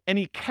is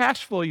any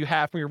cash flow you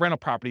have from your rental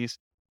properties,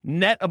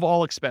 net of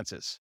all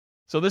expenses.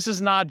 So this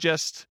is not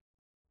just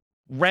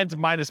rent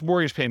minus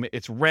mortgage payment.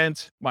 It's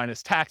rent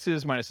minus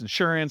taxes, minus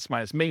insurance,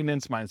 minus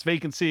maintenance, minus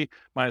vacancy,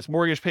 minus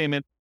mortgage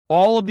payment.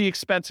 All of the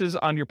expenses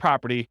on your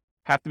property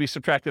have to be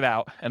subtracted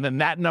out. And then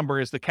that number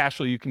is the cash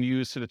flow you can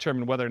use to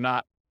determine whether or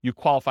not you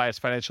qualify as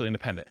financially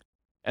independent.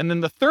 And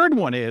then the third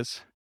one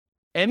is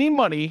any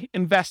money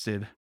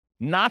invested,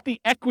 not the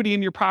equity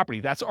in your property.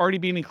 That's already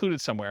being included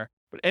somewhere,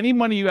 but any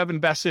money you have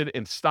invested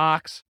in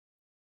stocks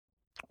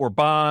or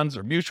bonds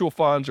or mutual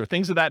funds or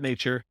things of that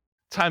nature,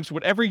 times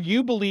whatever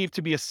you believe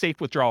to be a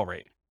safe withdrawal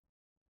rate.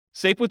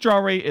 Safe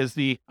withdrawal rate is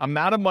the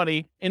amount of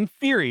money, in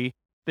theory,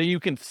 that you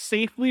can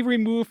safely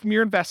remove from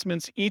your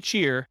investments each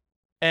year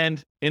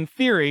and, in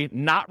theory,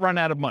 not run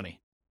out of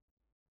money.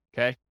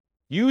 Okay?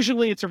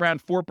 Usually it's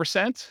around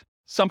 4%.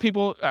 Some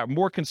people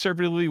more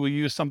conservatively will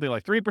use something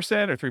like 3%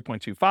 or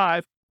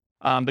 3.25.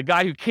 The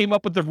guy who came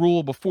up with the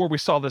rule before we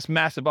saw this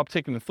massive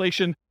uptick in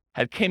inflation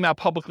had came out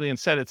publicly and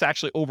said it's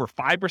actually over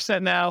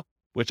 5% now,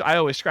 which I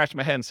always scratched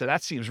my head and said,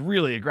 that seems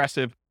really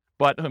aggressive.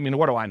 But I mean,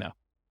 what do I know?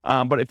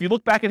 But if you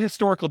look back at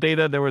historical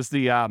data, there was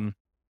the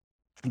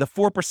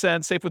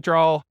 4% safe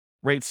withdrawal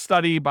rate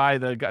study by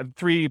the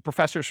three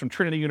professors from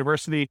Trinity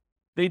University.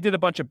 They did a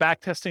bunch of back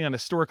testing on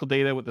historical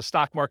data with the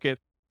stock market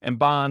and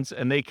bonds.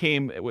 And they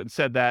came and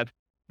said that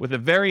with a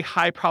very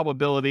high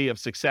probability of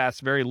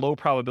success, very low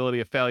probability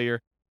of failure,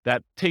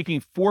 that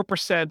taking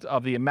 4%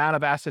 of the amount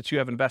of assets you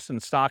have invested in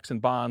stocks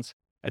and bonds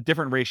at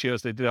different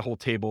ratios, they did a whole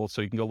table,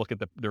 so you can go look at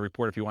the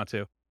report if you want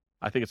to.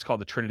 I think it's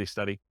called the Trinity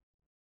study.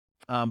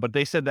 But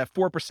they said that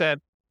 4%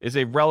 is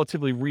a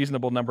relatively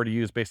reasonable number to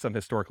use based on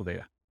historical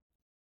data.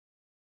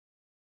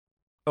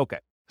 Okay,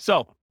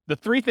 so the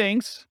three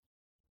things,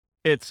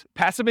 it's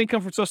passive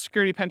income from Social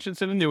Security,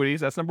 pensions, and annuities.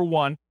 That's number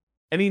one.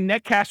 Any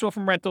net cash flow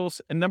from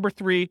rentals. And number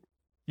three,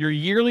 your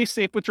yearly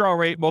safe withdrawal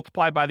rate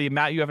multiplied by the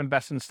amount you have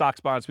invested in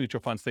stocks, bonds,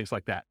 mutual funds, things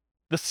like that.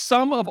 The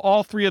sum of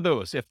all three of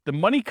those, if the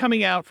money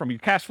coming out from your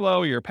cash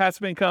flow, your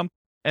passive income,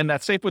 and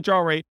that safe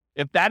withdrawal rate,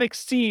 if that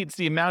exceeds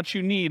the amount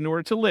you need in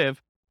order to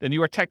live, then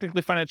you are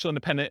technically financially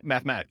independent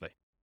mathematically.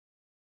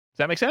 Does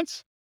that make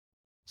sense?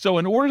 So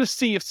in order to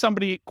see if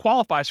somebody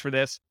qualifies for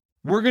this,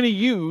 we're going to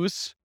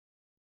use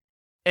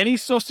any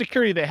Social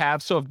Security they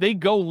have. So if they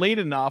go late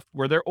enough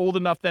where they're old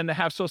enough then to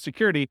have Social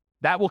Security,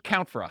 that will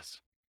count for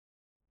us.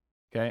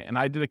 Okay. And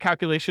I did a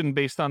calculation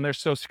based on their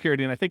Social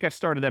Security, and I think I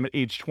started them at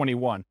age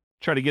 21,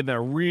 try to give them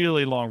a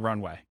really long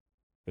runway.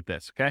 with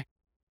this, okay?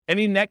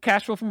 Any net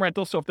cash flow from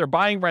rentals. So if they're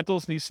buying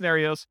rentals in these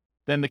scenarios,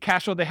 then the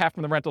cash flow they have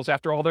from the rentals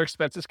after all their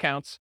expenses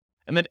counts.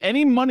 And then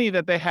any money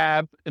that they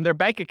have in their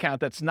bank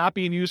account that's not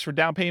being used for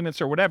down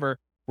payments or whatever,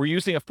 we're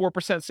using a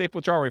 4% safe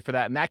withdrawal rate for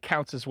that, and that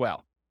counts as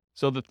well.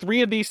 So the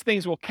three of these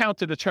things will count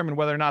to determine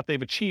whether or not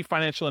they've achieved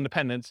financial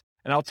independence,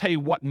 and I'll tell you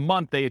what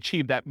month they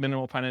achieved that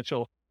minimum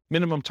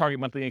target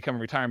monthly income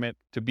in retirement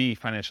to be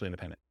financially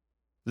independent.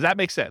 Does that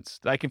make sense?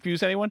 Did I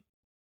confuse anyone?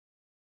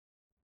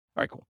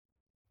 All right, cool.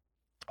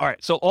 All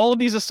right, so all of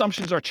these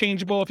assumptions are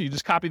changeable if you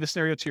just copy the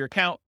scenario to your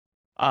account.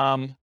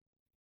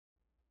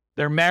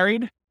 They're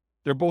married.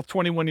 They're both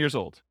 21 years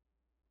old.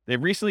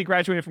 They've recently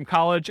graduated from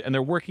college, and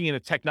they're working in a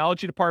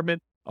technology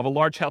department of a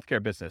large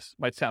healthcare business.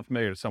 Might sound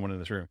familiar to someone in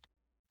this room.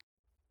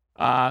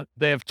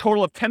 They have a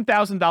total of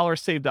 $10,000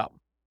 saved up.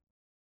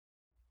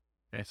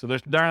 Okay, so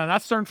they're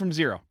not starting from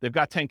zero. They've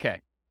got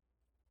 10K.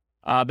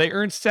 They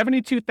earn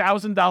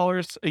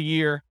 $72,000 a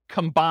year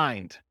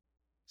combined.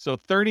 So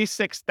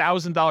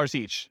 $36,000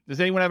 each. Does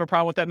anyone have a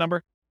problem with that number?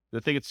 Do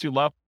they think it's too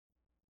low?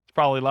 It's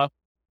probably low.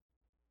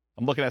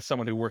 I'm looking at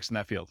someone who works in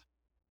that field.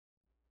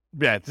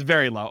 Yeah, it's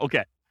very low.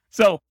 Okay.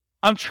 So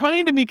I'm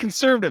trying to be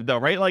conservative though,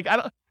 right? Like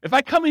if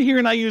I come in here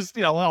and I use,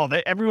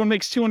 everyone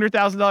makes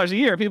 $200,000 a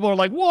year, people are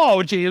like,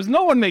 whoa, James,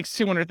 no one makes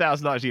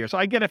 $200,000 a year. So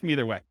I get it from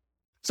either way.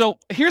 So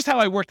here's how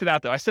I worked it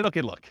out though. I said,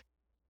 okay, look,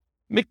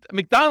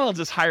 McDonald's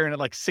is hiring at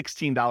like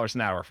 $16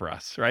 an hour for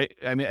us, right?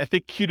 I mean, I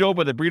think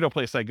Qdoba, the burrito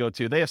place I go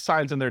to, they have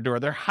signs on their door.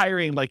 They're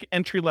hiring like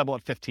entry level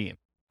at 15.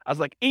 I was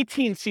like,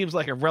 18 seems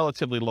like a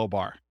relatively low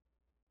bar,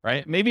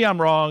 right? Maybe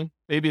I'm wrong.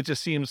 Maybe it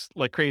just seems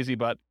like crazy,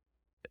 but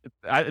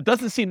it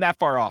doesn't seem that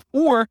far off.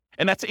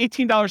 And that's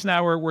 $18 an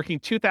hour, working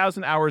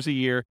 2,000 hours a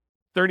year,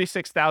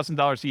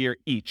 $36,000 a year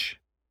each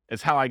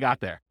is how I got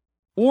there.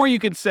 Or you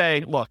could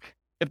say, look,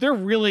 if they're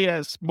really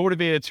as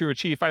motivated to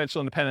achieve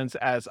financial independence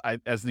as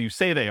you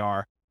say they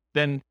are,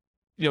 then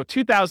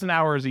 2,000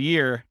 hours a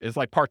year is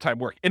like part-time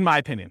work, in my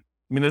opinion.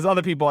 I mean, there's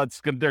other people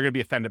they're going to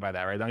be offended by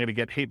that, right? I'm going to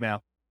get hate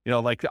mail,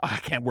 I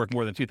can't work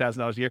more than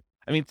 $2,000 a year.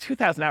 I mean,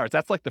 2,000 hours,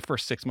 that's like the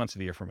first 6 months of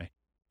the year for me.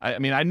 I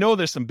mean, I know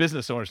there's some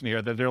business owners in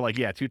here that they're like,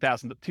 yeah,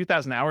 2,000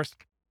 hours.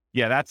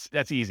 Yeah,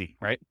 that's easy,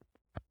 right?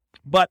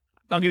 But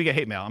I'm going to get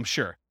hate mail, I'm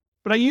sure.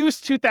 But I use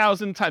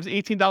 2,000 times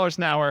 $18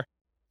 an hour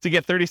to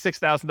get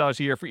 $36,000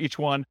 a year for each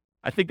one.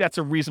 I think that's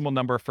a reasonable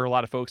number for a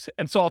lot of folks.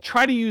 And so I'll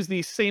try to use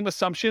these same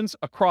assumptions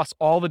across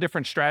all the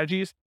different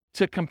strategies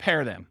to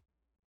compare them.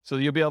 So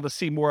you'll be able to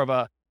see more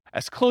of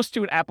as close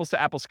to an apples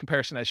to apples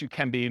comparison as you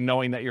can be,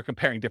 knowing that you're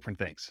comparing different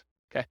things.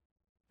 Okay.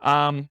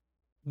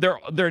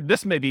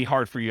 This may be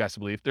hard for you guys to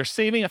believe. They're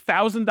saving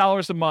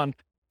 $1,000 a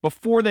month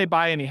before they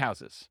buy any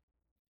houses.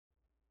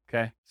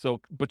 Okay. So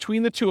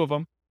between the two of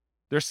them,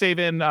 they're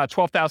saving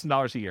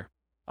 $12,000 a year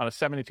on a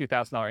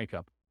 $72,000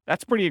 income.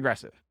 That's pretty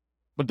aggressive,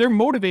 but they're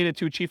motivated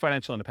to achieve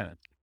financial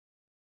independence.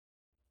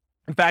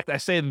 In fact, I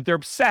say that they're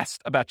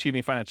obsessed about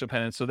achieving financial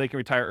independence so they can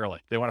retire early.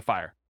 They want to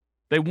fire.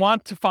 They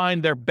want to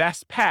find their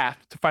best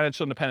path to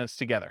financial independence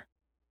together.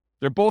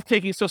 They're both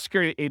taking Social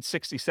Security at age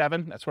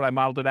 67. That's what I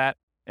modeled it at.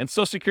 And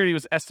Social Security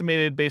was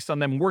estimated based on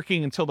them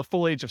working until the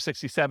full age of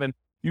 67.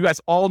 You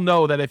guys all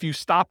know that if you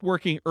stop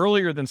working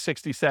earlier than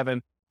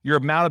 67, your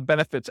amount of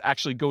benefits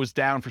actually goes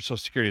down for Social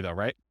Security though,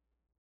 right?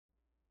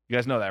 You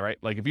guys know that, right?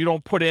 Like if you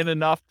don't put in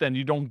enough, then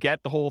you don't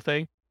get the whole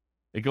thing.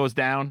 It goes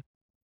down.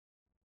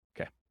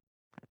 Okay.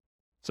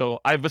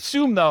 So I've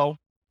assumed though,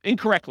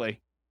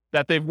 incorrectly,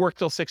 that they've worked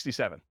till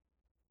 67.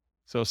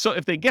 So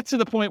if they get to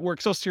the point where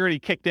Social Security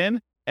kicked in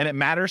and it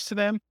matters to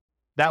them,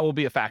 that will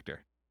be a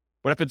factor.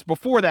 But if it's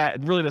before that,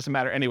 it really doesn't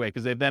matter anyway,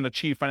 because they've then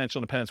achieved financial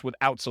independence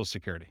without Social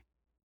Security.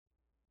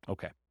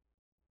 Okay.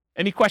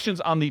 Any questions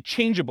on the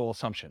changeable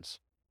assumptions?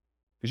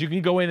 Because you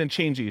can go in and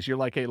change these. You're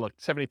like, hey, look,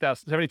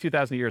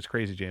 72,000 a year is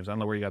crazy, James. I don't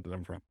know where you got the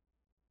number from.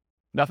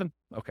 Nothing?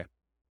 Okay.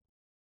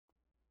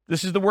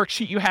 This is the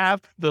worksheet you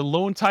have, the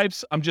loan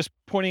types. I'm just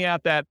pointing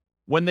out that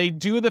when they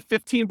do the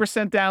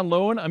 15% down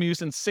loan, I'm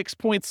using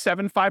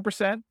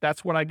 6.75%.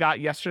 That's what I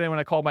got yesterday when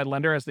I called my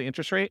lender as the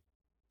interest rate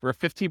for a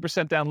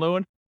 15% down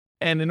loan.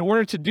 And in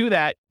order to do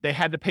that, they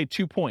had to pay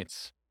 2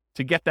 points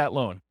to get that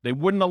loan. They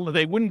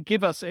wouldn't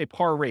give us a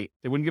par rate.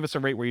 They wouldn't give us a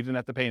rate where you didn't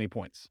have to pay any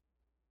points.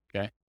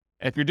 Okay.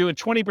 And if you're doing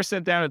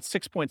 20% down at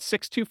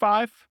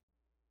 6.625,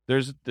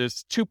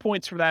 there's 2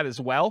 points for that as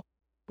well,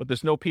 but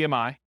there's no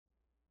PMI.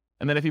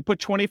 And then if you put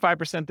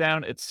 25%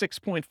 down at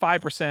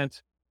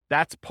 6.5%,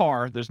 that's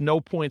par. There's no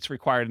points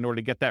required in order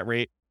to get that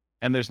rate,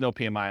 and there's no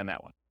PMI on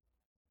that one.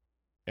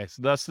 Okay,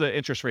 so that's the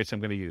interest rates I'm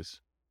going to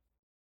use.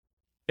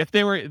 If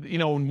they were,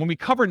 when we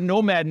cover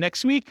Nomad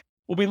next week,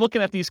 we'll be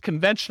looking at these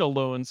conventional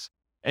loans,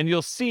 and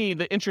you'll see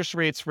the interest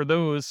rates for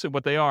those,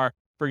 what they are.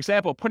 For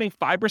example, putting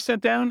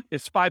 5% down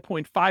is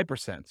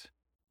 5.5%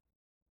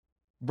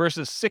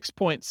 versus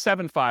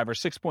 6.75 or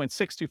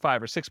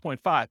 6.625 or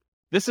 6.5.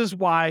 This is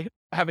why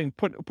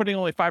putting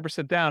only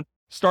 5% down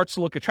starts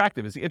to look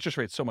attractive, is the interest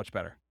rate's so much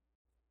better.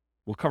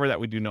 We'll cover that.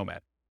 We do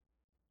Nomad.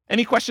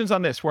 Any questions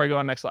on this before I go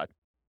on next slide?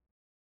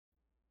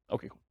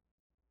 Okay, cool.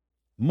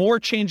 More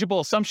changeable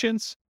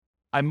assumptions.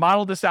 I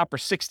modeled this out for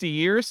 60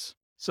 years.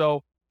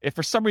 So if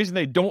for some reason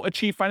they don't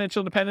achieve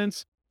financial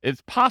independence,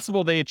 it's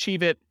possible they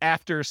achieve it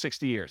after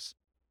 60 years.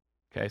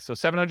 Okay, so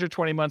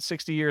 720 months,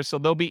 60 years. So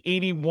they'll be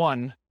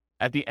 81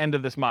 at the end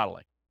of this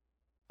modeling.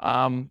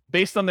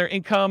 Based on their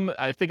income,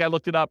 I think I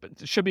looked it up,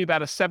 it should be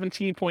about a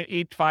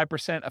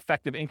 17.85%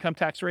 effective income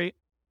tax rate.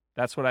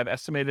 That's what I've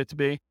estimated it to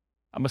be.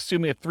 I'm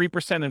assuming a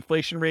 3%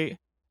 inflation rate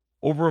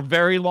over a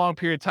very long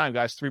period of time,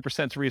 guys.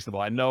 3% is reasonable.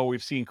 I know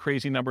we've seen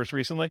crazy numbers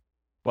recently,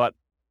 but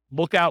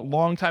look out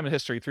long time in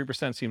history,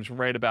 3% seems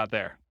right about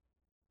there.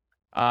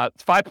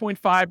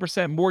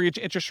 5.5% mortgage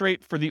interest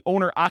rate for the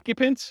owner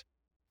occupant,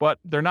 but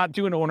they're not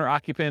doing owner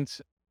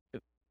occupant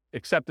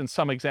except in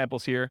some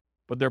examples here,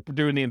 but they're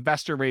doing the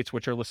investor rates,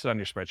 which are listed on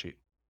your spreadsheet.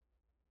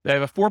 They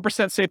have a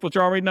 4% safe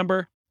withdrawal rate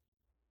number.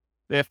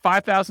 They have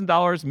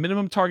 $5,000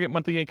 minimum target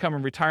monthly income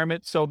in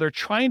retirement. So they're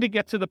trying to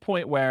get to the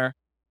point where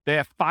they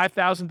have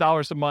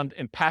 $5,000 a month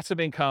in passive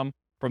income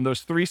from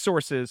those three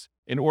sources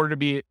in order to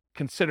be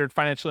considered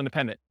financially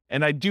independent.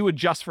 And I do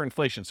adjust for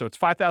inflation. So it's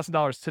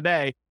 $5,000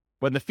 today,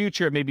 but in the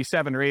future, it may be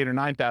 $7,000 or $8,000 or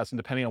 $9,000,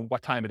 depending on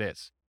what time it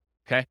is.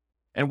 Okay.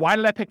 And why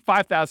did I pick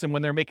 $5,000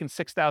 when they're making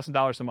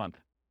 $6,000 a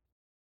month?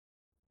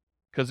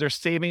 Because they're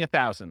saving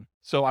 $1,000.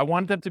 So I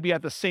want them to be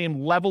at the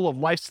same level of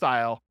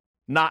lifestyle,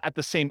 not at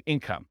the same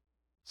income.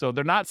 So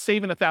they're not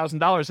saving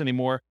 $1,000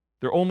 anymore.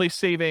 They're only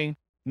saving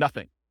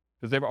nothing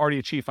because they've already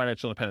achieved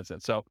financial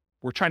independence. So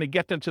we're trying to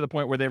get them to the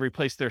point where they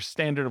replace their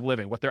standard of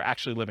living, what they're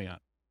actually living on.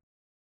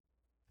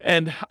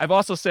 And I've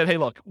also said, hey,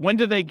 look, when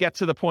do they get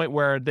to the point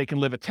where they can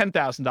live a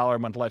 $10,000 a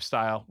month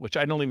lifestyle, which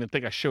I don't even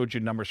think I showed you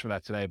numbers for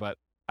that today, but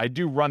I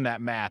do run that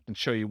math and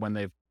show you when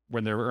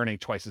they're earning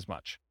twice as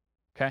much.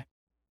 Okay.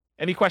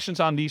 Any questions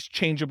on these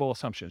changeable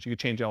assumptions? You can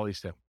change all these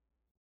too.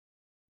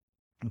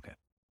 Okay.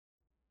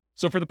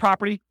 So for the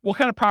property, what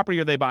kind of property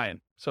are they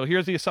buying? So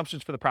here's the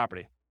assumptions for the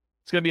property.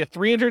 It's going to be a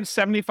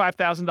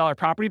 $375,000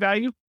 property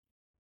value,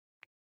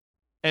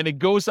 and it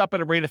goes up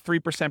at a rate of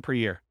 3% per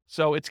year.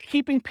 So it's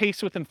keeping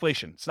pace with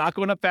inflation. It's not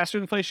going up faster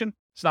than inflation.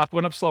 It's not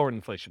going up slower than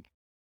inflation.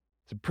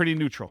 It's pretty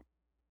neutral.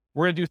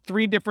 We're going to do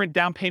 3 different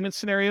down payment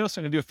scenarios.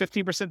 So I'm going to do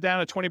a 15%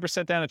 down, a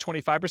 20% down, a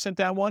 25%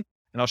 down one,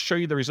 and I'll show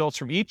you the results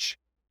from each.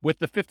 With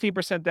the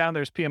 15% down,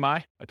 there's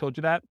PMI. I told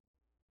you that.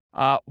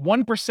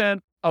 1%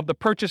 of the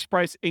purchase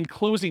price in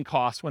closing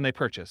costs when they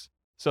purchase.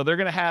 So they're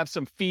going to have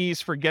some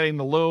fees for getting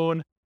the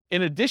loan.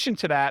 In addition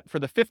to that, for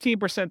the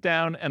 15%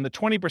 down and the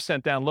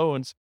 20% down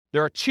loans,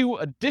 there are 2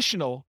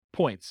 additional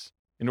points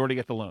in order to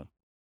get the loan.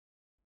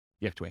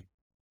 You have to wait.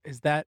 Is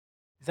that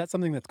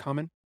something that's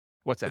common?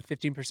 What's that?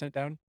 15%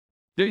 down?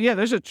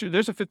 There's a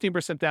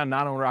 15% down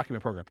non-owner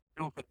occupant program.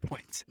 No, but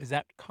points. Is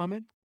that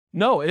common?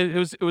 No,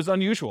 it was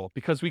unusual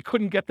because we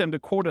couldn't get them to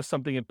quote us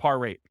something at par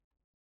rate.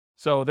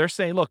 So they're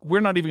saying, look, we're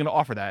not even going to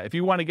offer that. If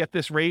you want to get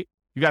this rate,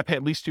 you got to pay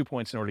at least 2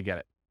 points in order to get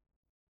it.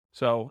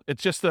 So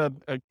it's just a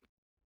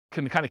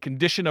kind of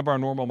condition of our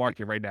normal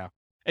market right now.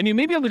 And you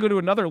may be able to go to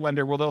another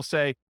lender where they'll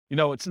say,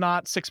 it's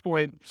not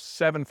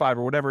 6.75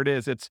 or whatever it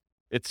is. It's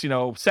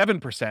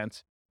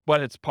 7%,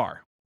 but it's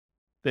par.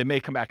 They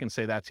may come back and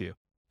say that to you.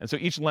 And so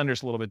each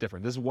lender's a little bit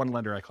different. This is one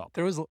lender I called.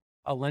 There was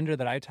a lender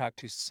that I talked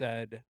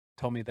to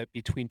told me that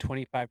between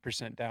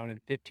 25% down and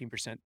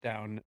 15%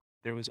 down,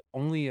 there was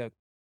only a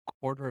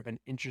quarter of an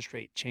interest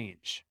rate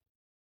change.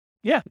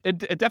 Yeah, it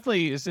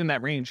definitely is in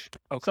that range.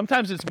 Okay.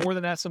 Sometimes it's more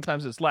than that.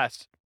 Sometimes it's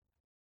less.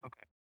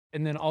 Okay.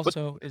 And then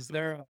also, is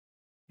there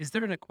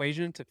an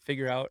equation to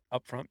figure out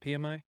upfront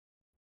PMI?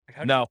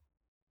 No.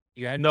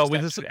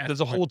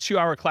 There's a whole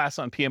 2-hour class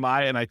on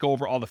PMI, and I go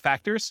over all the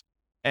factors,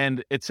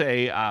 and it's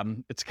a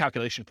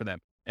calculation for them.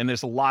 And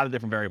there's a lot of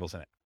different variables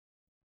in it,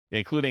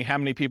 including how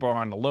many people are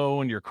on the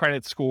loan, your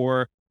credit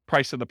score,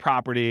 price of the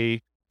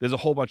property. There's a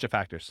whole bunch of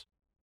factors.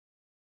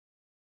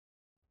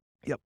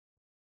 Yep.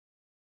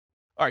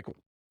 All right, cool.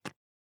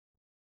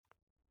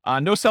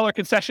 No seller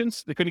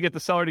concessions. They couldn't get the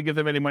seller to give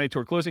them any money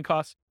toward closing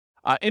costs.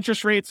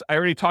 Interest rates, I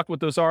already talked what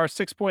those are.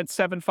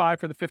 6.75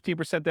 for the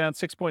 15% down,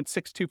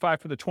 6.625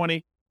 for the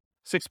 20,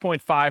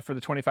 6.5 for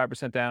the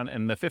 25% down,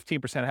 and the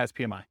 15% has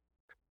PMI.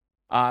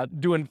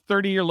 Doing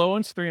 30-year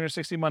loans,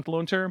 360-month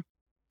loan term.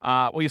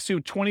 We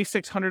assume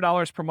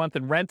 $2,600 per month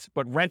in rent,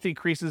 but rent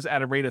increases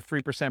at a rate of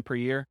 3% per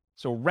year.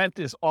 So rent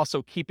is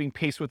also keeping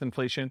pace with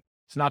inflation.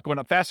 It's not going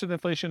up faster than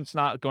inflation. It's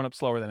not going up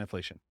slower than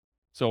inflation.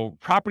 So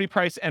property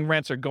price and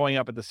rents are going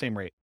up at the same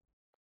rate.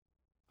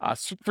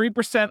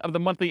 3% of the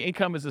monthly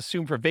income is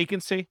assumed for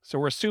vacancy. So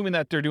we're assuming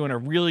that they're doing a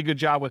really good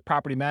job with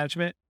property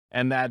management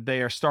and that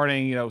they are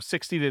starting,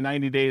 60 to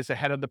 90 days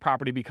ahead of the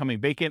property becoming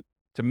vacant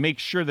to make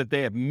sure that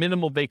they have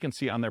minimal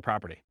vacancy on their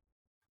property.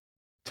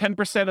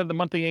 10% of the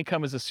monthly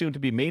income is assumed to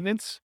be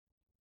maintenance.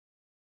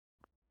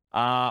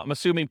 I'm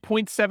assuming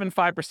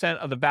 0.75%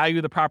 of the value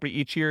of the property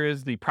each year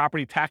is the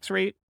property tax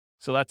rate.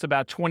 So that's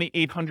about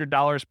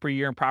 $2,800 per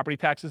year in property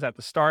taxes at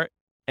the start.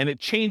 And it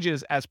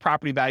changes as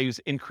property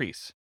values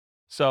increase.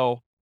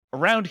 So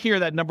around here,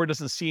 that number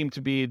doesn't seem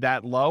to be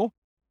that low,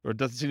 or it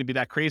doesn't seem to be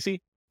that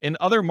crazy. In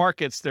other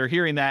markets, they're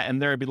hearing that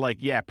and they'll be like,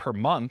 yeah, per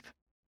month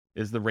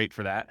is the rate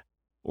for that.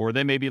 Or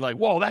they may be like,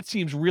 whoa, that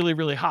seems really,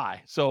 really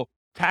high. So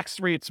Tax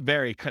rates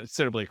vary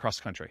considerably across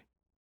the country.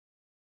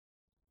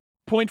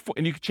 0.4,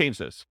 and you can change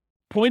this.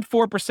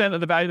 0.4% of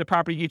the value of the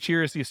property each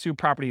year is the assumed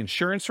property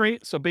insurance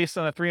rate. So based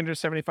on a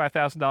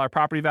 $375,000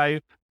 property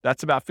value,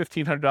 that's about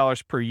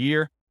 $1,500 per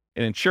year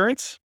in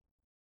insurance.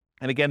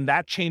 And again,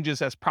 that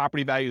changes as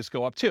property values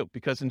go up too,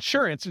 because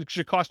insurance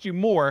should cost you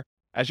more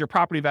as your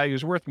property value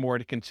is worth more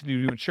to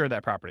continue to insure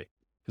that property.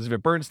 Because if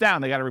it burns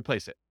down, they got to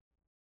replace it.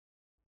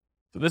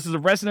 So this is a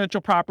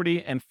residential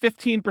property, and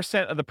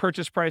 15% of the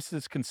purchase price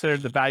is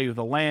considered the value of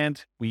the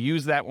land. We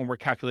use that when we're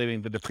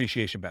calculating the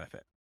depreciation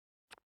benefit.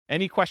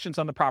 Any questions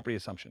on the property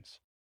assumptions?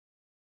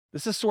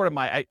 This is sort of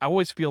I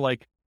always feel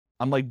like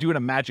I'm like doing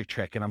a magic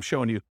trick and I'm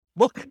showing you,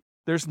 look,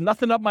 there's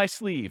nothing up my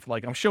sleeve.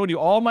 Like I'm showing you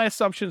all my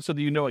assumptions so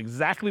that you know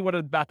exactly what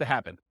is about to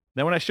happen.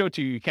 Then when I show it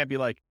to you, you can't be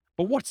like,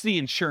 but what's the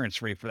insurance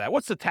rate for that?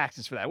 What's the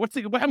taxes for that?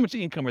 How much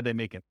income are they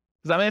making?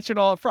 Because I'm answering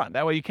all up front.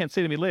 That way you can't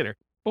say to me later,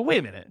 but wait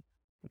a minute.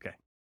 Okay.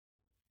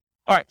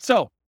 All right.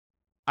 So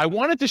I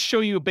wanted to show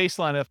you a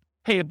baseline of,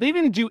 hey, if they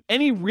didn't do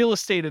any real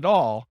estate at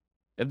all,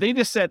 if they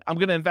just said, I'm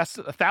going to invest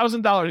 $1,000,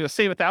 I'm going to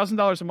save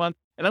 $1,000 a month,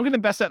 and I'm going to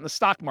invest that in the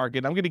stock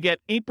market, I'm going to get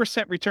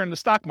 8% return in the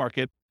stock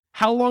market,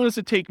 how long does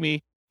it take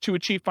me to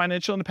achieve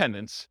financial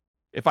independence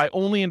if I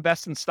only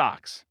invest in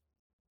stocks?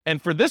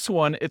 And for this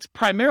one, it's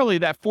primarily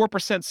that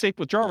 4% safe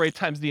withdrawal rate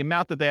times the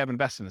amount that they have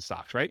invested in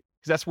stocks, right?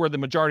 Because that's where the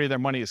majority of their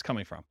money is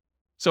coming from.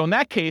 So in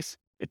that case,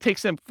 it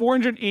takes them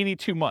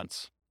 482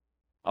 months,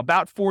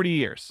 about 40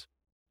 years.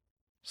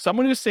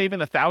 Someone who's saving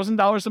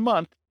 $1,000 a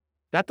month,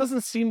 that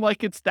doesn't seem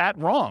like it's that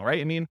wrong,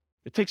 right? I mean,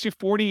 it takes you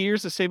 40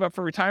 years to save up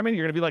for retirement.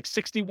 You're going to be like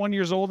 61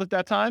 years old at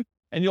that time,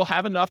 and you'll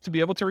have enough to be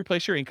able to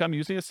replace your income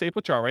using a safe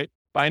withdrawal rate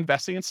by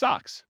investing in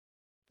stocks.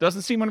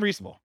 Doesn't seem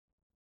unreasonable.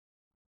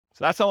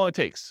 So that's how long it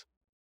takes.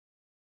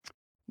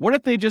 What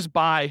if they just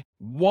buy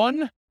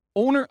one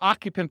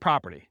owner-occupant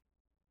property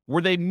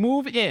where they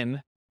move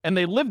in and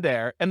they live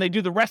there and they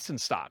do the rest in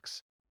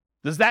stocks?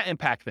 Does that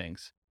impact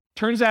things?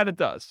 Turns out it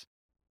does.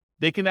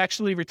 They can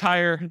actually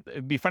retire,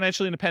 be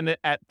financially independent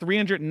at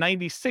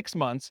 396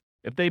 months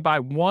if they buy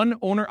one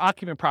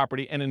owner-occupant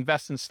property and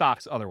invest in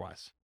stocks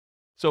otherwise.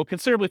 So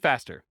considerably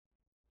faster.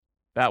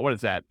 What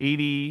is that,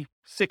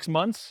 86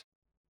 months?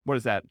 What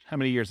is that? How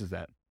many years is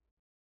that?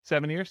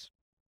 7 years?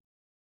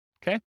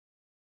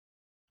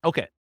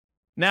 Okay.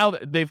 Now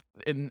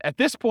at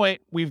this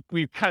point,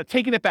 we've kind of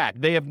taken it back.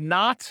 They have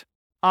not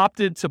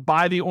opted to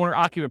buy the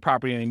owner-occupant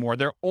property anymore.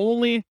 They're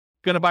only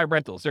going to buy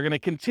rentals. They're going to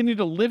continue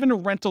to live in a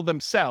rental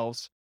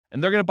themselves,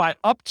 and they're going to buy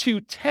up to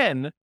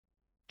 10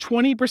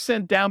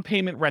 20% down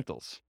payment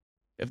rentals.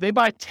 If they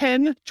buy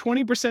 10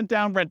 20%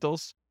 down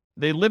rentals,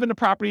 they live in a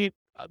property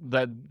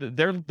that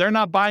they're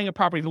not buying a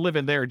property to live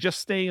in. They're just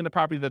staying in the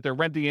property that they're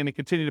renting in and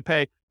continue to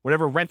pay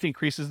whatever rent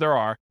increases there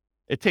are.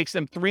 It takes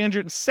them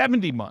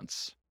 370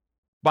 months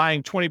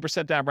buying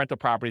 20% down rental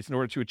properties in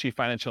order to achieve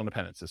financial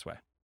independence this way.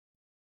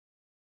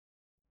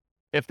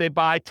 If they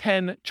buy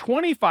 10,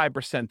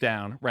 25%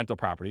 down rental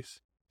properties,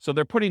 so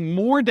they're putting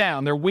more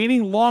down, they're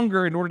waiting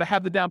longer in order to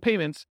have the down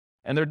payments,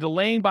 and they're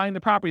delaying buying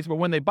the properties, but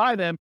when they buy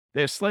them,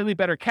 they have slightly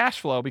better cash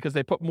flow because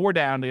they put more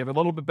down, they have a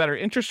little bit better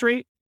interest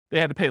rate, they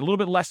had to pay a little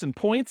bit less in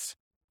points,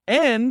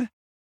 and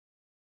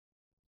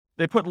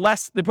they put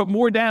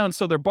more down,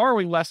 so they're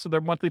borrowing less, so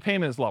their monthly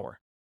payment is lower.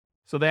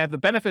 So they have the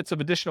benefits of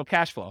additional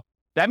cash flow.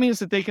 That means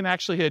that they can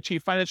actually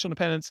achieve financial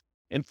independence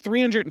in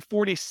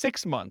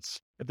 346 months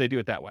if they do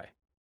it that way.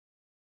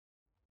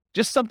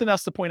 Just something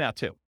else to point out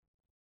too.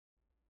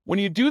 When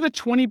you do the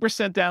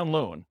 20% down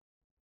loan,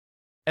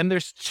 and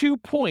there's 2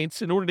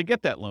 points in order to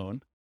get that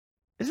loan,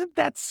 isn't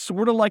that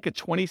sort of like a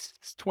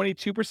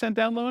 22%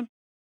 down loan?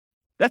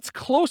 That's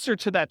closer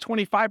to that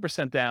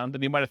 25% down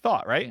than you might have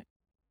thought, right?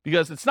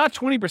 Because it's not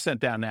 20%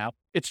 down now,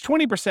 it's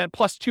 20%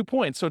 plus 2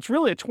 points. So it's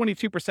really a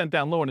 22%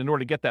 down loan in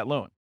order to get that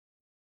loan.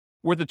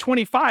 Where the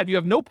 25, you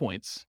have no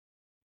points.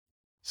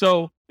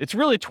 So it's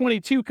really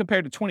 22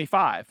 compared to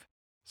 25.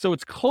 So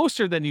it's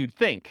closer than you'd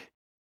think.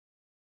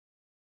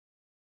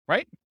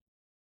 Right?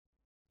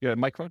 You have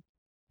a microphone?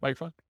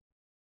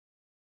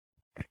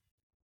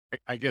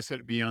 I guess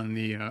it'd be on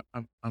the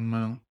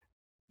amount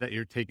that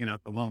you're taking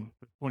out the loan,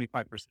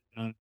 25%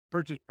 on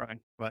purchase price,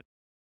 but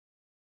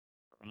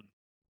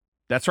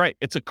that's right.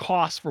 It's a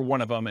cost for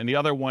one of them, and the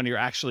other one you're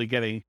actually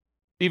getting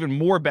even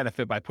more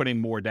benefit by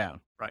putting more down.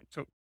 Right.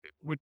 So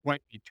it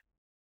might be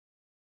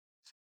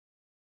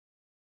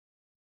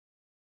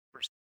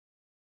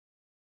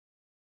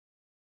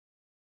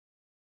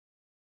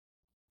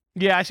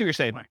Yeah, I see what you're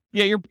saying. Right.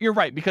 Yeah, you're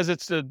right, because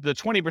it's the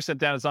 20%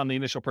 down is on the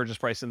initial purchase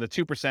price and the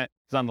 2%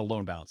 is on the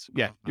loan balance.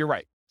 Yeah, you're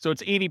right. So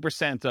it's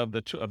 80% of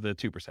the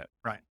 2%.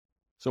 Right.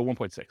 So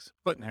 1.6.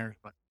 Splitting hairs,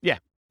 but yeah,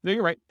 no,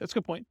 you're right. That's a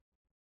good point.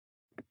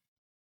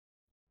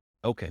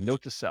 Okay,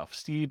 note to self: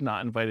 Steve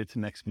not invited to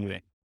next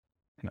meeting.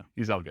 No,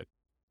 he's all good.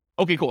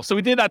 Okay, cool. So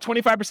we did that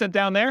 25%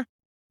 down there.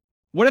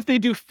 What if they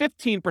do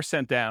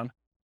 15% down?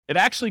 It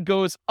actually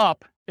goes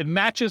up. It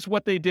matches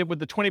what they did with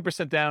the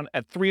 20% down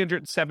at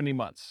 370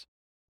 months.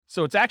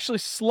 So it's actually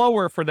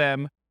slower for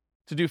them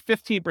to do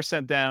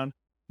 15% down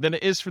than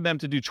it is for them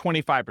to do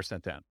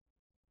 25% down.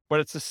 but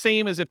it's the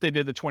same as if they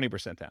did the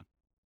 20% down.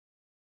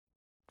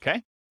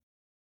 Okay?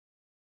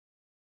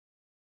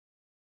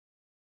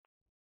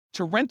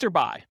 To rent or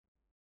buy.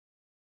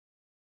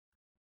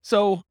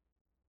 So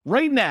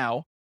right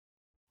now,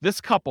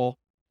 this couple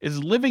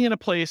is living in a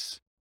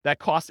place that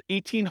costs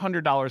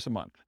 $1,800 a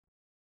month.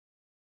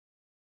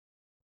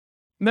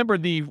 Remember,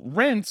 the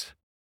rent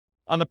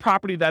on the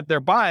property that they're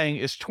buying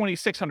is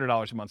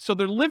 $2,600 a month. So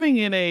they're living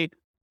in a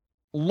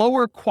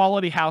lower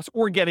quality house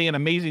or getting an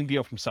amazing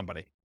deal from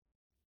somebody.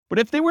 But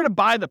if they were to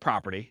buy the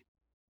property,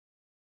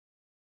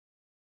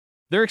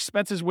 their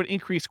expenses would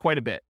increase quite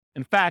a bit.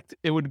 In fact,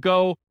 it would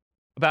go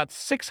about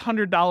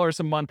 $600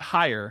 a month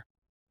higher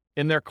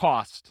in their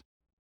cost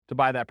to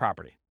buy that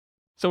property.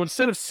 So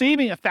instead of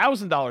saving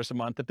 $1,000 a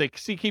month, if they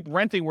keep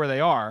renting where they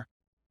are,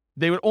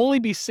 they would only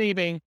be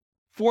saving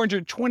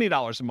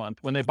 $420 a month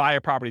when they buy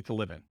a property to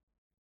live in.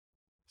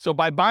 So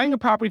by buying a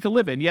property to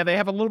live in, yeah, they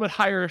have a little bit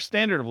higher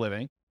standard of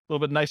living, a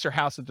little bit nicer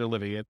house that they're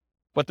living in,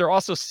 but they're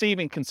also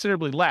saving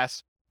considerably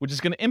less, which is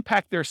going to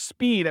impact their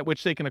speed at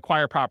which they can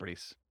acquire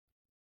properties.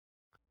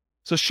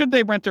 So should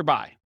they rent or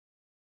buy?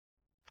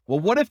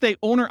 Well, what if they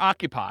own or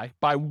occupy,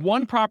 buy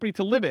one property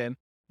to live in,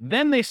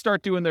 then they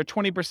start doing their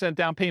 20%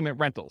 down payment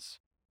rentals?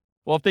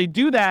 Well, if they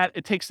do that,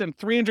 it takes them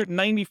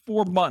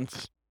 394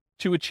 months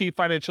to achieve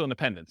financial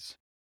independence.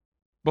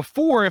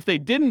 Before, if they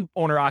didn't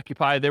own or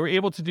occupy, they were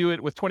able to do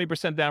it with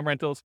 20% down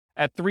rentals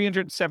at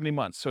 370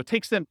 months. So it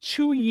takes them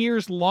 2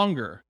 years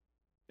longer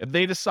if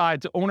they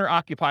decide to own or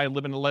occupy and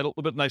live in a little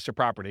bit nicer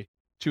property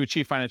to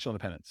achieve financial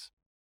independence.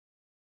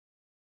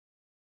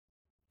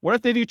 What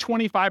if they do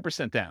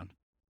 25% down?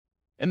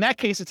 In that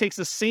case, it takes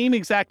the same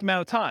exact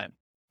amount of time,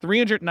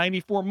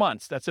 394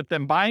 months. That's if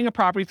them buying a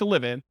property to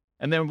live in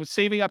and then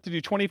saving up to do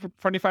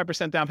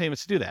 25% down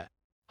payments to do that.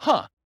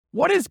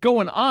 What is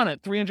going on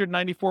at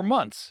 394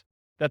 months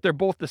that they're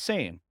both the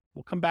same?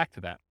 We'll come back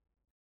to that.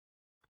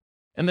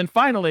 And then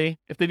finally,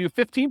 if they do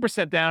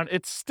 15% down,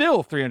 it's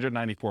still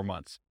 394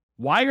 months.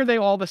 Why are they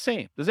all the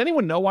same? Does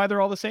anyone know why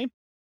they're all the same?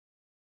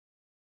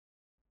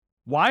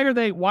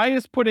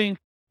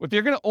 If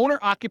you're going to own or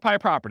occupy a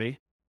property,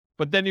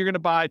 but then you're going to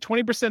buy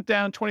 20%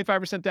 down,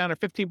 25% down, or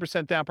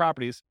 15% down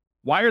properties,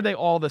 why are they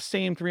all the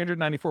same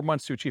 394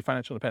 months to achieve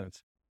financial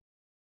independence?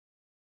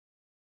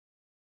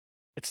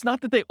 It's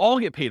not that they all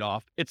get paid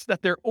off. It's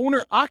that their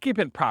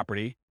owner-occupant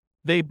property,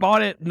 they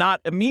bought it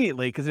not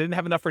immediately because they didn't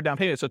have enough for a down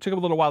payment, so it took them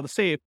a little while to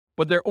save,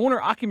 but their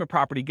owner-occupant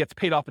property gets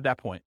paid off at that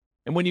point.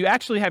 And when you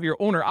actually have your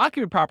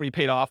owner-occupant property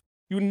paid off,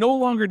 you no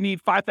longer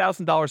need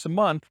 $5,000 a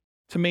month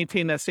to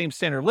maintain that same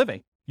standard of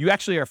living. You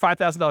actually are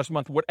 $5,000 a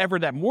month, whatever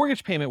that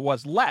mortgage payment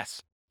was,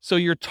 less. So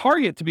your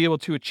target to be able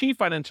to achieve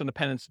financial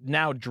independence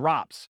now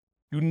drops.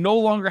 You no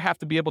longer have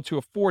to be able to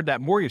afford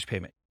that mortgage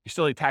payment. You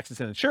still need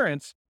taxes and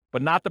insurance,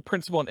 but not the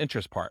principal and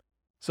interest part.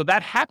 So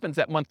that happens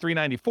at month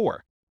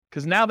 394,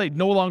 because now they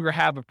no longer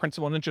have a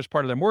principal and interest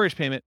part of their mortgage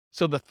payment.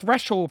 So the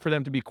threshold for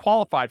them to be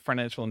qualified for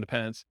financial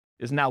independence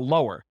is now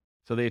lower.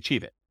 So they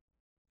achieve it.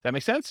 That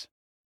make sense?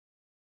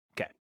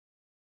 Okay.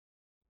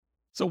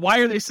 So why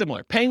are they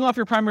similar? Paying off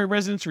your primary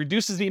residence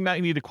reduces the amount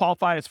you need to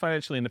qualify as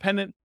financially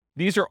independent.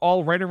 These are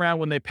all right around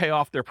when they pay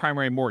off their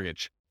primary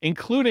mortgage,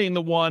 including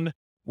the one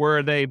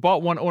where they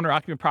bought one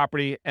owner-occupant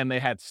property and they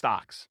had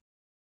stocks,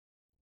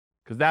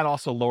 because that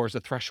also lowers the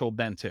threshold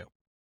then too.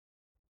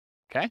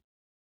 Okay?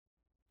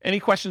 Any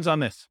questions on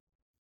this?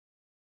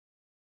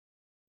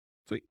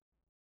 Sweet.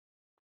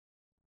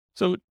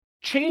 So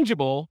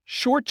changeable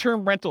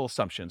short-term rental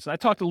assumptions. And I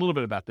talked a little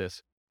bit about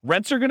this.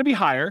 Rents are going to be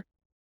higher,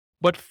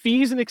 but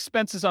fees and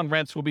expenses on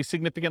rents will be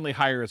significantly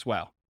higher as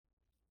well.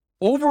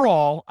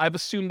 Overall, I've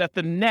assumed that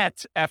the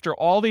net after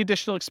all the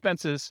additional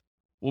expenses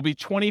will be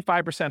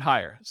 25%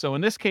 higher. So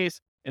in this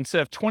case,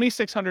 instead of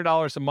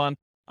 $2,600 a month,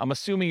 I'm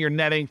assuming you're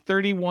netting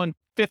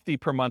 $3,150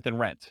 per month in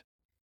rent.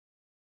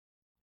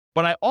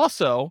 But I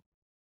also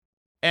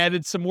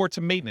added some more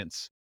to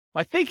maintenance.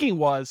 My thinking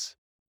was,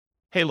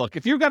 hey, look,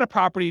 if you've got a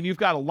property and you've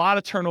got a lot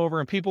of turnover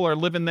and people are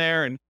living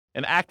there and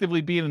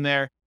actively being in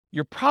there,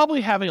 you're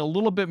probably having a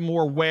little bit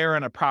more wear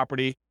on a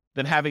property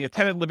than having a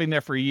tenant living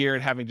there for a year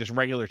and having just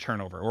regular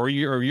turnover, or a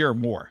year or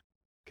more.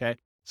 Okay.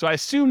 So I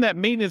assume that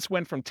maintenance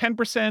went from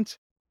 10%,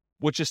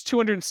 which is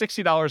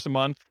 $260 a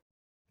month,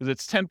 because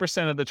it's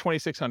 10% of the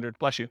 $2,600,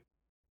 bless you,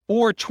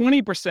 or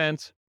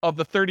 20% of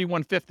the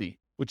 $3,150,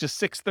 which is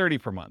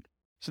 $630 per month.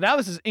 So now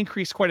this has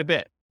increased quite a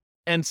bit.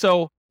 And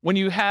so when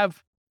you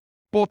have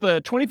both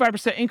a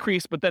 25%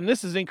 increase, but then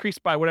this is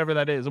increased by whatever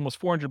that is, almost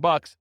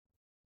 $400,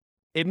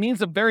 it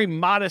means a very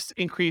modest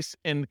increase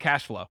in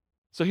cash flow.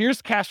 So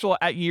here's cash flow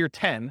at year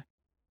 10.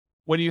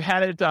 When you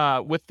had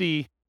it with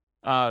the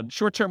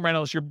short-term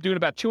rentals, you're doing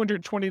about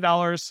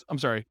 $220. I'm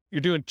sorry,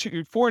 you're doing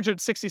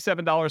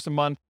 $467 a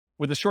month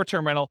with a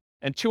short-term rental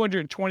and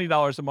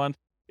 $220 a month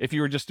if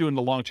you were just doing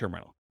the long-term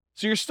rental.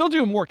 So you're still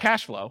doing more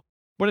cash flow,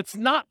 but it's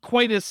not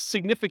quite as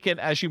significant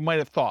as you might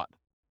have thought.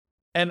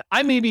 And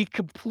I may be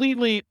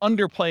completely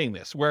underplaying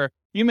this, where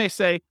you may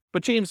say,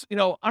 but James,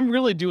 I'm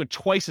really doing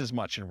twice as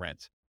much in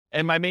rent,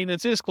 and my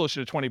maintenance is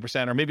closer to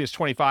 20%, or maybe it's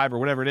 25 or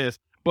whatever it is.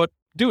 But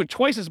doing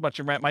twice as much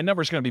in rent, my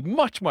number is going to be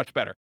much, much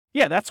better.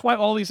 Yeah, that's why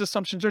all these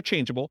assumptions are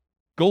changeable.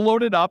 Go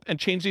load it up and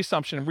change the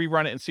assumption and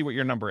rerun it and see what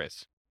your number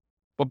is.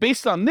 But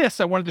based on this,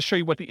 I wanted to show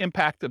you what the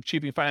impact of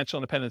achieving financial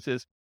independence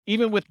is,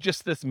 even with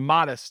just this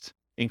modest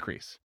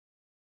increase.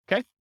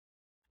 Okay?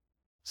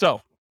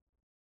 So,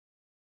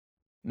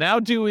 now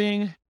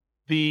doing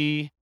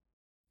the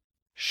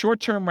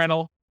short-term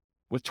rental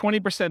with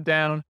 20%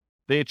 down,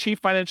 they achieve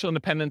financial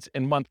independence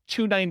in month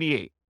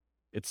 298.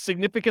 It's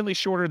significantly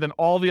shorter than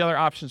all the other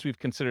options we've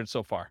considered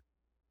so far.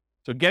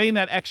 So getting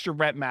that extra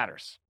rent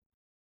matters.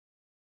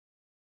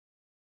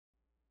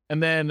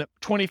 And then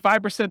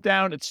 25%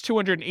 down, it's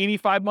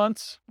 285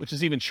 months, which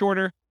is even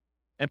shorter.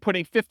 And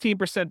putting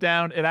 15%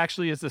 down, it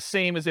actually is the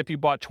same as if you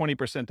bought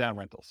 20% down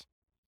rentals.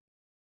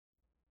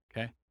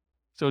 Okay?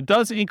 So it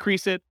does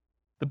increase it.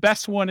 The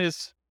best one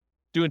is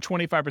doing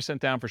 25%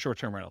 down for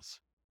short-term rentals.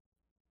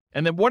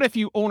 And then what if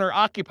you own or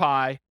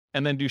occupy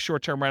and then do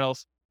short-term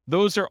rentals?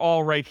 Those are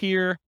all right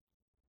here.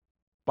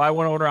 Buy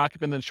one owner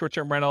occupant, then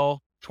short-term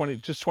rental,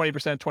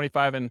 20%,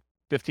 25 and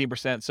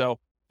 15%. So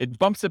it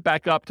bumps it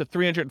back up to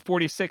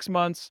 346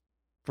 months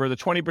for the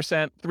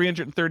 20%,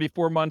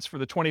 334 months for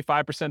the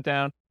 25%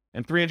 down,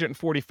 and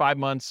 345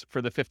 months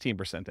for the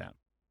 15% down.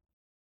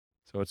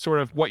 So it's sort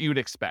of what you'd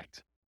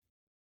expect.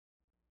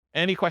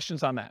 Any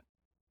questions on that?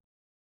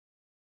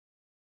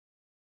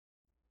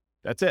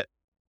 That's it.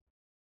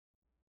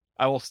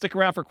 I will stick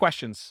around for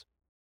questions.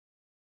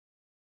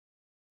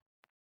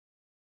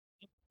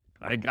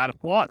 I got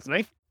applause,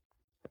 right?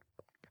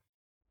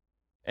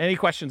 Any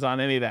questions on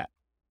any of that?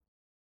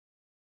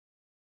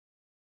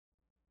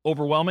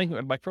 Overwhelming?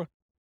 Microphone?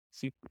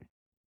 See.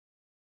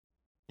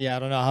 Yeah, I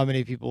don't know how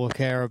many people will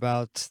care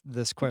about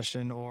this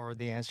question or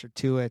the answer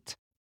to it.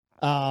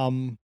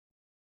 It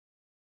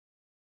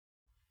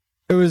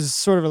was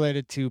sort of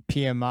related to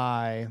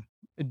PMI.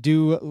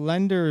 Do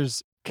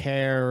lenders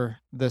care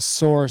the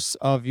source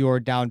of your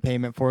down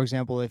payment? For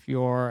example, if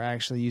you're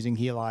actually using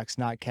HELOCs,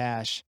 not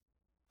cash,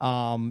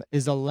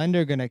 is a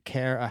lender going to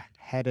care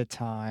ahead of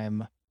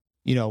time,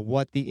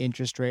 what the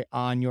interest rate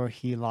on your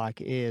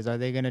HELOC is? Are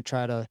they going to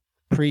try to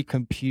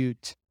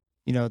pre-compute,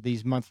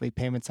 these monthly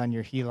payments on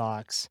your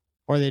HELOCs?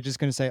 Or are they just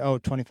going to say, oh,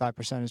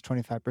 25% is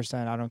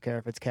 25%. I don't care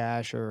if it's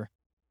cash or,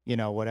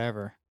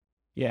 whatever.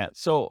 Yeah.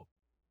 So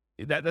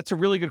that's a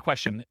really good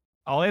question.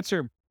 I'll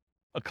answer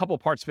a couple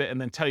parts of it and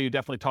then tell you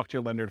definitely talk to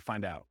your lender to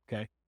find out.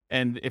 Okay.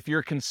 And if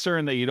you're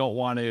concerned that you don't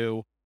want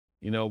to,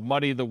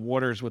 muddy the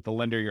waters with the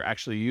lender you're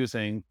actually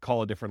using,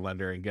 call a different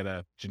lender and get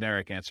a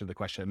generic answer to the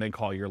question and then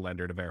call your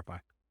lender to verify.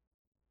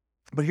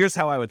 But here's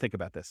how I would think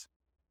about this.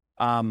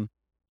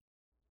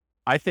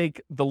 I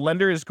think the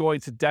lender is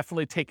going to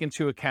definitely take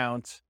into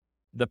account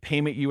the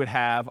payment you would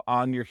have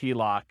on your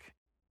HELOC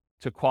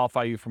to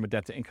qualify you from a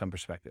debt to income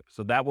perspective.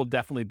 So that will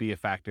definitely be a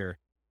factor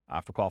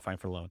for qualifying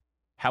for a loan.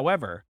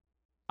 However,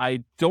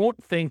 I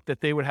don't think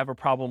that they would have a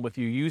problem with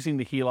you using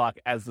the HELOC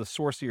as the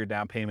source of your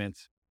down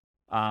payments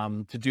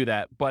to do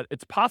that. But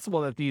it's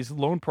possible that these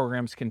loan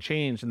programs can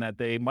change and that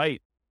they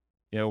might,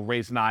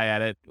 raise an eye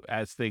at it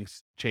as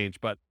things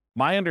change. But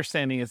my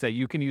understanding is that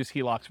you can use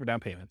HELOCs for down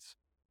payments,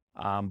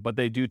 but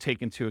they do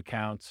take into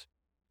account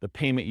the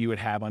payment you would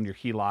have on your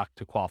HELOC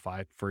to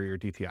qualify for your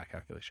DTI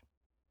calculation.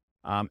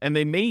 And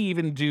they may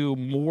even do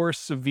more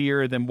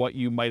severe than what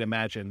you might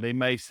imagine. They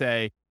may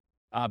say,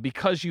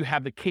 because you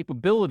have the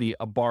capability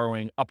of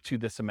borrowing up to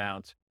this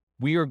amount,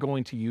 we are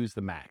going to use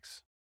the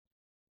max.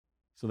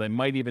 So they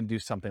might even do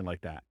something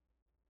like that.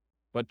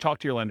 But talk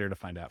to your lender to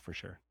find out for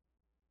sure.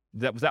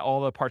 Was that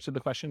all the parts of the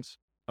questions?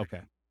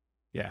 Okay.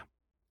 Yeah.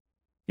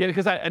 Yeah,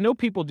 because I know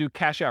people do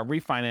cash out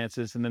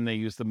refinances and then they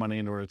use the money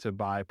in order to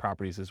buy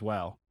properties as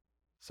well.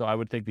 So I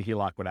would think the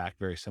HELOC would act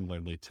very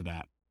similarly to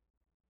that.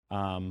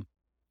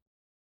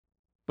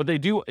 But they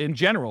do, in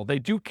general, they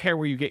do care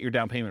where you get your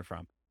down payment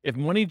from. If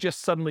money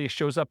just suddenly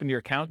shows up in your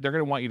account, they're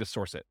going to want you to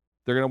source it.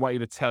 They're going to want you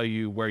to tell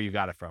you where you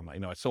got it from.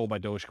 I sold my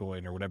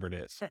Dogecoin or whatever it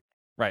is.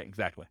 Right,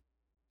 exactly.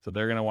 So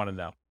they're going to want to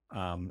know.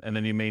 And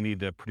then you may need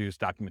to produce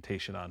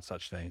documentation on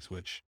such things,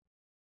 which,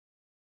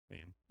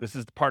 this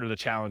is part of the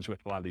challenge with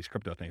a lot of these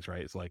crypto things,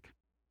 right? It's like,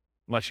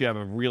 unless you have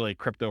a really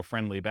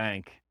crypto-friendly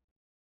bank,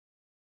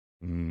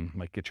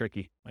 might get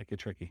tricky.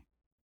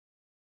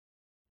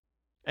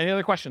 Any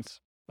other questions?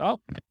 Oh.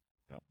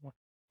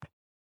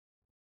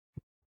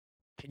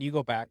 Can you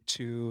go back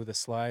to the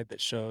slide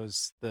that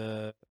shows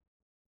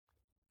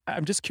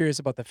I'm just curious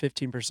about the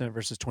 15%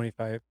 versus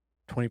 20%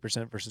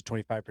 versus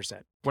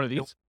 25%. What are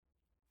these?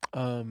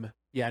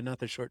 Yeah, not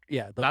the short.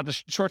 Yeah. Not the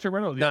short-term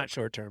rental? Not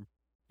short-term.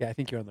 Yeah, I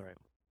think you're on the right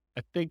one.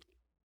 I think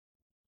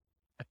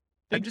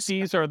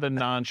these are the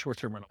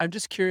non-short-term rental. I'm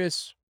just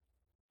curious.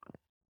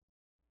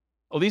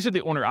 Oh, these are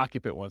the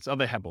owner-occupant ones. Oh,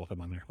 they have both of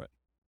them on there. But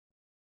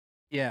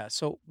yeah.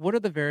 So what are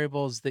the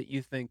variables that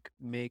you think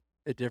make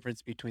a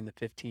difference between the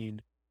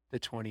 15, the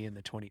 20, and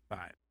the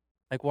 25?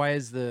 Like, why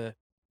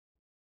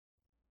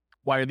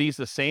are these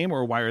the same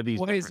or why are these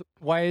different?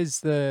 Why is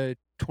the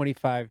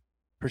 25%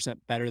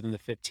 better than the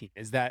 15?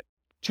 Is that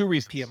two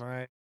reasons?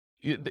 PMI?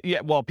 Yeah,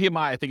 well, PMI,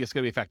 I think it's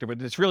going to be a factor,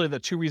 but it's really the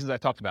two reasons I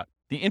talked about.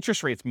 The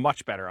interest rate's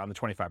much better on the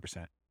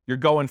 25%. You're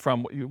going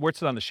from,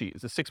 what's it on the sheet?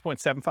 Is it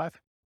 6.75?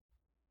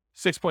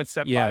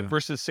 6.75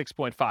 versus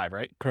 6.5,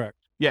 right? Correct.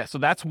 Yeah, so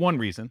that's one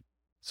reason.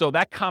 So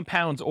that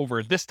compounds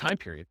over this time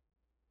period,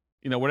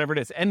 whatever it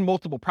is, and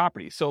multiple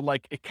properties. So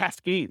like it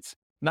cascades.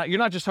 You're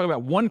not just talking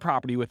about one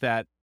property with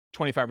that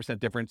 25%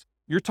 difference.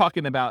 You're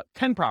talking about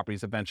 10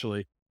 properties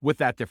eventually with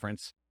that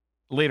difference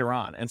later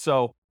on. And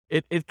so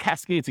it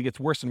cascades, it gets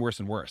worse and worse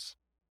and worse,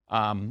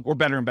 or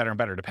better and better and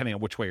better, depending on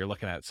which way you're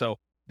looking at it. So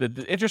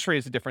the interest rate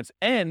is the difference.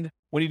 And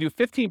when you do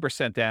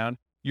 15% down,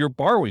 you're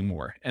borrowing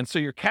more. And so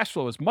your cash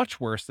flow is much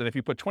worse than if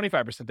you put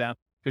 25% down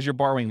because you're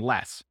borrowing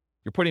less.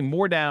 You're putting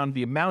more down.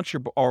 The amount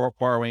you're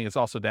borrowing is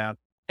also down,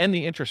 and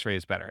the interest rate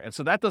is better. And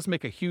so that does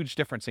make a huge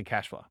difference in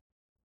cash flow.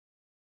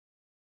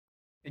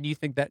 And you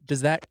think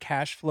does that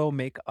cash flow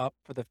make up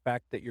for the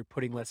fact that you're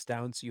putting less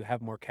down so you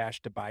have more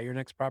cash to buy your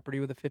next property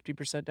with a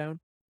 50% down?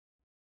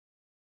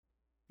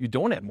 You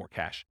don't have more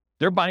cash.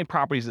 They're buying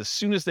properties as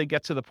soon as they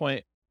get to the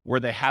point where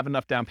they have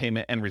enough down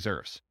payment and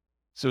reserves.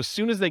 So as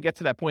soon as they get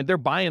to that point, they're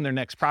buying their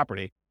next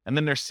property, and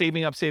then they're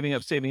saving up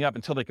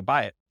until they can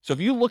buy it. So if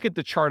you look at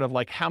the chart of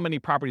like how many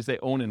properties they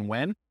own and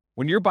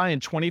when you're buying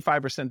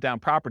 25% down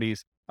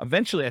properties,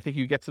 eventually I think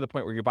you get to the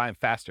point where you're buying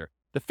faster.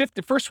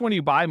 The first one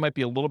you buy might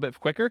be a little bit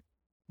quicker,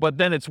 but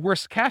then it's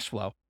worse cash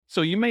flow.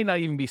 So you may not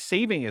even be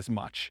saving as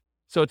much.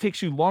 So it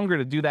takes you longer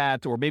to do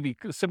that, or maybe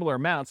similar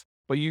amounts,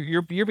 but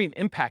you're being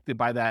impacted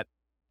by that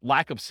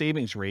lack of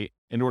savings rate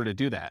in order to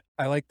do that.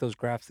 I like those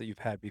graphs that you've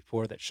had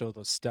before that show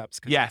those steps.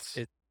 Yes.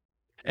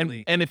 And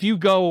if you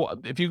go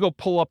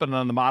pull up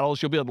on the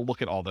models, you'll be able to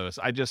look at all those.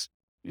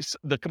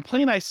 The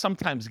complaint I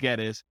sometimes get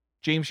is,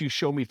 James, you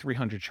show me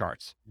 300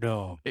 charts.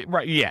 No.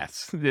 Right.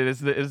 Yes. It is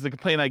the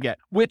complaint I get,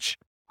 which,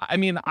 I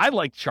mean, I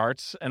like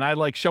charts and I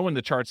like showing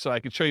the charts so I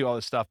can show you all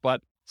this stuff.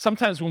 But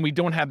sometimes when we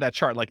don't have that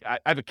chart, like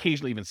I've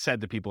occasionally even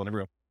said to people in the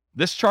room,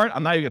 this chart,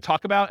 I'm not even going to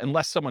talk about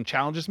unless someone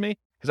challenges me,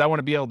 because I want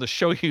to be able to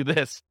show you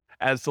this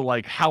as to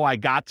like how I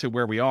got to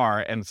where we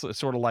are. And it's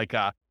sort of like,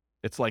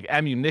 it's like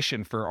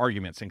ammunition for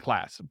arguments in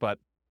class. But,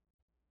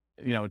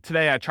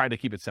 today I tried to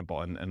keep it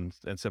simple and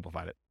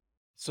simplified it.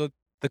 So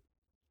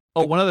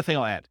one other thing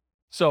I'll add.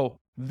 So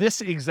this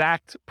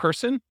exact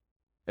person,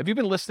 have you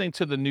been listening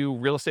to the new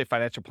Real Estate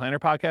Financial Planner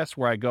podcast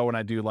where I go and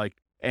I do like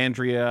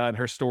Andrea and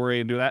her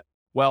story and do that?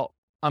 Well,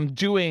 I'm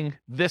doing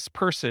this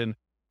person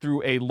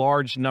through a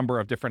large number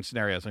of different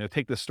scenarios. I'm going to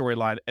take this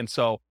storyline. And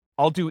so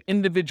I'll do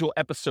individual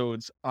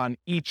episodes on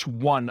each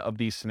one of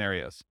these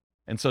scenarios.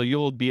 And so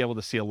you'll be able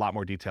to see a lot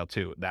more detail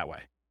too that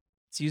way.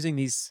 It's using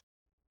these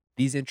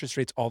interest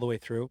rates all the way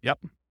through? Yep.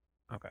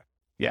 Okay.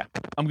 Yeah.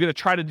 I'm going to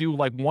try to do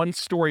like one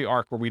story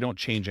arc where we don't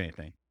change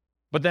anything.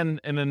 But then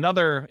in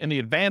the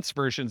advanced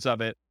versions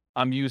of it,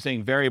 I'm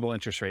using variable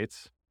interest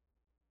rates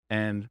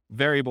and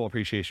variable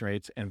appreciation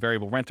rates and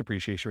variable rent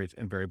appreciation rates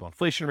and variable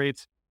inflation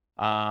rates.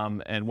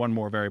 And one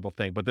more variable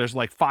thing, but there's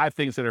like 5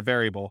 things that are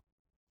variable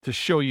to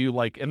show you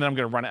and then I'm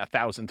going to run it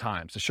 1,000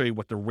 times to show you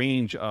what the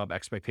range of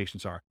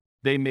expectations are.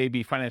 They may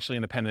be financially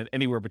independent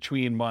anywhere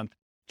between month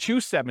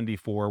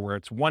 274, where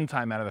it's 1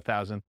 time out of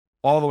 1,000,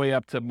 all the way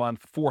up to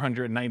month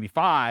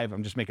 495.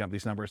 I'm just making up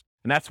these numbers.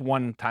 And that's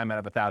 1 time out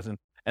of 1,000.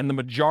 And the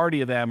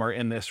majority of them are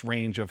in this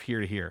range of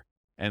here to here.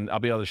 And I'll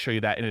be able to show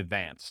you that in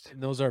advance.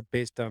 And those are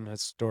based on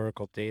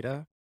historical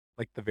data,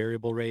 like the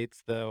variable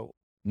rates,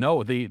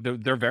 No,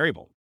 they're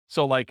variable.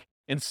 So like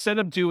instead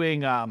of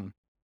doing an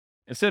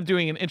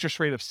interest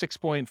rate of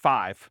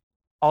 6.5,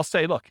 I'll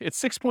say, look,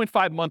 it's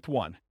 6.5 month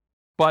 1,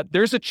 but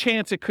there's a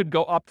chance it could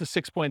go up to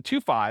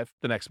 6.25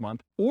 the next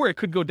month, or it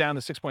could go down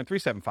to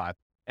 6.375.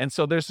 And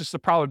so there's just a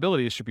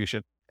probability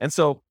distribution. And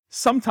so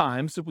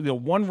sometimes,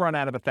 1 run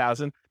out of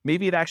 1,000,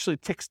 maybe it actually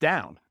ticks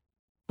down.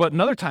 But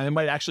another time it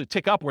might actually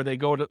tick up where they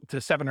go to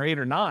 7 or 8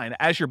 or 9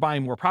 as you're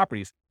buying more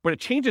properties. But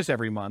it changes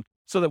every month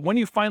so that when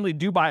you finally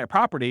do buy a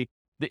property,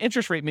 the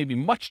interest rate may be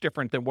much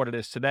different than what it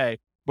is today,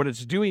 but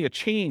it's doing a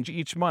change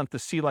each month to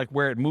see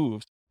where it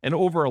moves. And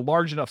over a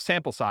large enough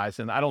sample size,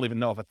 and I don't even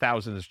know if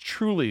 1,000 is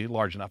truly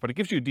large enough, but it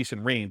gives you a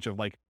decent range of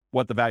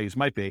what the values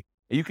might be.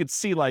 And you could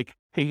see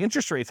hey,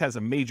 interest rates has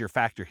a major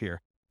factor here.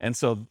 And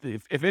so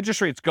if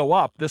interest rates go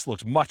up, this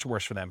looks much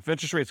worse for them. If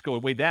interest rates go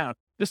way down,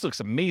 this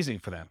looks amazing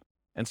for them.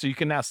 And so you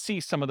can now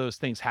see some of those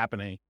things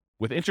happening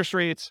with interest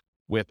rates,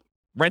 with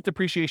rent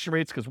appreciation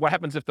rates, because what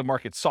happens if the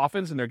market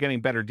softens and they're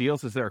getting better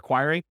deals as they're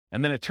acquiring,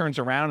 and then it turns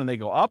around and they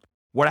go up?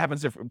 What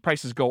happens if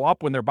prices go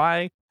up when they're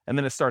buying, and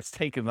then it starts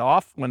taking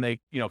off when they,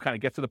 kind of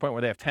get to the point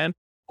where they have 10?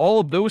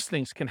 All of those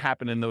things can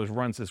happen in those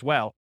runs as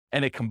well.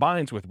 And it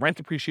combines with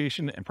rent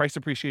appreciation and price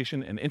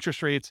appreciation and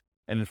interest rates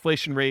and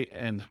inflation rate.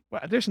 And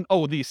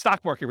the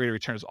stock market rate of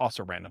return is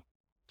also random.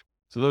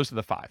 So those are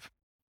the 5. Does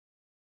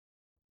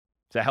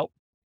that help?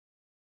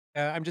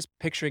 I'm just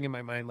picturing in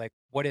my mind,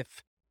 what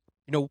if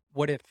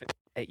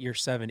at year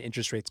 7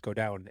 interest rates go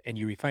down and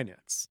you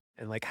refinance?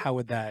 And how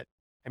would that,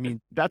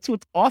 that's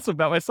what's awesome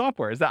about my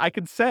software, is that I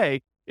could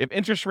say, if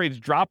interest rates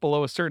drop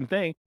below a certain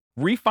thing,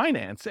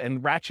 refinance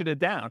and ratchet it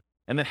down.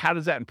 And then how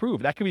does that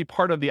improve? That could be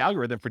part of the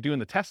algorithm for doing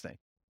the testing.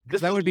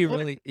 That would be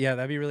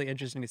that'd be really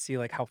interesting to see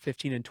like how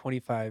 15 and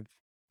 25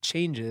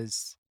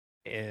 changes,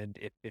 and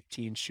if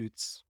 15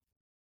 shoots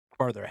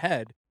farther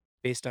ahead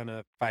based on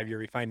a 5-year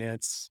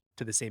refinance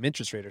to the same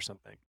interest rate or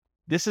something.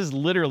 This is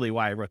literally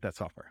why I wrote that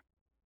software,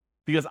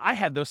 because I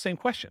had those same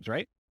questions,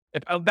 right?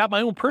 About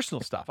my own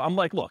personal stuff. I'm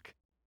like, look,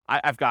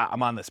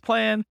 I'm on this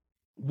plan.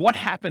 What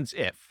happens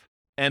if?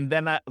 And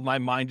then my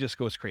mind just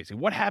goes crazy.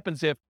 What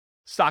happens if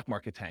stock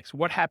market tanks?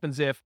 What happens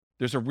if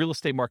there's a real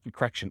estate market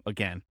correction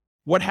again?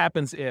 What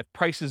happens if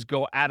prices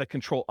go out of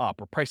control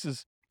up, or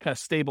prices kind of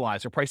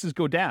stabilize, or prices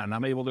go down and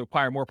I'm able to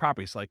acquire more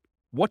properties? Like,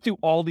 what do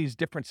all these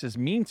differences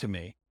mean to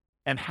me?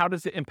 And how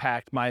does it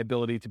impact my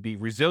ability to be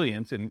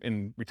resilient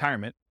in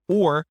retirement?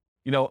 Or,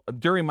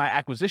 during my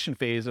acquisition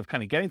phase of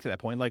kind of getting to that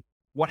point, like,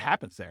 what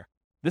happens there?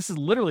 This is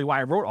literally why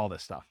I wrote all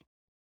this stuff.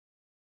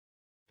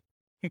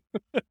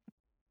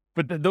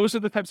 But those are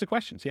the types of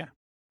questions. Yeah.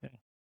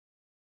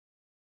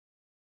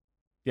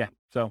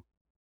 So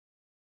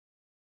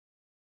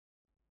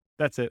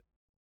that's it.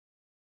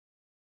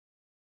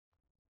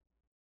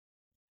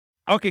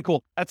 Okay,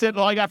 cool. That's it.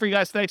 All I got for you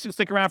guys. Thanks for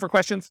sticking around for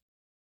questions.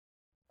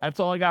 That's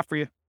all I got for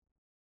you.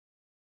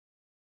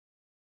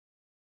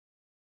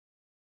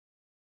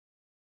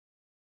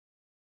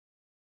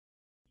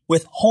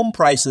 With home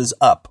prices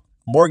up,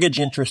 mortgage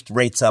interest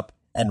rates up,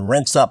 and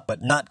rents up,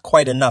 but not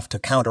quite enough to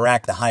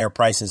counteract the higher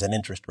prices and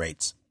interest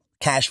rates,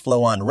 cash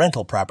flow on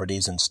rental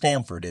properties in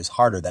Stamford is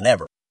harder than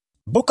ever.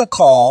 Book a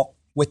call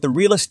with the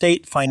Real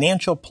Estate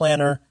Financial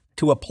Planner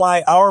to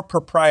apply our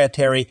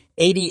proprietary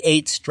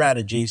 88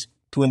 strategies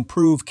to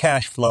improve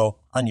cash flow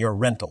on your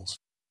rentals.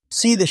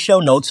 See the show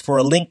notes for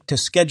a link to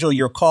schedule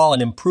your call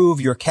and improve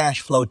your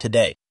cash flow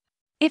today.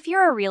 If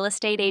you're a real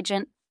estate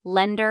agent,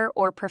 lender,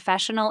 or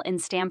professional in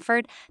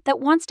Stamford that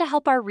wants to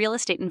help our real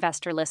estate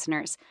investor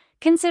listeners,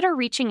 consider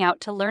reaching out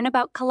to learn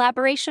about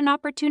collaboration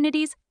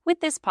opportunities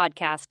with this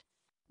podcast.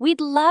 We'd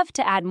love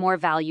to add more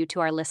value to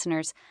our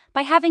listeners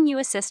by having you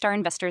assist our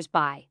investors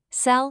buy,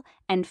 sell,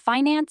 and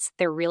finance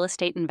their real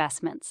estate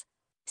investments.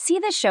 See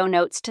the show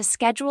notes to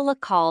schedule a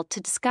call to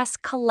discuss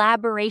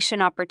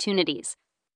collaboration opportunities.